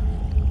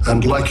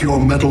 And like your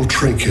metal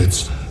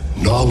trinkets,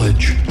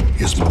 knowledge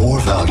is more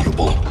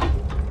valuable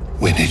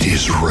when it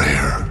is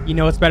rare. You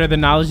know what's better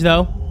than knowledge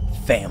though?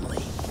 Family.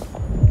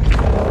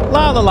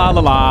 La la la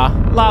la la.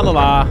 La la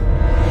la.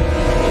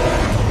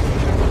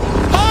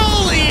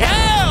 Holy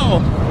hell!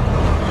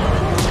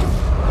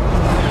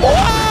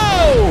 Whoa!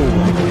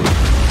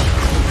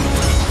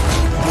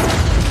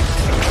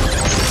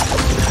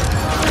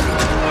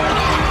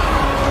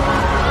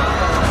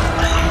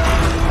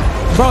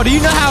 Bro, do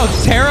you know how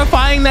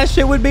terrifying that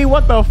shit would be?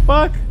 What the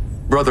fuck?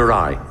 Brother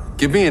Eye,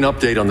 give me an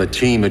update on the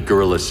team at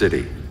Gorilla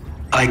City.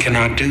 I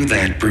cannot do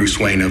that, Bruce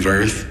Wayne of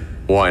Earth.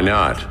 Why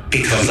not?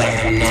 Because I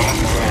am not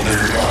Brother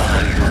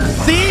Eye.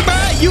 See, bro?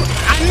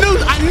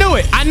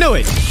 I knew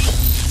it.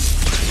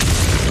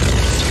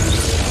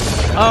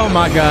 Oh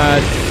my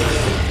god.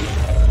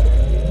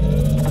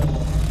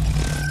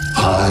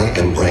 I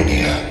am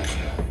Brainiac.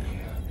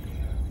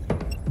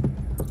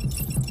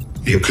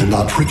 You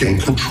cannot regain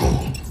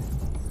control.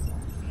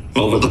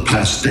 Over the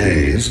past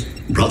days,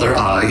 Brother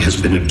Eye has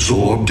been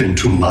absorbed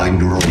into my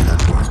neural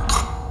network.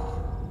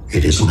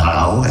 It is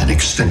now an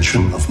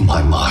extension of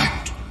my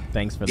mind.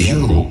 Thanks for the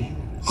You,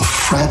 a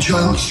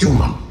fragile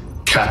human,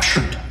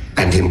 captured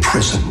and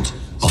imprisoned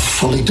a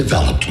fully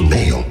developed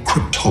male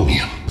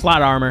Kryptonian.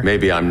 Plot armor.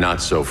 Maybe I'm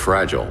not so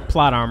fragile.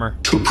 Plot armor.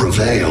 To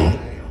prevail,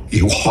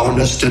 you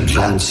harnessed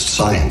advanced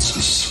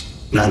sciences,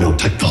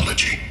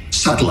 nanotechnology,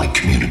 satellite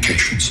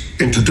communications,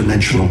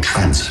 interdimensional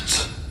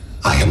transit.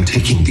 I am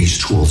taking these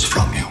tools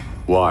from you.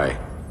 Why?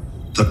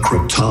 The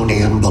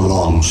Kryptonian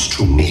belongs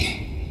to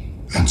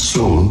me. And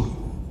soon,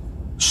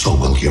 so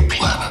will your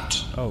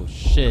planet. Oh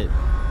shit.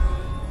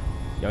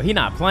 Yo, he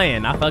not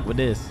playing. I fuck with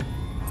this.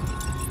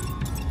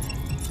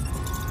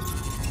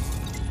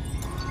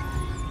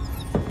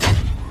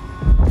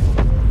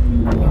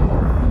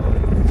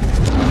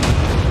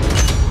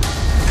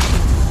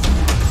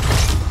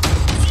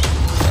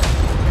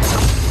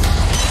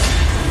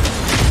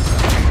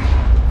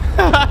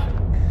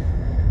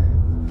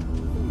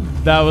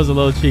 That was a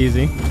little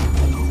cheesy.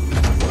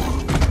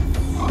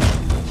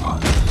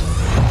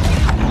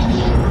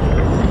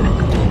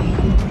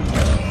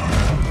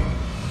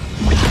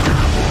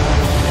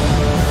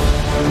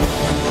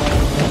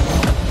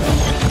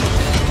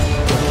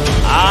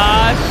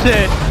 Ah,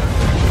 shit.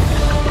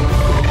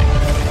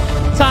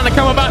 Time to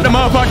come about the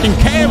motherfucking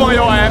cave on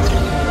your ass.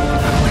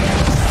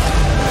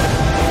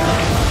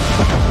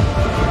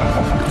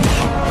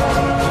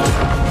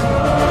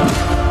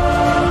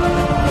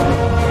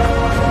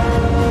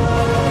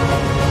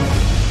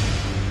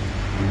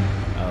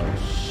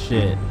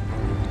 Shit.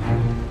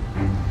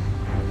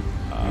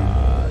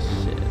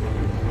 Shit.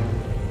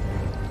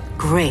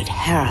 Great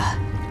Hera.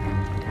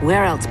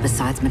 Where else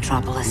besides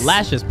Metropolis?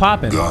 Lash is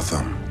popping.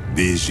 Gotham,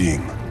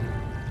 Beijing,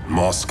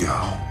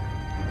 Moscow.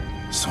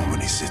 So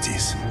many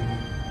cities.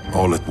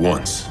 All at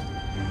once.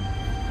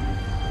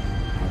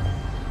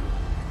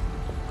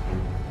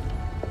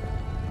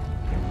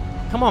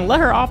 Come on, let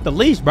her off the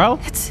leash, bro.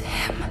 It's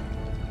him.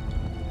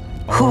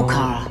 Who,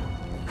 Kara?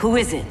 Who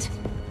is it?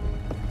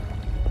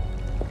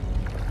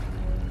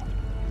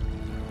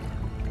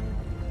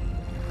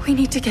 We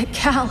need to get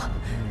Cal.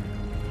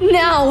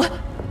 Now!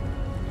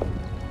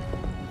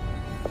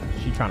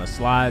 She trying to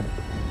slide.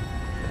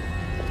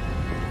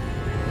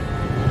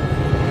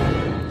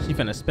 She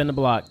finna spin the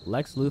block.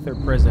 Lex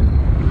Luthor prison.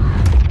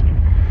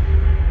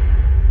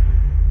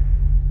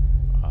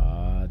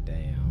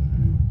 Damn.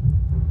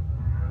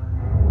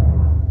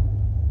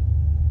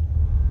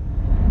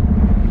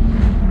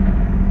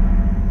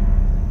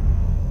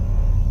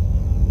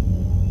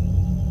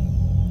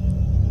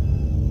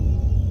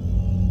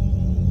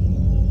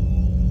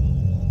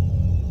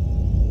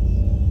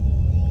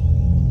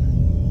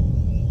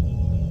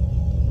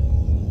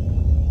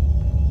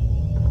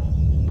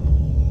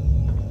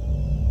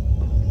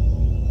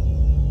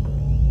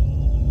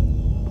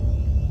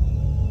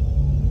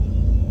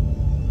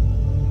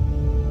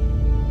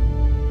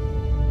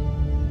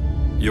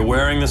 You're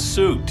wearing the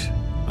suit.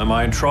 Am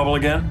I in trouble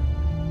again?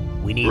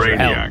 We need your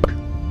help.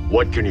 Brainiac,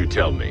 what can you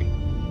tell me?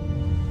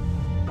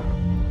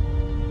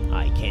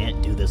 I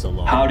can't do this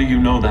alone. How do you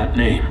know that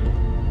name?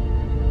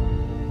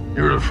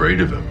 You're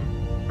afraid of him.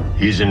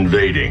 He's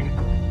invading.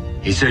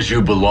 He says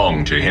you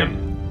belong to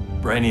him.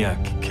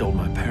 Brainiac killed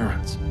my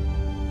parents.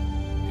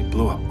 He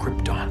blew up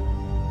Krypton.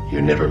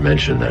 You never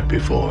mentioned that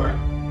before.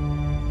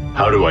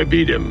 How do I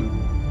beat him?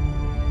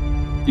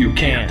 You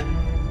can't.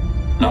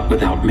 Not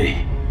without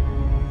me.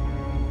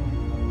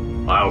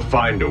 I'll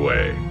find a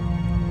way.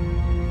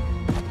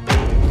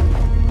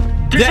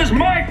 This is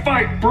my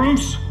fight,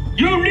 Bruce!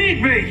 You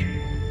need me!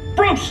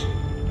 Bruce!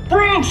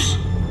 Bruce!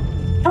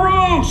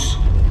 Bruce!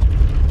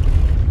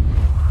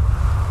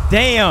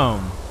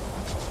 Damn.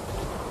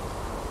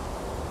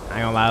 I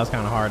ain't gonna lie, it was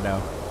kind of hard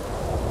though.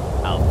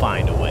 I'll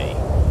find a way.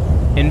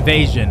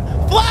 Invasion.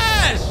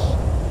 Flash!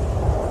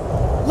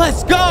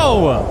 Let's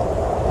go!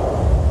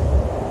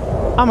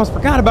 I almost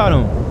forgot about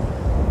him.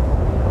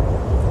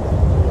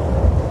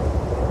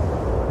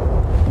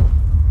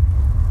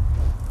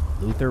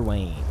 Luther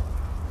Wayne,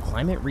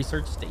 Climate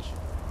Research Station.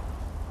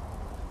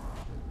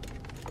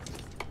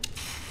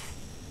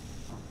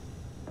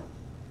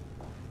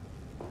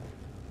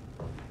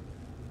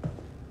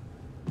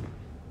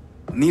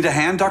 Need a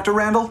hand, Dr.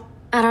 Randall?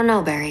 I don't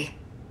know, Barry.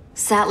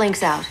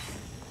 Satlink's out.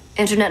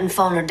 Internet and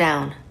phone are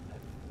down.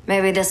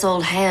 Maybe this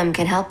old ham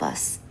can help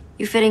us.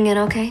 You fitting in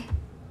okay?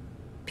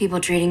 People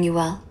treating you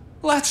well?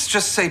 Let's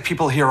just say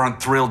people here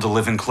aren't thrilled to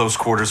live in close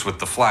quarters with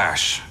the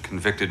Flash,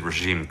 convicted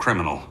regime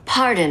criminal.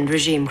 Pardoned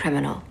regime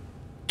criminal.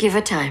 Give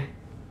it time.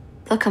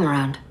 They'll come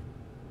around.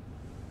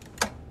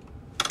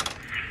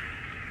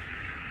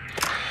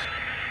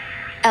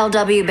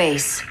 LW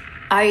base.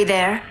 Are you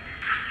there?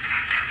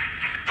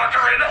 Dr.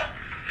 Randall?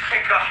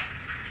 Thank God.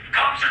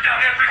 Cops are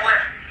down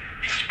everywhere.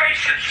 These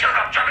spaceships showed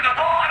up, driving the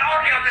ball and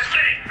army on the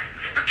city.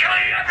 They're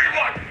killing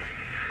everyone.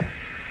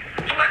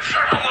 I'm not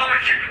sure how long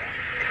it can...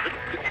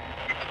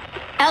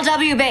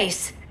 LW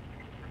base.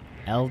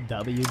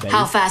 LW base?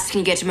 How fast can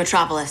you get to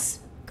Metropolis?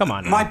 Come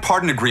on now. My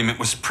pardon agreement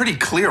was pretty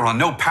clear on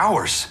no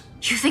powers.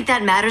 You think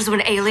that matters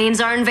when aliens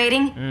are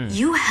invading?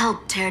 You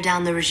helped tear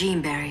down the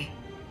regime, Barry.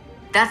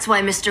 That's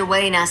why Mr.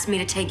 Wayne asked me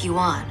to take you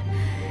on.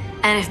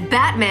 And if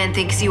Batman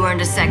thinks you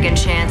earned a second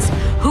chance,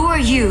 who are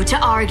you to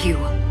argue?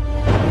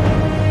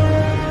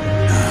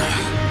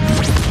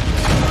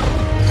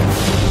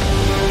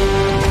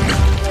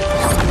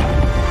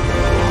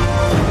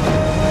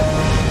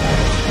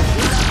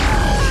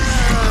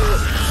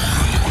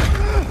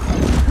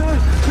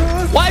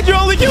 Why'd you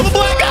only kill the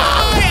black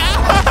guy?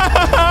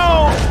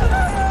 Ow!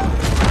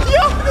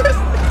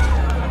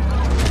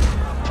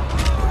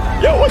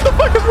 Yo, what the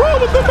fuck is wrong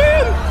with the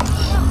man?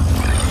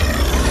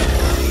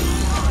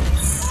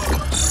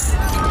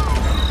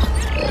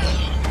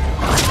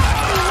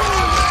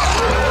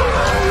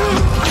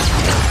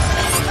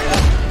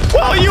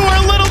 Well, you were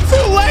a little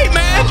too late,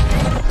 man.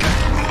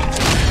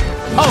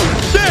 Oh,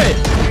 shit.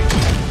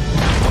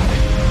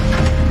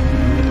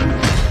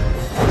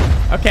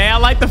 Okay, I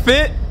like the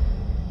fit.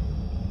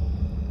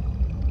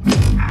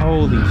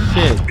 Holy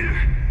shit.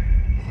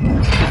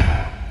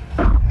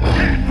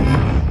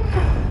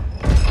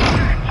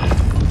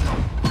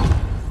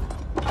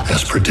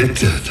 As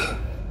predicted,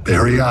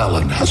 Barry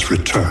Allen has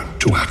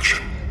returned to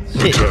action.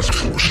 The task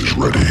force is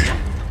ready.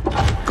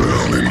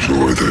 I'll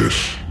enjoy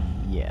this.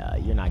 Yeah,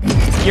 you're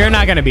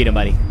not gonna beat him,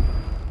 buddy.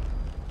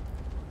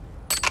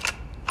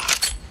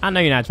 I know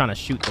you're not trying to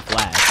shoot the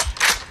Flash.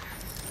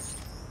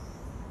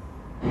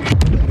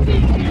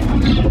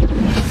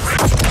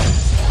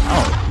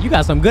 Oh, you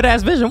got some good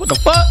ass vision. What the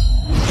fuck?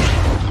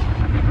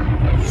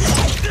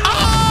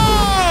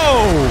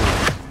 Oh!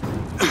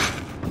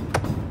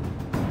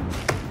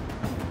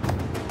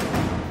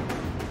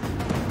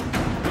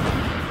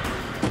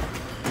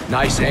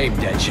 Nice aim,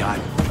 Deadshot.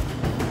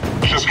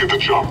 Just get the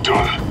job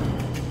done.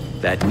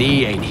 That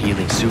knee ain't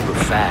healing super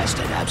fast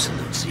at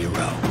absolute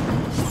zero.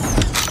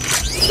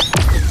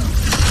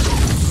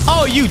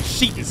 Oh, you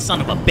cheating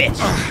son of a bitch.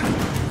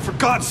 For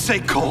God's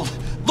sake, Cole,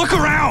 look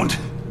around!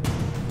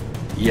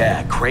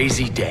 Yeah,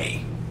 crazy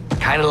day.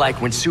 Kinda like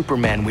when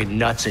Superman went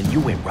nuts and you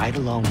went right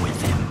along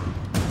with him.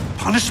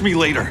 Punish me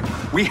later.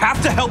 We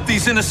have to help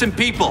these innocent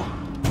people.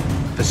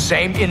 The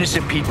same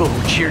innocent people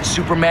who cheered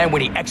Superman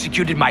when he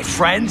executed my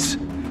friends?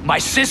 My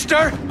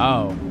sister?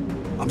 Oh.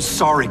 I'm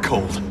sorry,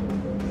 Cole.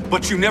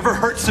 But you never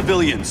hurt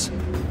civilians.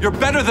 You're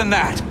better than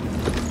that.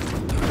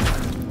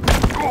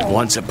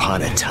 Once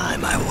upon a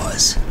time, I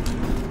was.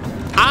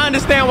 I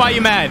understand why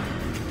you're mad,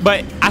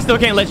 but I still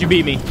can't let you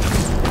beat me.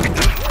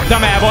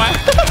 Dumbass boy.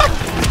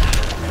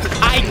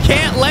 I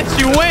can't let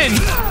you win.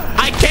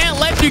 I can't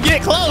let you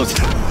get close.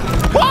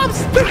 Boy, I'm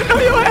sticking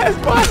on your ass,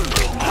 boy.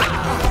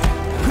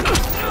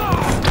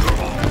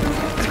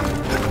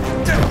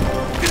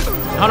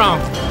 Hold on.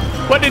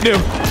 What'd it do?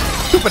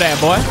 Stupid ass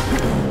boy.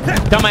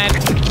 Dumbass.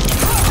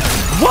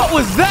 What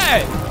was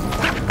that?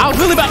 I was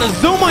really about to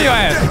zoom on your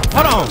ass.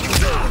 Hold on.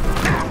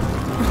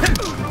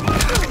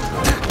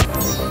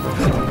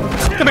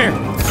 Come here.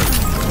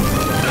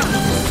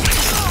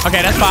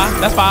 Okay, that's fine.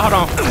 That's fine. Hold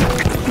on.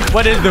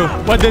 What did this do?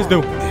 What did this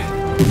do?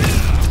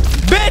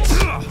 Bitch!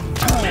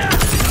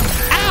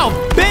 Ow,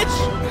 bitch!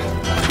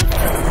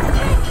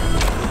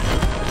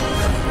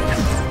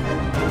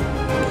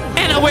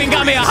 And I went and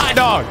got me a hot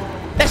dog.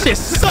 That shit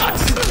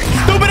sucks.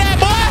 Stupid ass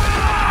boy!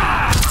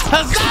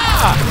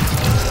 Huzzah!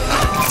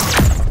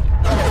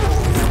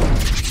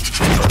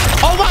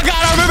 Oh my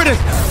god, I remember this!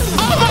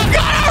 Oh my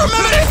god, I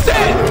remember this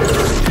shit!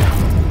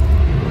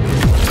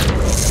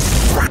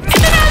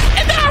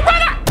 And then I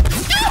run out!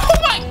 Oh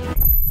my...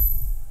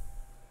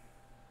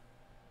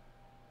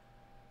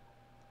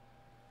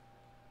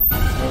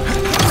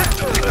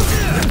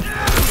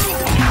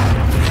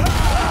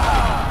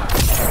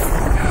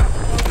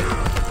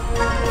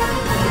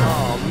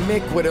 Oh,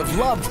 Mick would have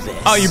loved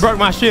this. Oh, you broke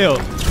my shield.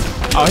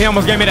 Oh, he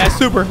almost gave me that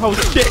super. Oh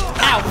shit.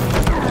 Ow.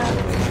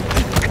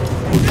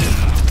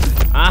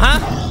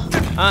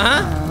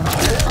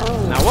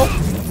 Now, whoa.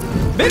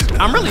 Bitch,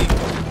 I'm really...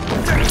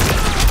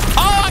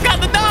 Oh, I got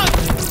the dunk.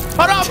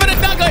 Hold on for the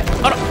dunk.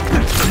 Hold on.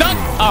 Dunk.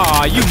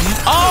 Oh, you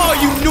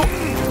knew.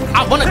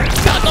 I want to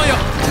dunk on you.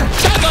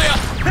 Dunk on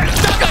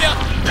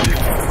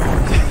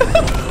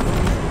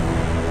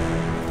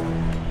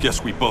you.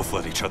 Guess we both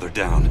let each other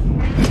down.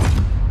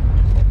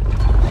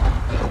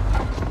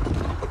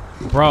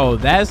 Bro,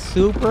 that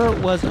super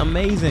was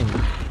amazing.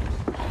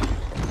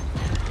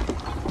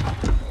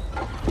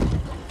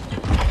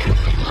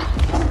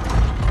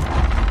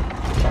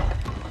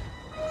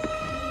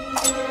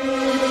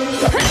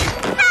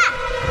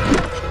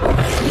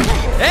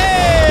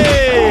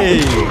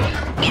 Hey!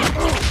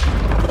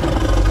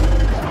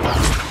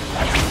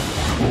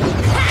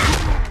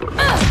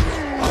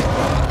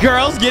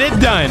 Girls, get it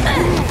done.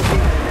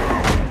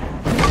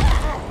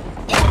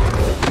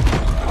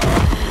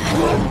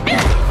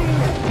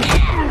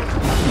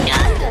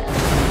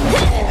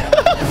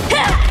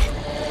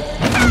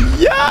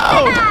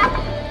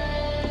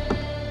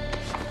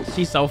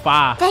 She's so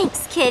far.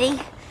 Thanks, Kitty.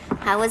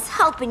 I was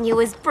hoping you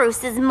was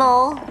Bruce's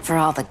mole. For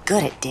all the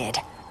good it did.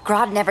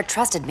 Grodd never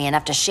trusted me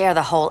enough to share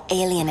the whole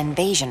alien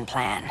invasion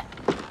plan.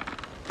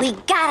 We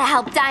gotta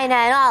help Dinah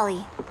and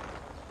Ollie.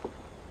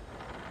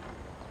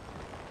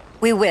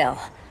 We will.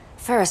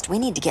 First, we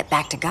need to get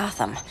back to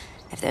Gotham,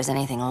 if there's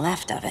anything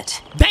left of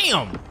it.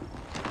 Damn!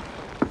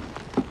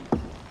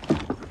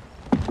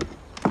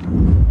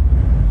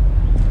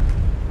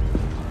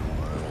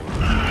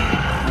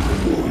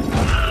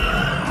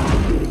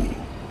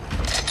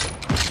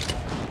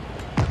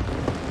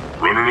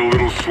 Running a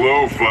little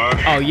slow,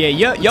 Flash. Oh yeah,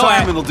 yo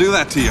Time it'll do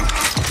that to you.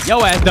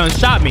 Yo ass done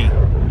shot me.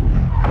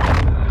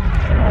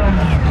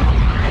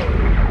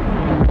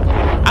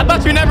 I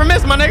thought you never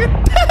missed, my nigga.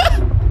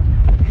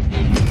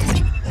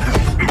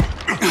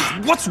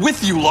 What's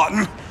with you,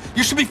 Lawton?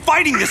 You should be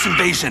fighting this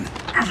invasion.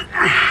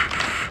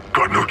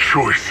 Got no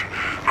choice.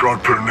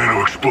 Grodd put a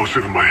nano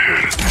explosive in my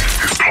head.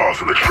 His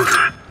paws on the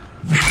trigger.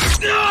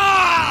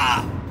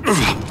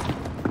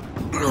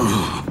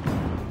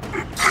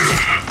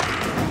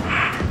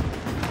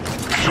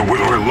 So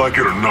whether I like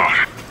it or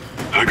not,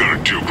 I gotta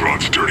do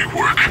Grodd's dirty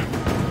work.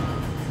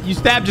 You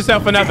stabbed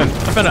yourself for nothing.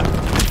 I'm finna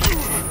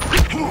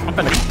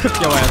cook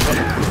your ass.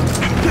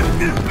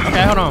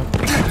 Okay, hold on.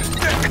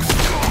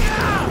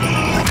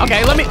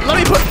 Okay, let me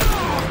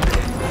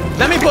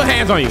put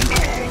hands on you.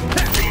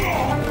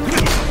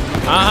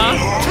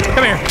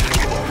 Come here,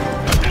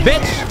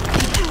 bitch.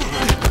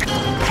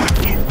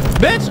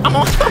 Bitch, I'm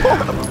on.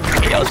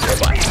 Yo,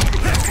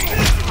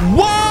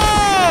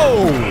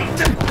 whoa!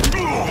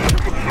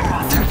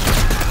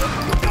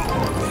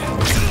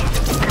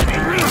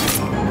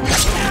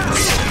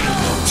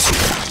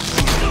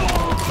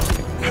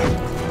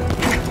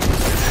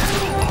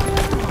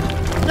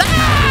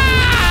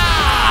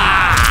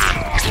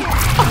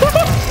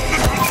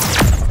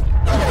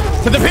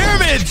 To the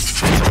pyramids!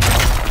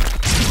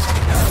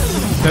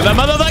 To the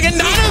motherfucking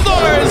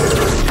dinosaurs!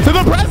 To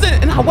the present!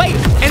 And now wait,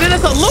 and then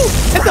it's a loop!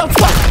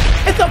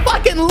 It's a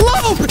fucking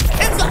loop!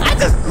 I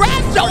just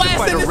grabbed your ass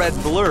Quite in a this. red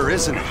blur,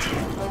 isn't it?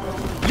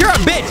 You're a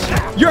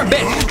bitch! You're a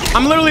bitch!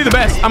 I'm literally the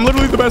best! I'm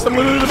literally the best! I'm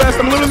literally the best!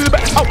 I'm literally the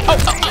best! Oh,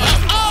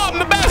 I'm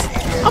the best!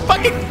 I'm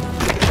fucking...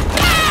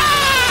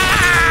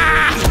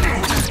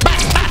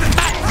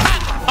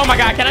 Oh my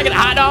god, can I get a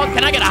hot dog?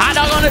 Can I get a hot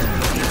dog on it?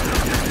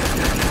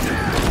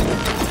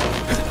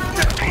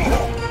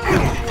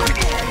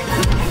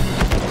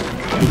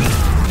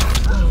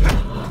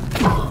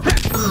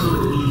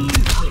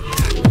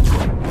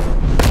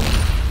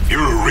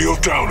 You're a real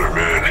downer,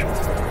 man.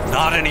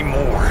 Not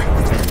anymore.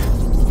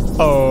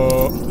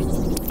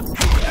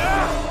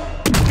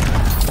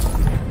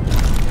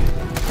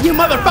 You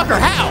motherfucker,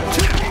 how?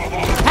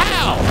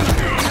 How?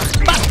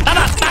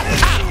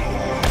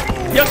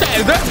 Yo, chat,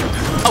 is there...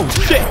 Oh,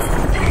 shit.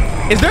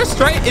 Is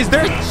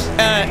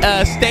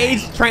there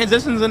stage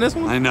transitions in this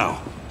one? I know.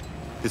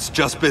 It's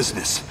just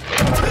business.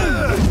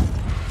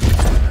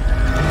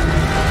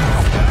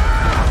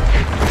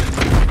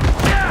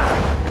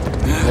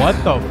 What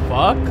the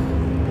fuck?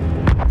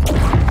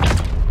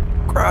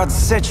 Grodd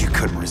said you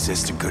couldn't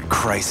resist a good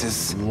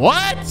crisis.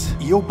 What?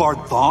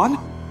 Eobard Thawne?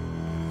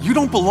 You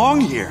don't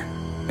belong here.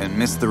 And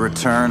miss the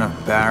return of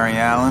Barry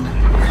Allen?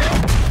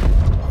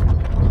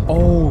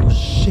 Oh,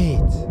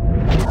 shit.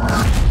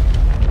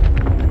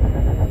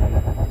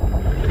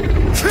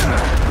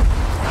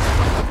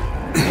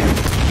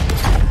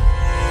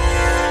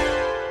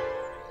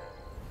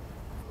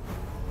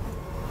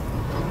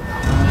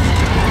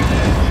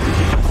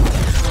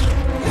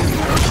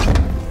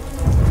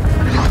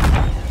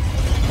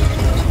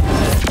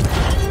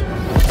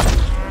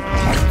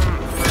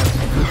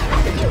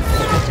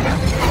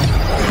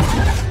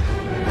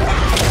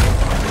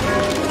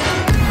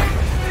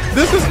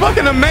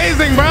 fucking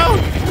amazing, bro.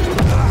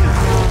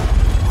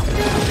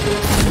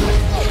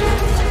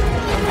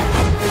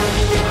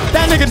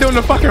 That nigga doing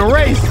the fucking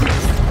race.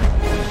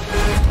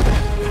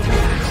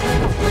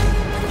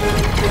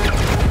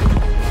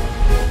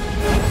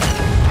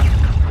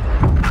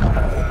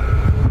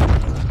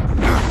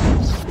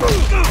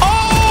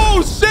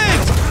 Oh shit!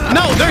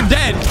 No, they're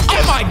dead.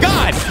 Oh my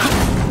god!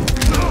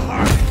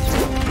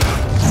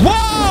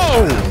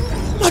 Whoa!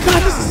 Oh my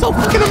god, this is so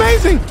fucking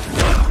amazing!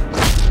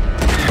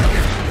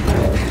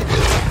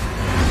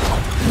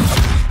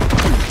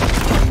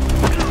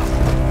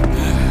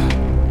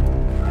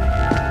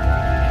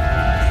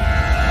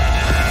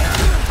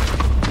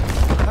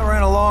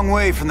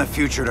 Way from the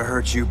future to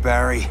hurt you,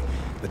 Barry.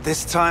 But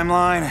this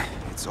timeline,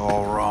 it's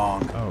all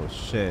wrong. Oh,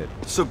 shit.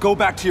 So go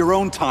back to your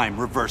own time,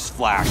 Reverse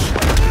Flash.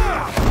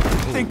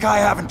 Think I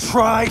haven't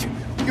tried?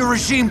 Your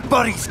regime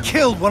buddies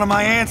killed one of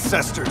my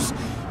ancestors.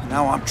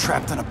 Now I'm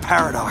trapped in a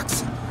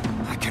paradox.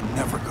 I can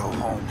never go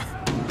home.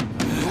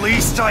 At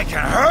least I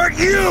can hurt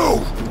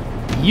you!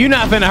 You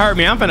not finna hurt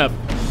me. I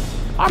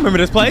remember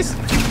this place.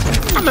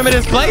 I remember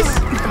this place.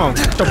 Come on,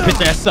 get your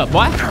bitch ass up,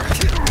 boy.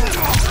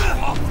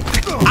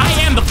 I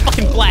am the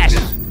fucking Flash.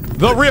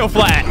 The real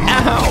Flash.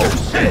 Ow,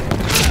 shit.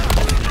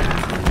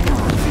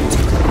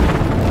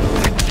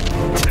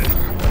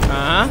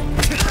 Uh-huh.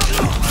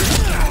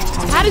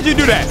 How did you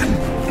do that?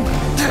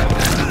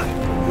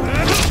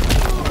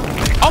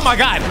 Oh my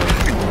god.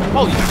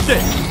 Holy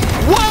shit.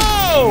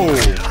 Whoa!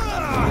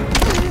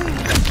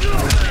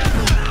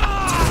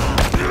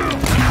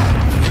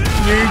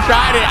 You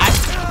tried it.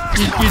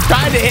 You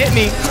tried to hit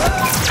me.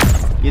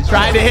 You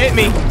tried to hit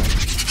me.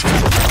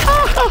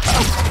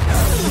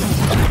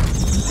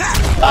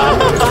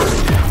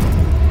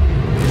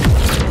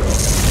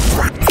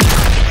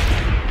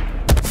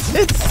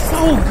 It's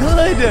so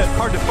good.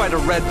 Hard to fight a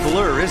red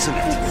blur, isn't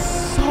it?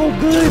 It's so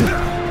good.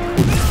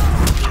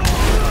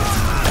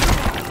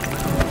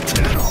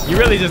 You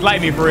really just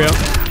like me for real.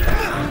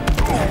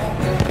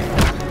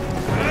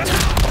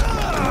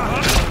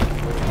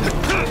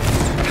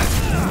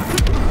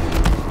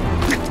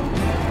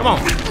 Come on.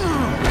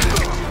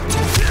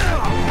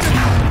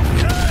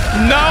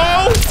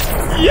 No.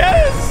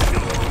 Yes.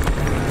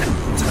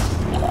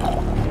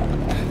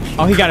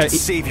 Oh, he gotta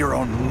save your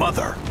own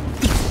mother.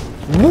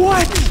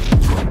 What?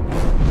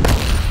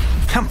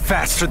 I'm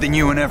faster than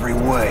you in every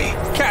way.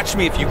 Catch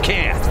me if you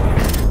can.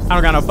 I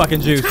don't got no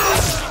fucking juice.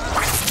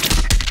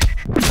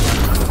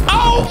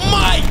 Oh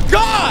my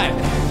god!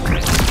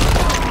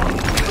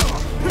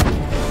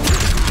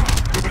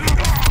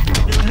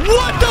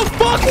 What the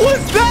fuck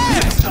was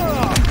that?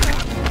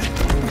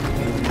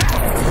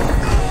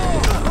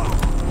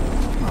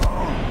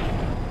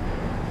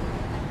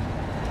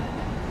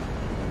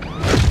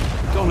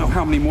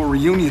 How many more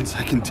reunions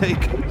I can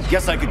take?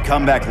 Guess I could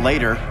come back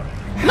later.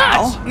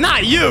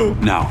 Not you!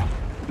 No,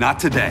 not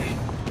today.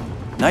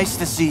 Nice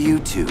to see you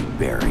too,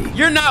 Barry.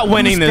 You're not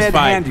winning this dead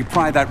fight. Hand you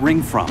pry that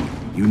ring from?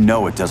 You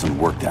know it doesn't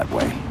work that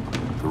way.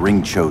 The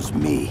ring chose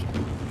me.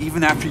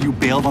 Even after you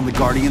bailed on the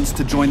Guardians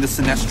to join the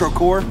Sinestro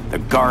Corps? The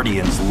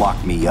Guardians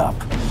locked me up.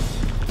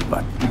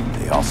 But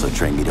they also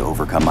trained me to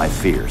overcome my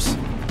fears.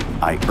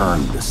 I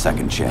earned the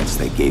second chance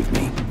they gave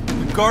me.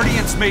 The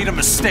Guardians made a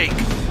mistake.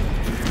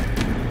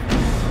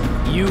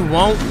 You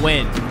won't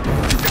win.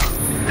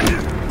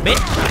 Bitch.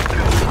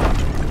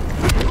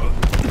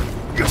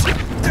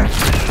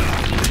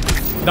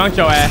 Dunk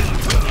your ass.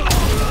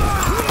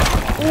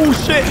 Oh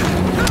shit.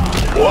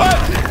 What?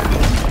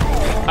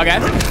 Okay.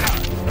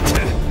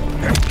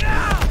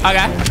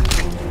 Okay.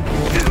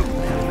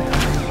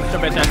 Put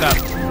your bitch ass up.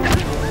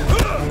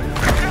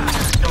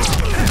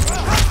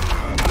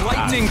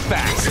 Lightning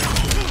fast.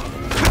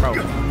 Bro,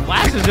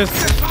 Flash is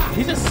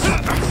he's just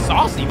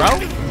saucy, bro.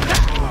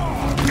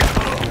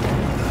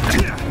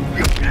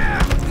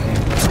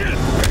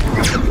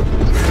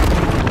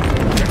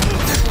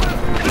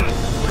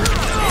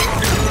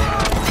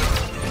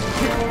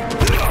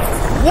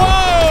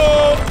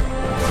 Whoa!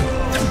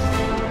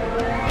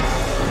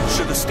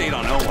 Should have stayed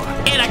on Oa.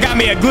 And I got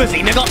me a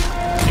glizzy, nigga.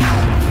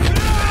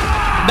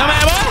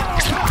 Dumbass boy.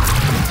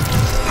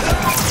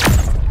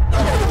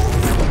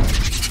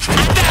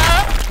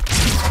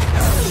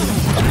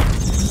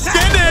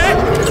 Get it.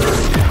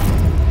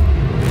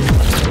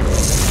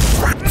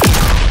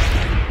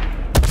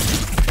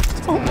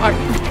 Oh my.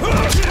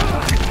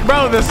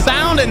 Bro, the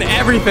sound and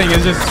everything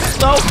is just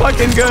so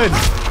fucking good.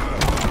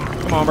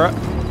 Come on, bro.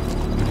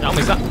 Help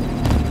me something.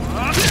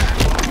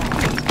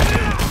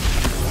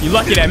 You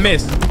lucky that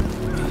missed.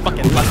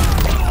 Fucking lucky.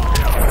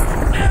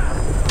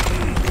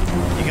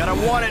 You gotta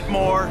want it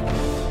more.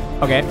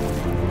 Okay.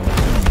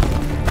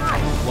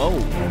 Whoa.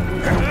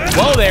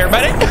 Whoa there,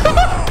 buddy.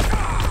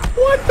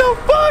 What the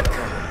fuck?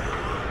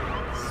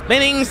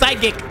 Spinning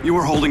sidekick. You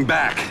were holding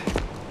back,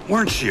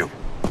 weren't you?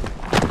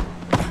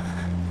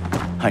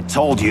 I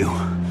told you.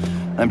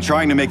 I'm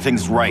trying to make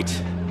things right.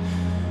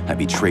 I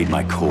betrayed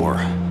my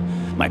core,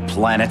 my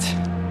planet,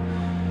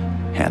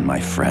 and my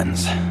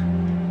friends.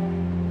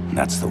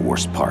 That's the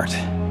worst part.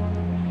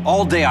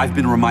 All day I've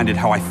been reminded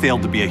how I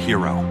failed to be a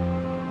hero.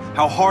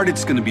 How hard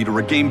it's gonna be to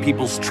regain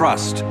people's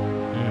trust.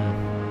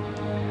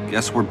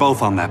 Guess we're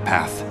both on that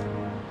path.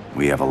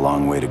 We have a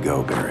long way to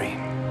go, Barry.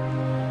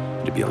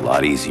 It'd be a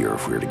lot easier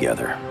if we were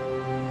together.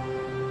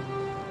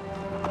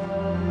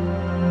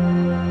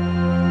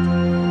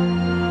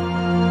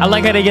 I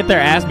like how they get their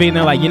ass beaten.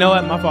 They're like, you know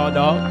what? My fault,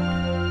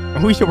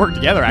 dog. We should work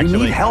together, actually.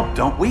 We need help,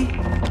 don't we?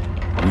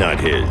 Not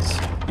his.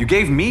 You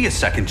gave me a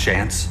second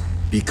chance.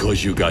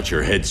 Because you got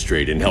your head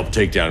straight and helped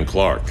take down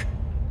Clark.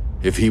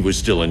 If he was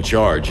still in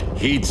charge,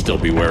 he'd still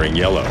be wearing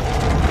yellow.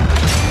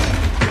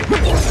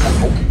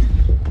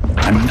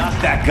 I'm not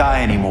that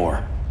guy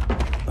anymore.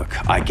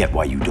 Look, I get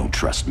why you don't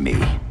trust me.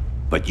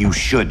 But you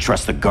should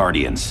trust the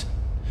Guardians.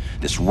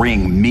 This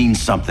ring means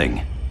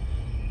something.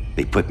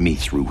 They put me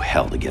through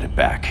hell to get it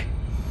back.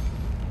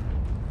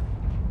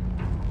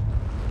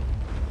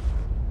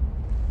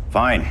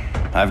 Fine.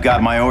 I've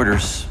got my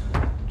orders.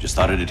 Just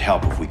thought it'd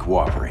help if we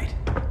cooperate.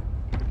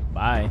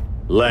 Bye.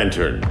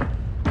 Lantern.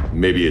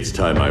 Maybe it's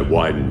time I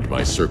widened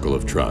my circle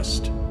of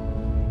trust.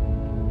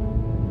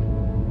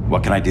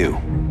 What can I do?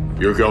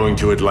 You're going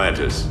to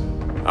Atlantis.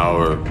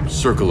 Our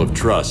circle of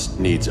trust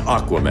needs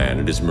Aquaman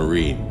and his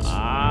Marines.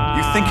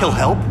 You think he'll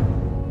help?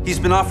 He's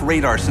been off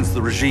radar since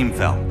the regime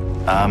fell.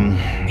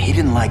 He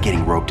didn't like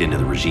getting roped into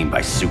the regime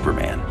by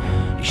Superman.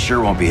 He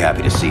sure won't be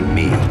happy to see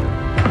me.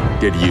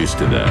 Get used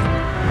to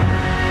that.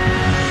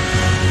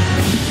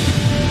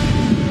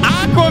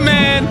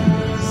 Aquaman!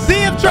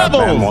 Sea of Trouble!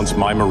 Batman wants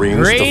my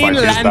Marines to Green fight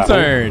his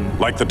Lantern. battle.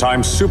 Like the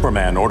time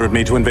Superman ordered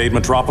me to invade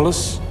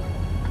Metropolis.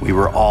 We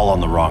were all on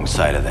the wrong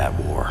side of that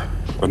war.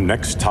 The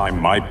next time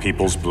my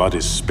people's blood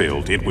is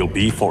spilled, it will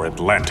be for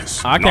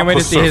Atlantis. I can't wait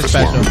to see his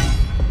special.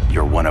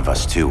 You're one of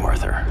us too,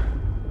 Arthur.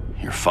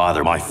 Your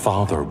father... My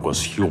father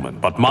was human,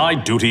 but my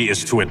duty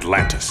is to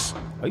Atlantis.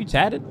 Are you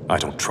tatted? I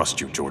don't trust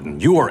you, Jordan.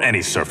 You or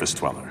any surface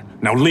dweller.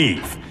 Now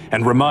leave,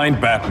 and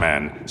remind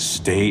Batman,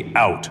 stay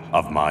out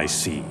of my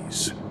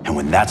seas. And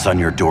when that's on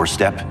your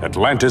doorstep?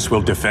 Atlantis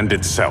will defend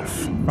itself.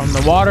 From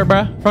the water,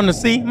 bruh. From the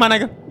sea, my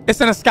nigga. It's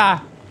in the sky,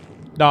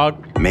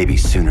 dog. Maybe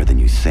sooner than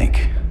you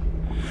think.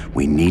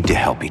 We need to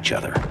help each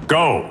other.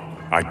 Go!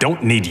 I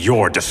don't need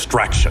your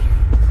distraction.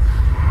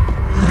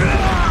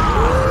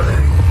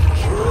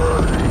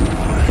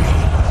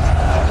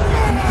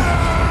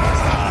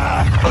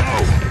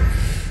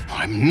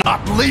 I'm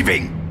not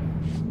leaving!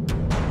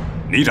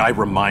 Need I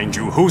remind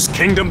you whose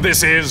kingdom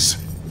this is?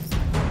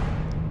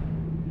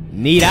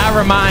 Need I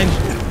remind you?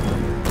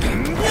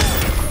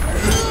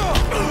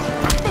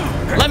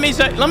 Let me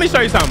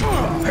show you something.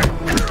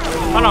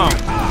 Hold on.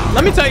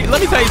 Let me tell you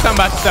something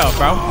about yourself,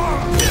 bro.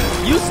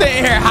 You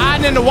sitting here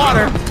hiding in the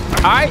water,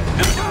 alright?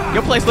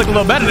 Your place look a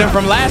little better than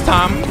from last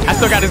time. I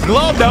still got this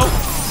globe though.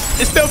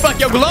 It still fuck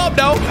your globe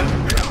though.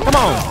 Come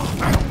on.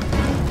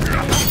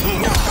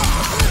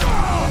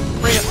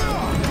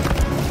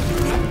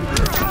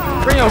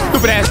 Bring your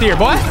stupid ass here,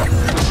 boy.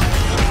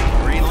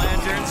 Green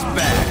Lantern's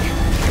back.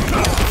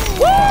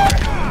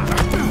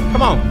 Woo!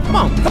 Come on.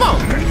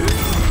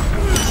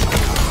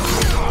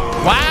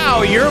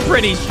 Wow, you're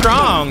pretty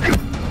strong.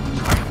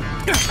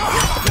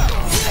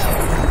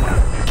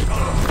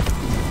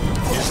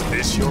 Is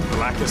this your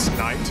blackest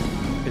night?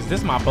 Is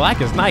this my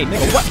blackest night,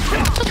 nigga? What?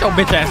 Shut your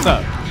bitch ass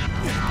up.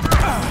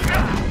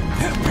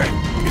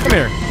 Come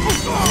here.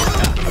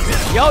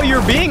 Yo,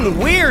 you're being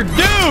weird,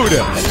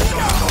 dude.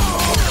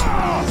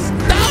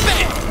 Stop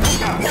it.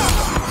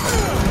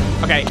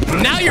 Okay,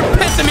 now you're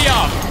pissing me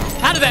off.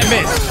 How did that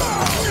miss?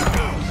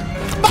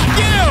 Fuck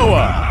you.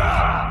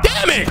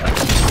 Damn it.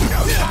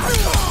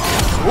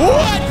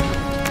 What?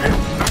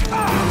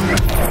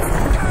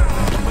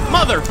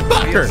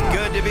 Motherfucker. It's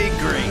good to be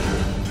green.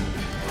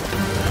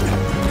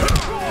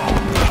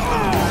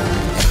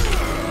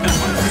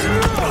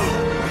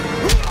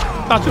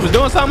 Thought you was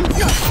doing something?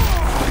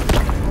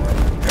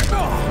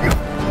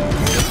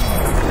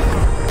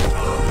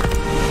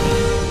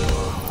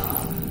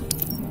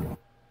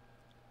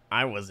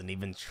 I wasn't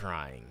even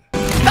trying.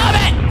 Stop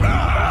it!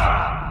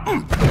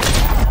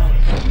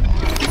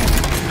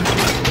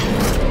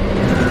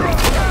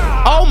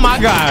 Oh my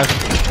God.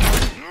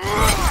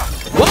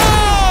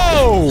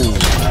 Whoa!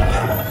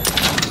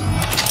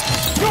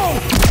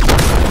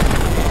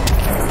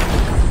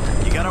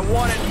 You gotta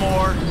want it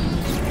more.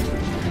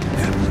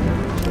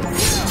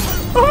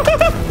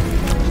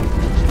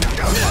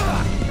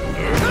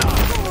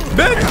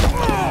 Bitch!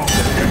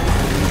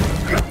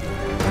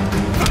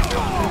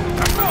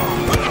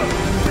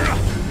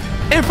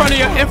 In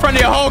front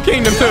of your whole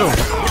kingdom too.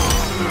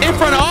 In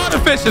front of all the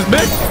fishes,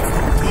 bitch.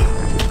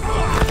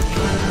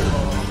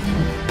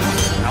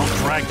 I'll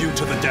drag you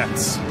to the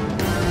depths.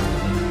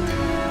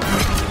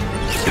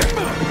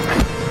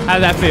 How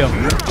does that feel?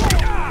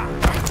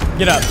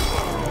 Get up.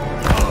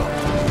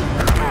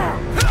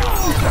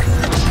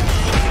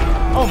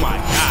 Oh my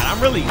God, I'm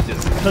really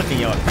just cooking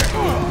y'all.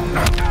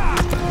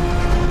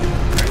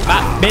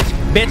 Ah, bitch,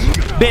 bitch,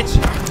 bitch,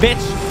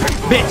 bitch,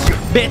 bitch,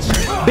 bitch,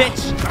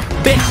 bitch,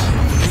 bitch.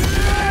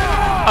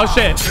 Oh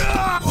shit.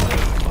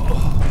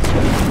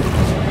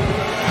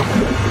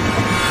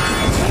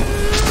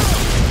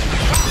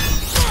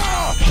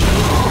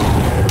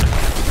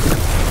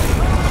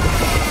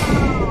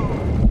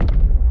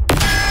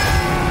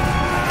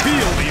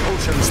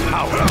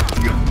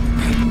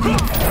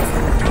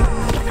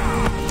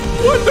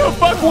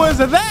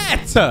 was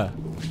that?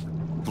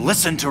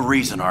 Listen to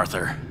reason,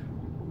 Arthur.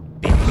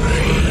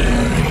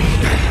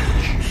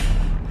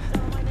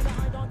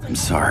 I'm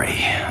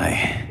sorry.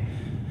 I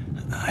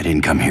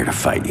didn't come here to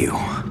fight you.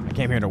 I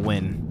came here to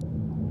win.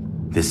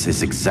 This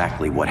is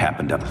exactly what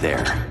happened up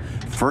there.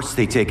 First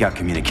they take out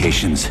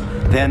communications,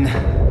 then...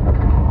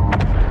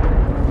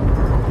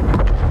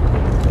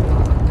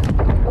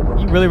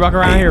 You really walk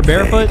around here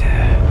barefoot?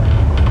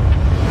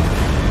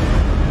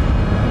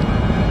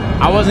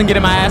 I wasn't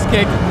getting my ass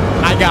kicked.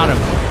 I got him.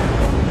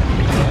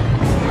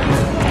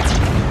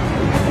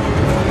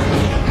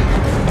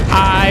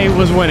 I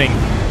was winning.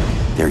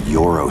 They're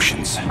your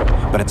oceans,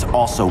 but it's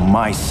also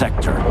my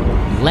sector.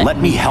 Let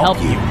me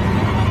help you.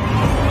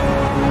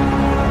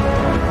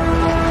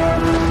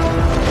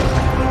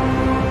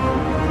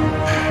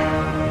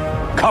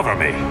 Cover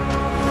me.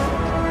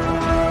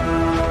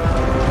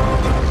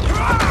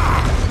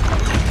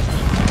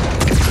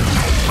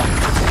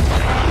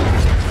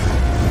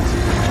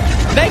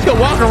 They could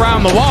walk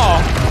around the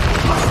wall.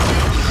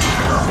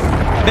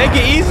 They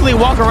could easily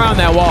walk around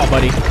that wall,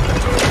 buddy.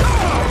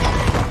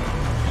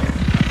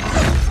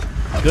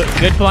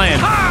 Good plan.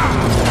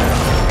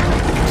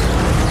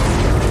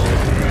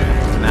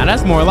 Now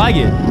that's more like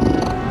it.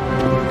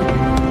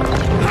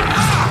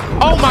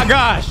 Oh my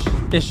gosh,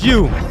 it's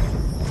you.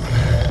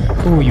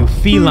 Ooh, you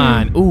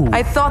feline. Ooh.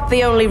 I thought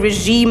the only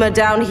regimer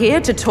down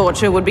here to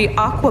torture would be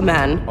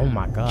Aquaman. Oh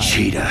my god.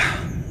 Cheetah.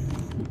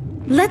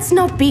 Let's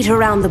not beat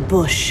around the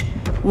bush.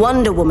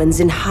 Wonder Woman's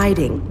in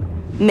hiding.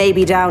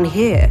 Maybe down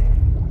here.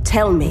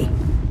 Tell me,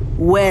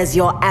 where's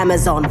your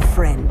Amazon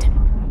friend?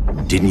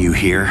 Didn't you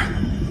hear?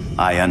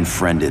 I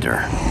unfriended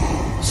her.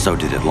 So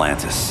did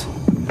Atlantis.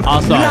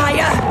 Also.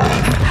 Liar!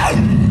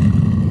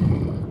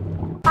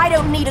 I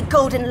don't need a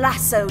golden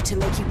lasso to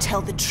make you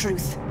tell the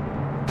truth.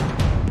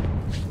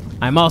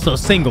 I'm also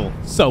single,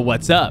 so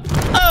what's up?